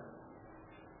questions on that?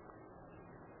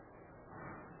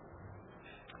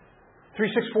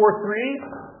 3643.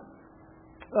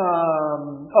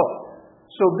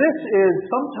 So this is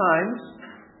sometimes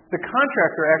the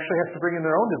contractor actually has to bring in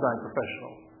their own design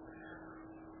professional.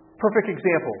 Perfect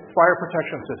example, fire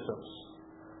protection systems.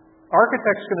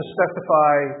 Architect's going to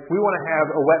specify, we want to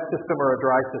have a wet system or a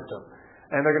dry system.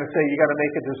 And they're going to say, you got to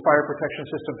make it this fire protection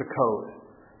system to code.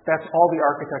 That's all the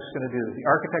architect's going to do. The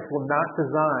architect will not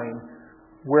design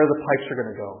where the pipes are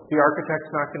going to go. The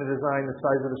architect's not going to design the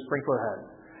size of the sprinkler head.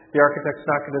 The architect's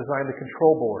not going to design the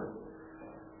control board.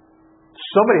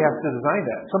 Somebody has to design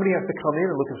that. Somebody has to come in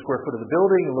and look at the square foot of the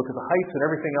building and look at the heights and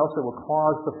everything else that will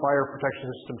cause the fire protection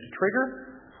system to trigger.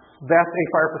 That's a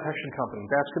fire protection company.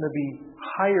 That's going to be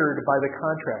hired by the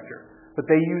contractor. But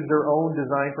they use their own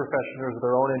design professionals,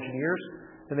 their own engineers,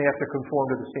 and they have to conform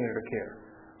to the standard of care.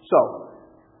 So,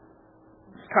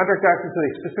 contract documents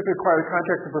they specifically require the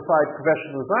contractor to provide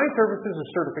professional design services or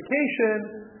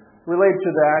certification related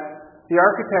to that. The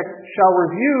architect shall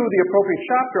review the appropriate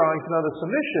shop drawings and other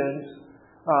submissions,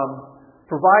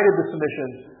 provided the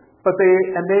submissions, but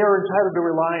they are entitled to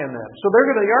rely on them. So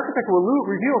the architect will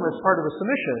review them as part of a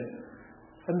submission,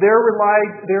 and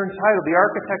the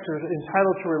architect is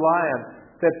entitled to rely on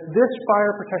that this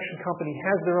fire protection company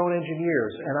has their own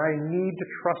engineers, and I need to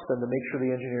trust them to make sure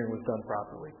the engineering was done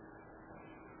properly.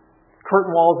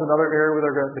 Curtain walls is another area where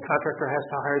the contractor has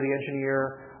to hire the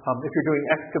engineer. If you're doing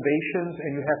excavations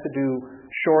and you have to do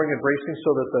shoring and bracing so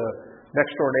that the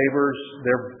next door neighbors,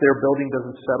 their building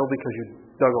doesn't settle because you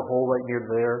dug a hole right near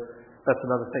there, that's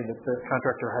another thing that the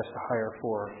contractor has to hire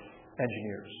for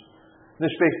engineers. This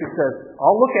basically says,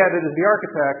 I'll look at it as the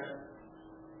architect,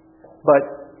 but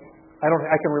I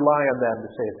can rely on them to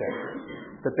say it's accurate,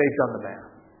 that they've done the math.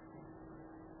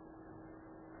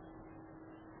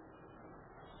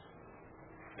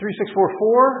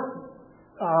 3644,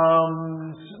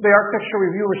 the architect shall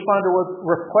review and respond to a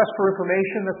request for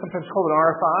information. That's sometimes called an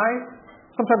RFI.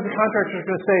 Sometimes the contractor is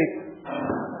going to say,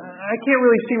 I can't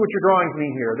really see what your drawings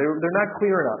mean here. They're not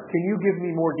clear enough. Can you give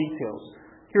me more details?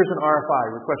 Here's an RFI,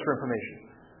 request for information.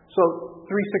 So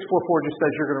 3644 just says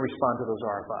you're going to respond to those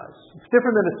RFIs. It's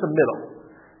different than a submittal.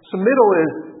 Submittal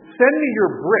is, send me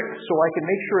your bricks so I can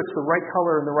make sure it's the right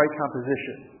color and the right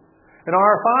composition. An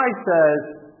RFI says,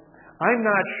 I'm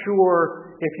not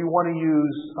sure if you want to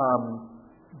use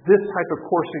this type of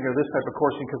coursing or this type of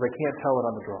coursing because I can't tell it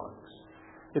on the drawings.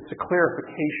 It's a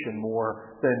clarification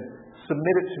more than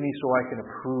submit it to me so I can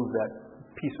approve that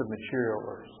piece of material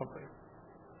or something.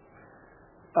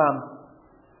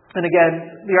 And again,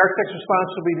 the architect's response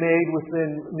will be made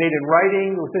in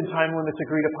writing within time limits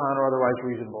agreed upon or otherwise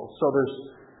reasonable. So there's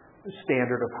a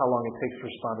standard of how long it takes to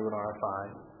respond to an RFI.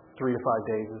 3 to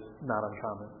 5 days is not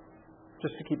uncommon,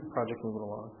 just to keep the project moving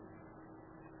along.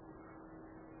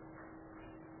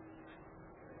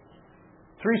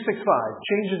 365,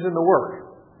 changes in the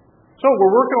work. So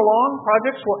we're working along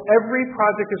projects. Well, every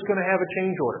project is going to have a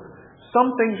change order.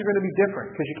 Some things are going to be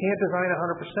different because you can't design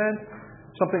 100%.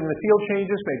 Something in the field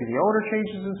changes, maybe the owner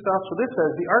changes and stuff. So this says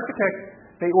the architect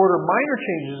may order minor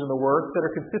changes in the work that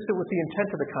are consistent with the intent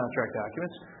of the contract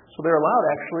documents. So they're allowed,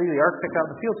 actually, the architect out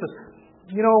in the field says,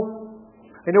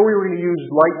 I know we were going to use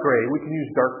light gray. We can use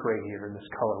dark gray here in this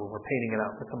color when we're painting it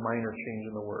out. That's a minor change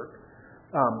in the work.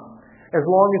 As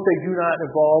long as they do not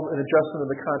involve an adjustment of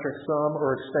the contract sum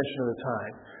or extension of the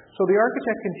time. So the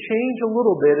architect can change a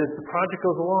little bit as the project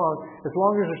goes along, as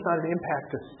long as there's not an impact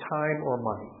to time or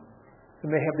money. And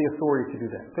they have the authority to do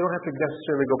that. They don't have to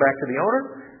necessarily go back to the owner.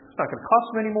 It's not going to cost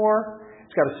them anymore.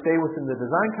 It's got to stay within the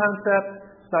design concept.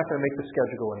 It's not going to make the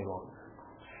schedule go any longer.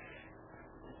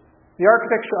 The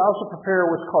architect should also prepare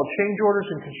what's called change orders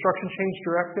and construction change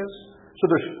directives. So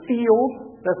there's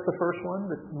field, that's the first one,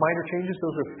 the minor changes,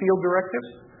 those are field directives.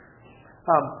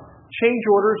 Change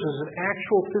orders is an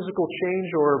actual physical change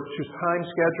or to time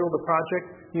schedule the project.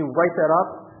 You write that up.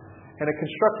 And a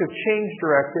constructive change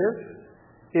directive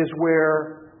is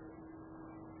where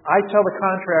I tell the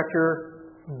contractor,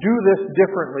 do this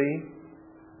differently.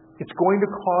 It's going to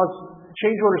cause,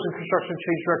 change orders and construction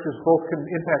change directives both can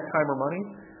impact time or money.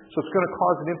 So it's going to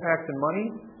cause an impact in money,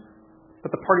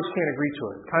 but the parties can't agree to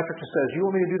it. The contractor says, you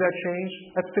want me to do that change?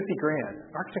 That's $50,000.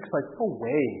 The architect's like, no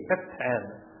way, that's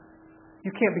 10.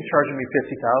 You can't be charging me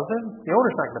 $50,000. The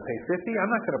owner's not going to pay 50.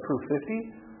 I'm not going to approve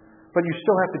 50. But you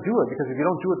still have to do it because if you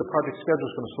don't do it, the project schedule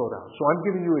is going to slow down. So I'm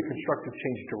giving you a constructive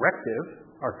change directive,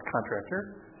 our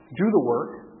contractor, do the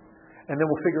work, and then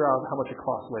we'll figure out how much it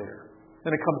costs later.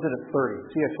 Then it comes in at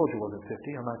 30. See, I told you it wasn't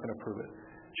 50. I'm not going to approve it.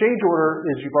 Change order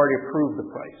is you've already approved the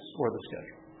price or the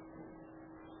schedule.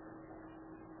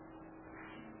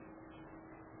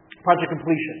 Project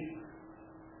completion.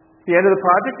 At the end of the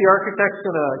project, the architect's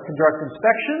going to conduct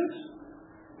inspections.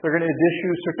 They're going to issue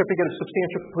a certificate of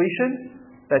substantial completion.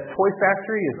 That toy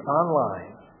factory is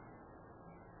online.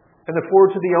 And then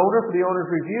forward to the owner for the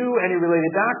owner's review, any related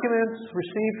documents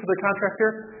received for the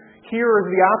contractor. Here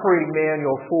is the operating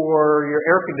manual for your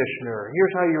air conditioner.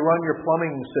 Here's how you run your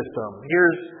plumbing system.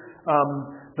 Here's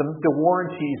the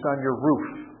warranties on your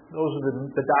roof. Those are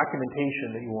the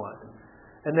documentation that you want.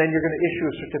 And then you're going to issue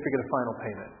a certificate of final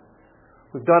payment.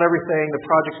 We've done everything. The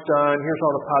project's done. Here's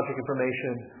all the project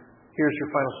information. Here's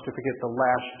your final certificate, the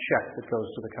last check that goes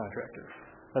to the contractor.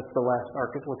 That's the last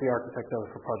what the architect does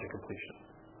for project completion.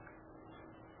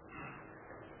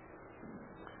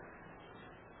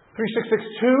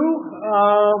 3662,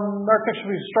 architect should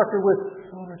be instructed with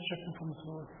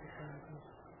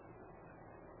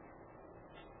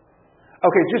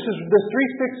Okay, just as this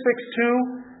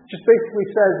 3662 just basically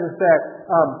says is that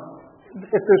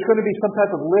if there's going to be some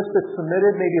type of list that's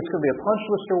submitted, maybe it's going to be a punch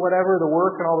list or whatever, the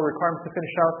work and all the requirements to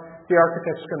finish out, the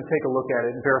architect's going to take a look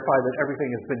at it and verify that everything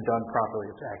has been done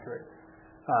properly, it's accurate.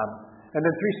 And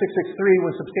then 3663,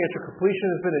 when substantial completion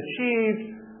has been achieved,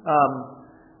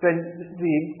 then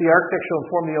the architect shall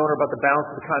inform the owner about the balance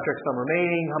of the contract sum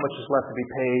remaining, how much is left to be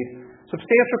paid.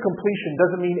 Substantial completion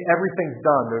doesn't mean everything's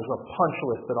done. There's a punch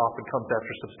list that often comes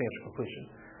after substantial completion.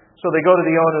 So they go to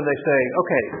the owner and they say,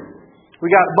 okay, we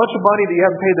got a bunch of money that you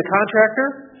haven't paid the contractor.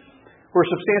 We're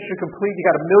substantially complete. You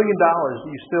got $1 million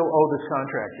that you still owe this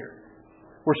contractor.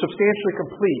 We're substantially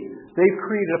complete. They've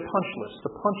created a punch list.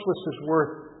 The punch list is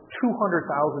worth $200,000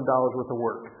 worth of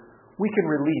work. We can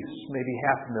release maybe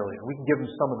 $500,000. We can give them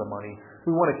some of the money.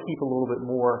 We want to keep a little bit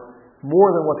more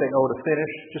than what they owe to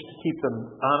finish, just to keep them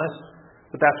honest.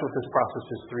 But that's what this process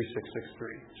is,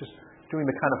 3663. Just doing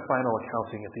the kind of final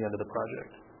accounting at the end of the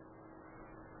project.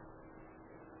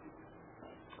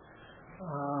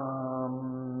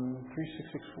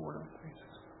 3664.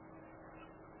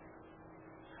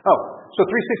 Oh, so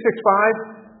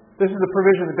 3665, this is the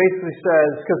provision that basically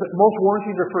says, because most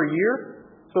warranties are for a year,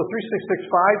 so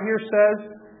 3665 here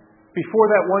says, before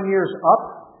that 1 year is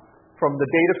up, from the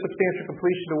date of substantial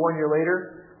completion to 1 year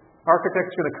later,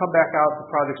 architect's going to come back out to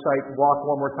the project site and walk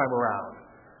one more time around.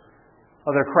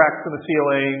 Are there cracks in the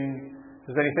ceiling?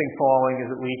 Is anything falling?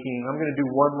 Is it leaking? I'm going to do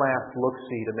one last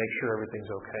look-see to make sure everything's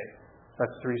okay.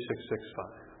 That's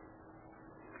 3665.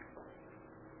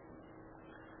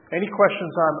 Any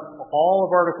questions on all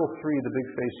of Article 3, the big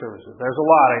phase services? There's a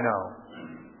lot, I know.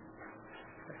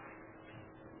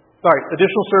 All right,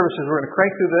 additional services. We're going to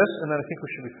crank through this, and then I think we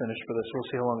should be finished for this. We'll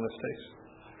see how long this takes.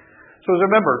 So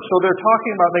remember, they're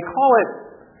talking about, they call it,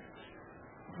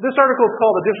 this article is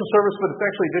called additional service, but it's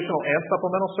actually additional and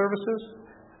supplemental services.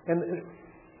 And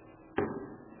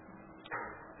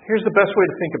here's the best way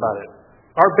to think about it.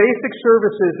 Our basic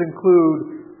services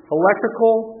include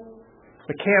electrical,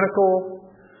 mechanical,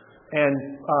 and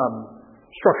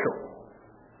structural.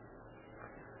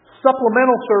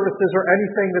 Supplemental services are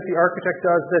anything that the architect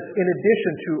does that's in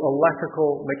addition to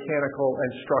electrical, mechanical, and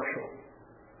structural.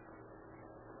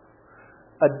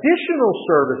 Additional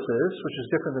services, which is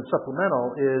different than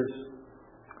supplemental, is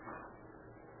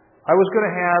I was going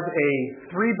to have a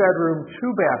 3-bedroom,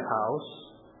 2-bath house.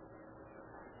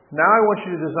 Now I want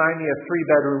you to design me a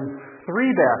 3-bedroom,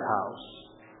 3-bath house.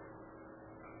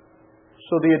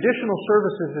 So the additional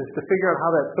services is to figure out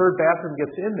how that third bathroom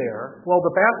gets in there. Well,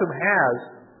 the bathroom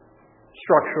has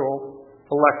structural,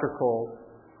 electrical,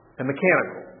 and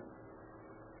mechanical.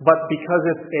 But because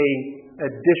it's a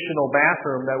additional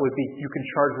bathroom, that would be, you can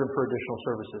charge them for additional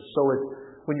services. So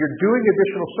when you're doing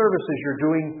additional services, you're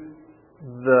doing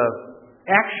the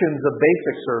actions of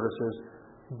basic services,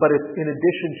 but it's in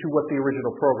addition to what the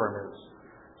original program is.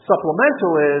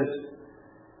 Supplemental is,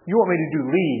 you want me to do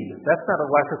lead. That's not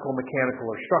electrical,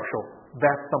 mechanical, or structural.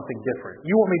 That's something different.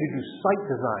 You want me to do site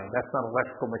design. That's not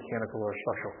electrical, mechanical, or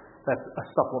structural. That's a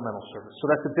supplemental service. So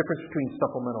that's the difference between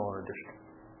supplemental and additional.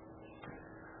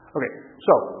 Okay,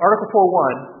 so Article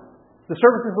 4.1, the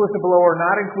services listed below are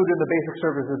not included in the basic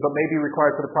services, but may be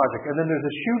required for the project. And then there's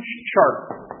this huge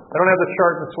chart. I don't have the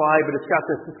chart in the slide, but it's got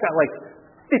like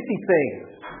 50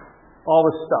 things. All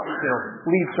this stuff,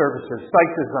 lead services,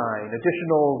 site design,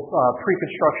 additional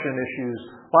pre-construction issues,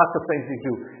 lots of things you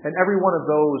do. And every one of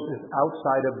those is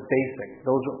outside of basic.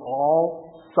 Those are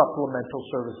all supplemental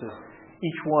services.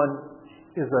 Each one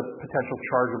is a potential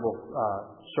chargeable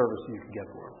service that you can get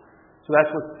for it. So that's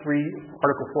what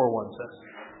Article 4.1 says.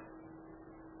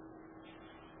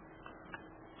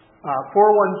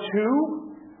 4.1.2,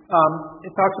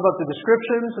 it talks about the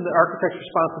descriptions and the architect's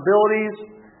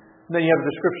responsibilities. And then you have a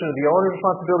description of the owner's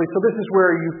responsibility. So this is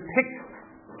where you pick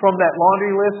from that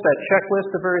laundry list, that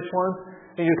checklist of various ones,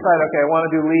 and you decide, okay, I want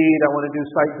to do lead, I want to do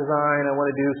site design, I want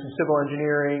to do some civil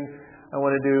engineering, I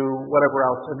want to do whatever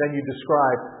else. And then you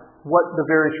describe what the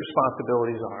various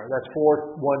responsibilities are. That's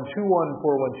 4.1.2.1 and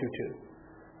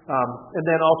 4.1.2.2. And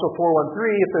then also 4.1.3,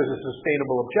 if there's a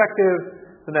sustainable objective,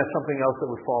 then that's something else that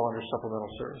would fall under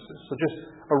supplemental services. So just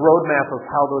a roadmap of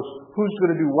how who's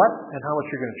going to do what and how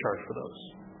much you're going to charge for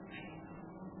those.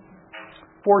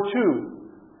 4.2,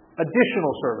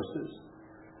 additional services.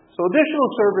 So additional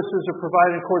services are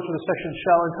provided in accordance with the section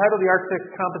shall entitle the architect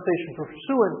compensation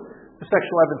pursuant to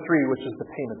section 11.3, which is the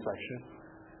payment section,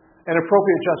 and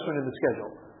appropriate adjustment in the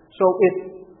schedule. So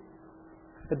it's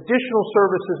additional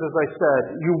services, as I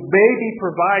said, you may be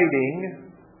providing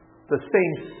the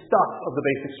same stuff of the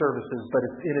basic services, but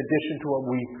it's in addition to what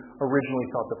we originally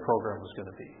thought the program was going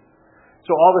to be.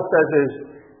 So all this says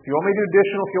is, if you want me to do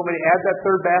additional, if you want me to add that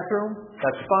third bathroom,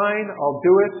 that's fine, I'll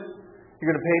do it.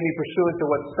 You're going to pay me pursuant to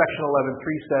what Section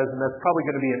 11.3 says, and that's probably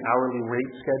going to be an hourly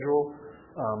rate schedule.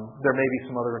 There may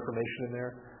be some other information in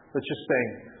there. But it's just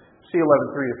saying, see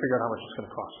 11.3 to figure out how much it's going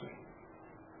to cost me.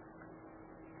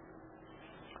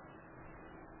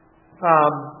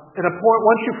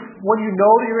 When you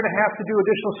know that you're going to have to do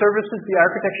additional services, the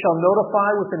architect shall notify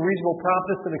within reasonable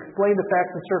promptness and explain the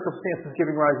facts and circumstances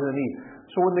giving rise to the need.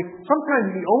 So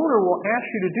sometimes the owner will ask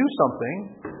you to do something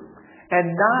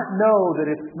and not know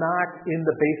that it's not in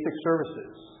the basic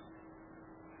services.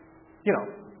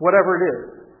 Whatever it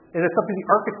is. And it's up to the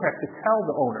architect to tell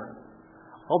the owner,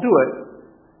 I'll do it,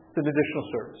 it's an additional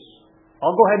service.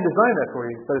 I'll go ahead and design that for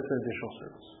you, but it's an additional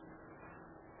service.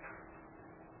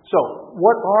 So,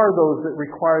 what are those that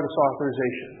require this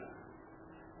authorization?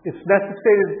 It's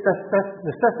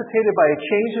necessitated by a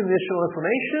change in initial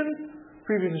information,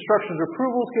 previous instructions or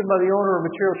approvals given by the owner, or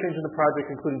material change in the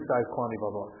project, including size, quantity,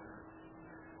 blah, blah.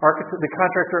 The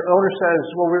contractor owner says,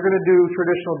 well, we're going to do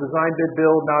traditional design, bid,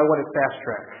 build. Now I want it fast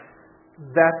track.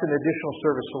 That's an additional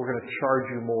service, so we're going to charge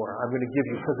you more. I'm going to give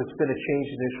you, because it's been a change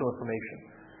in initial information.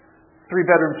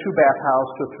 3-bedroom, 2-bath house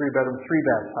to a 3-bedroom,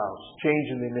 3-bath house. Change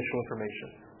in the initial information.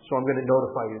 So I'm going to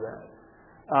notify you that.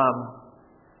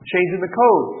 Change in the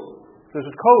codes. There's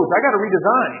a code. I got to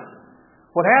redesign.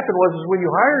 What happened was when you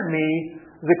hired me,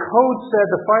 the code said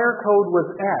the fire code was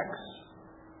X.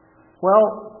 Well,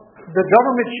 the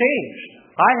government changed.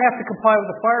 I have to comply with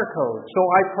the fire code. So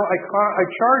I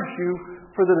charge you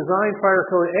for the design fire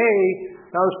code A.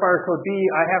 Now there's fire code B.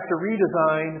 I have to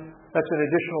redesign. That's an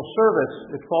additional service.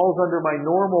 It falls under my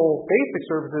normal basic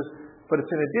services, but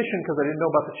it's in addition because I didn't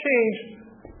know about the change.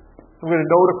 I'm going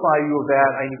to notify you of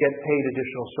that, and you get paid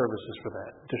additional services for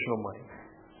that, additional money.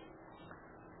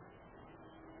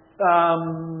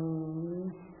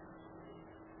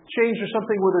 Change or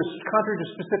something where there's contrary to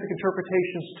specific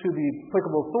interpretations to the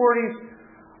applicable authorities,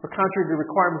 or contrary to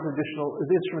requirements of additional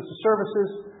instruments and services.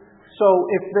 So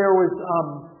if there was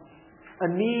a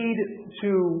need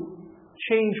to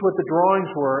change what the drawings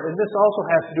were, and this also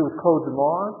has to do with codes and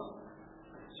laws.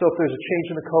 So if there's a change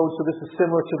in the code, so this is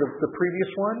similar to the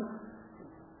previous one,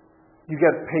 you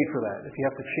get paid for that. If you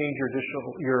have to change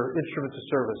your instruments of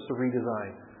service, the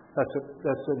redesign,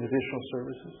 that's an additional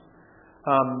services.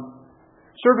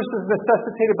 Services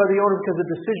necessitated by the owner because the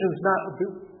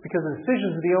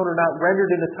decisions of the owner not rendered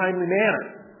in a timely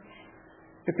manner.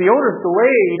 If the owner is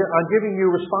delayed on giving you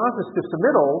responses to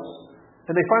submittals,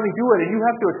 and they finally do it, and you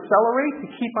have to accelerate to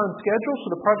keep on schedule so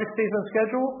the project stays on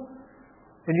schedule,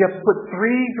 and you have to put 3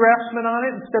 draftsmen on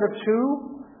it instead of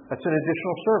 2, that's an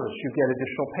additional service. You get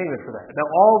additional payment for that. Now,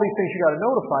 all these things you got to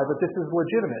notify, but this is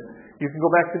legitimate. You can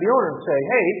go back to the owner and say,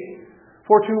 hey,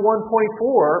 421.4,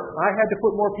 I had to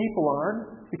put more people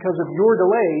on because of your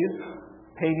delays,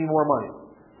 pay me more money.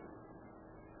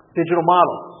 Digital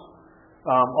models,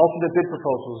 alternate bid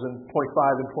proposals in point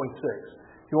 5 and point 6.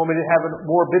 If you want me to have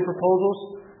more bid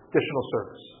proposals, additional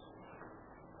service.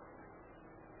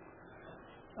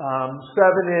 7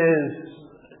 is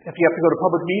if you have to go to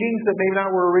public meetings that maybe not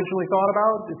were originally thought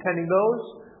about, attending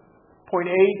those. Point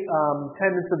 8,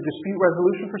 attendance of dispute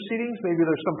resolution proceedings. Maybe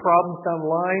there's some problems down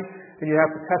the line and you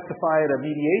have to testify at a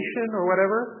mediation or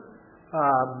whatever.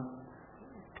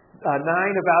 9,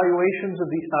 evaluations of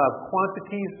the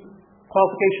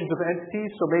qualifications of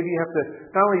entities. So maybe you have to,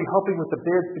 not only helping with the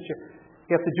bids, but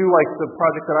you have to do like the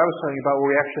project that I was telling you about where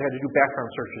we actually had to do background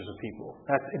searches of people.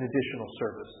 That's an additional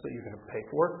service that you're going to pay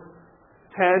for.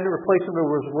 10, replacement of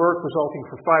work resulting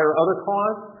from fire or other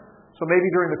cause. So maybe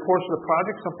during the course of the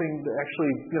project, something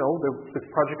actually, the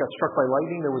project got struck by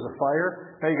lightning, there was a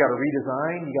fire. Now you got to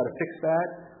redesign, you got to fix that.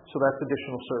 So that's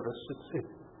additional service.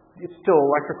 It's still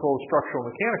electrical, structural,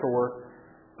 mechanical work,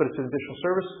 but it's an additional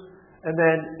service. And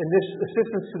then in this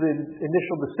assistance to the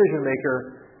initial decision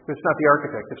maker, it's not the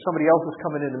architect. If somebody else is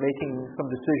coming in and making some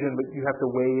decision, but you have to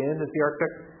weigh in as the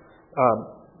architect,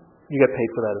 you get paid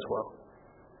for that as well.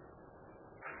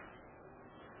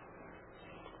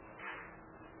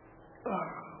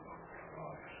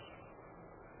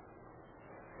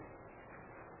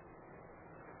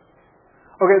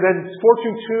 Okay, then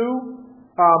 422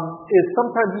 is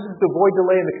sometimes this is to avoid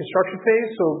delay in the construction phase.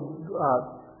 So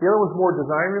the other one's more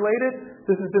design related.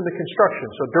 This is in the construction.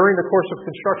 So during the course of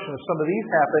construction, if some of these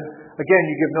happen, again,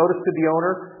 you give notice to the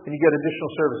owner and you get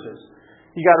additional services.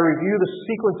 You got to review the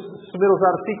submittals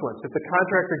out of sequence. If the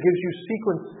contractor gives you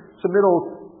sequence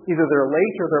submittals, either they're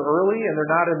late or they're early and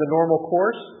they're not in the normal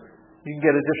course, you can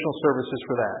get additional services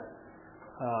for that.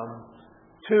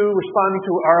 2, responding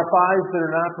to RFIs that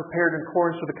are not prepared in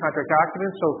accordance with the contract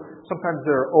documents. So sometimes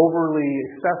they're overly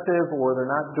excessive or they're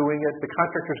not doing it. The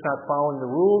contractor's not following the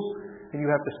rules and you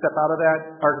have to step out of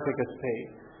that. Architect gets paid.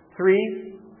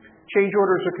 3, change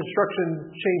orders or construction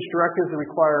change directives that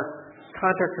require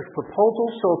contractor's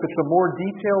proposals. So if it's a more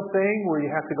detailed thing where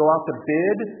you have to go out to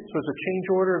bid, so it's a change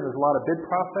order and there's a lot of bid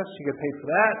process, you get paid for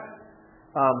that.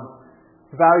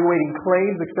 Evaluating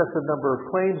claims, excessive number of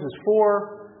claims is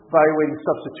 4. Evaluating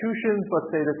substitutions,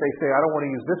 let's say that they say, I don't want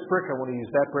to use this brick, I want to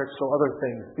use that brick, so other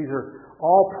things. These are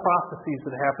all processes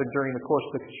that happen during the course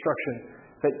of the construction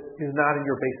that is not in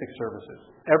your basic services.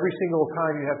 Every single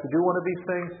time you have to do one of these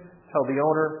things, tell the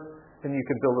owner, and you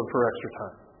can bill them for extra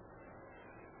time.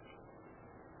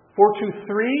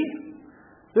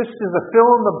 423, this is a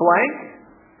fill in the blank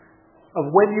of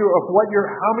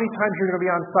how many times you're going to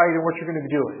be on site and what you're going to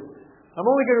be doing. I'm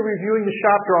only going to be reviewing the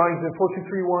shop drawings in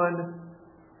 4231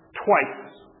 twice.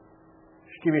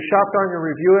 Just give me a shop drawing and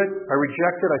review it. I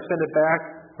reject it. I send it back.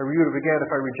 I review it again.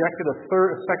 If I reject it a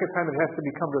second time, it has to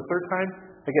become the third time.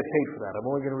 I get paid for that. I'm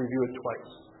only going to review it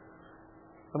twice.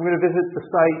 I'm going to visit the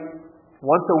site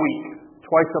once a week,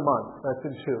 twice a month. That's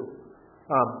in 2.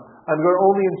 I'm going to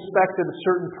only inspect at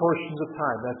certain portions of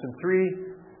time. That's in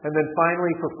 3. And then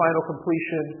finally, for final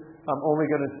completion, I'm only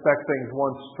going to inspect things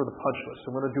once for the punch list.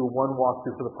 I'm going to do 1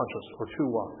 walkthrough for the punch list, or 2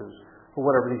 walkthroughs, or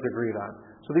whatever he's agreed on.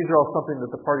 So these are all something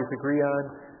that the parties agree on.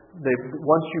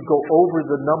 Once you go over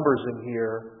the numbers in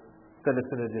here, then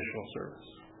it's an additional service.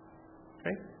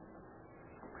 Okay?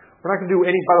 We're not going to do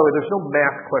any, by the way, there's no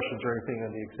math questions or anything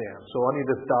on the exam. So any of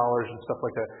this dollars and stuff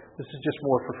like that, this is just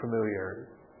more for familiarity.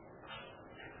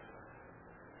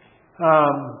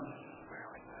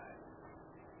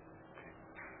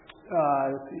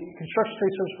 Construction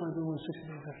trade service for everyone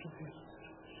 60 days after completion.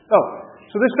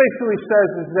 So this basically says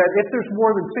is that if there's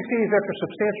more than 60 days after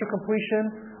substantial completion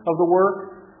of the work,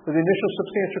 or the initial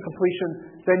substantial completion,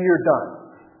 then you're done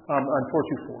on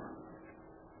 424.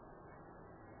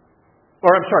 Or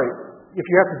I'm sorry, if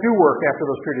you have to do work after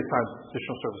those period of times, it's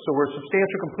additional service. So we're at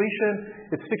substantial completion.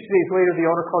 It's 60 days later, the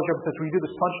owner calls you up and says, will you do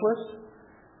this punch list?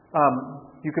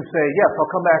 You can say, yes,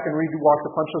 I'll come back and walk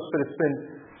the punch list, but it's been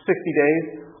 60 days.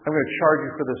 I'm going to charge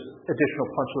you for this additional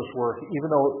punch list work, even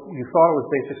though you thought it was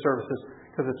basic services,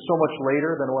 because it's so much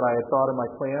later than what I had thought in my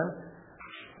plan.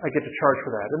 I get to charge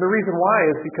for that. And the reason why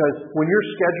is because when you're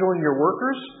scheduling your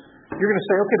workers, you're going to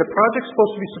say, okay, the project's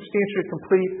supposed to be substantially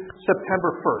complete September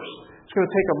 1st. It's going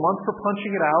to take a month for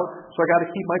punching it out, so I got to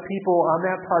keep my people on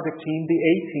that project team, the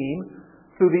A team,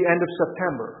 through the end of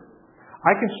September.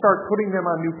 I can start putting them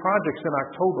on new projects in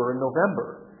October and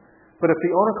November. But if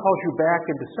the owner calls you back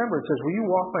in December and says, will you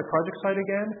walk my project site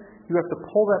again? You have to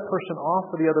pull that person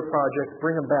off of the other project,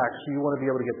 bring them back, so you want to be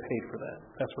able to get paid for that.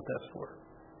 That's what that's for.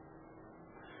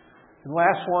 And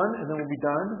last one, and then we'll be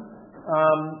done.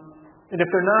 And if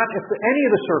any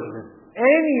of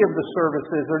the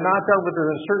services are not done within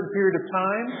a certain period of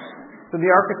time, then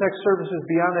the architect's services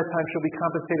beyond that time shall be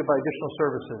compensated by additional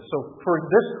services. So for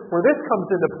this, where this comes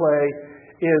into play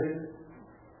is,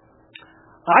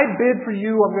 I bid for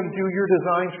you, I'm going to do your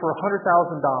designs for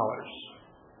 $100,000.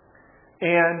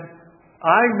 And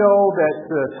I know that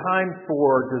the time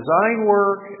for design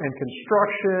work and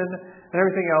construction and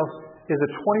everything else is a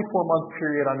 24-month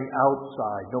period on the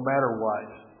outside, no matter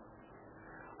what.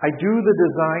 I do the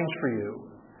designs for you.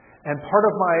 And part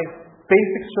of my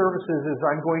basic services is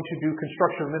I'm going to do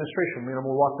construction administration. I mean, I'm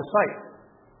going to walk the site.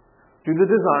 Do the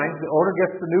designs. The owner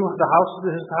gets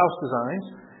his house designs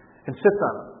and sits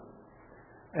on them.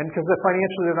 And because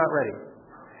financially they're not ready.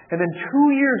 And then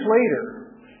 2 years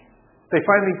later, they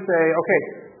finally say, okay,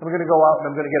 I'm going to go out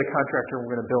and I'm going to get a contractor and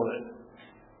we're going to build it.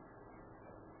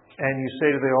 And you say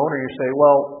to the owner, you say,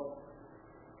 well,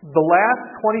 the last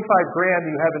 $25,000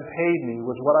 you haven't paid me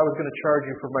was what I was going to charge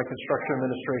you for my construction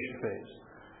administration phase.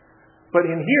 But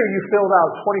in here you filled out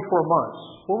 24 months.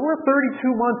 Well, we're 32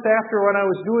 months after when I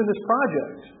was doing this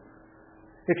project.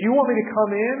 If you want me to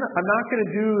come in, I'm not going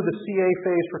to do the CA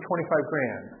phase for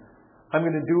 $25,000. I'm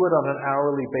going to do it on an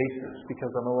hourly basis because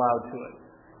I'm allowed to it.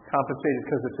 Compensated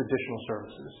because it's additional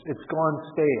services. It's gone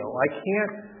stale. I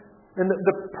can't, and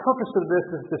the purpose of this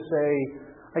is to say,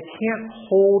 I can't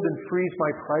hold and freeze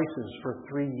my prices for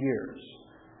 3 years.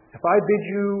 If I bid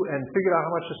you and figured out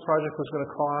how much this project was going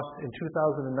to cost in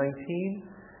 2019,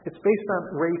 it's based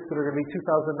on rates that are going to be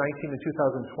 2019 and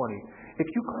 2020. If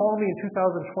you call me in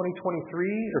 2023,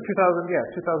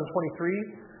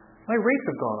 my rates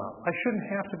have gone up. I shouldn't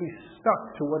have to be stuck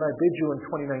to what I bid you in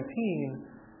 2019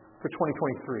 for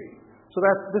 2023. So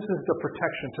this is the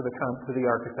protection to the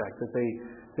architect, that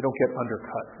they don't get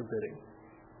undercut for bidding.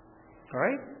 All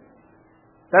right?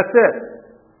 That's it.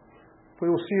 We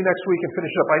will see you next week and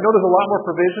finish up. I know there's a lot more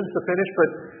provisions to finish, but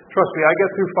trust me, I get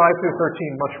through 5 through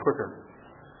 13 much quicker.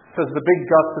 Because the big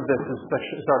guts of this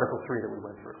is Article 3 that we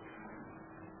went through.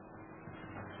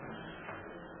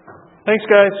 Thanks,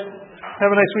 guys.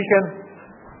 Have a nice weekend.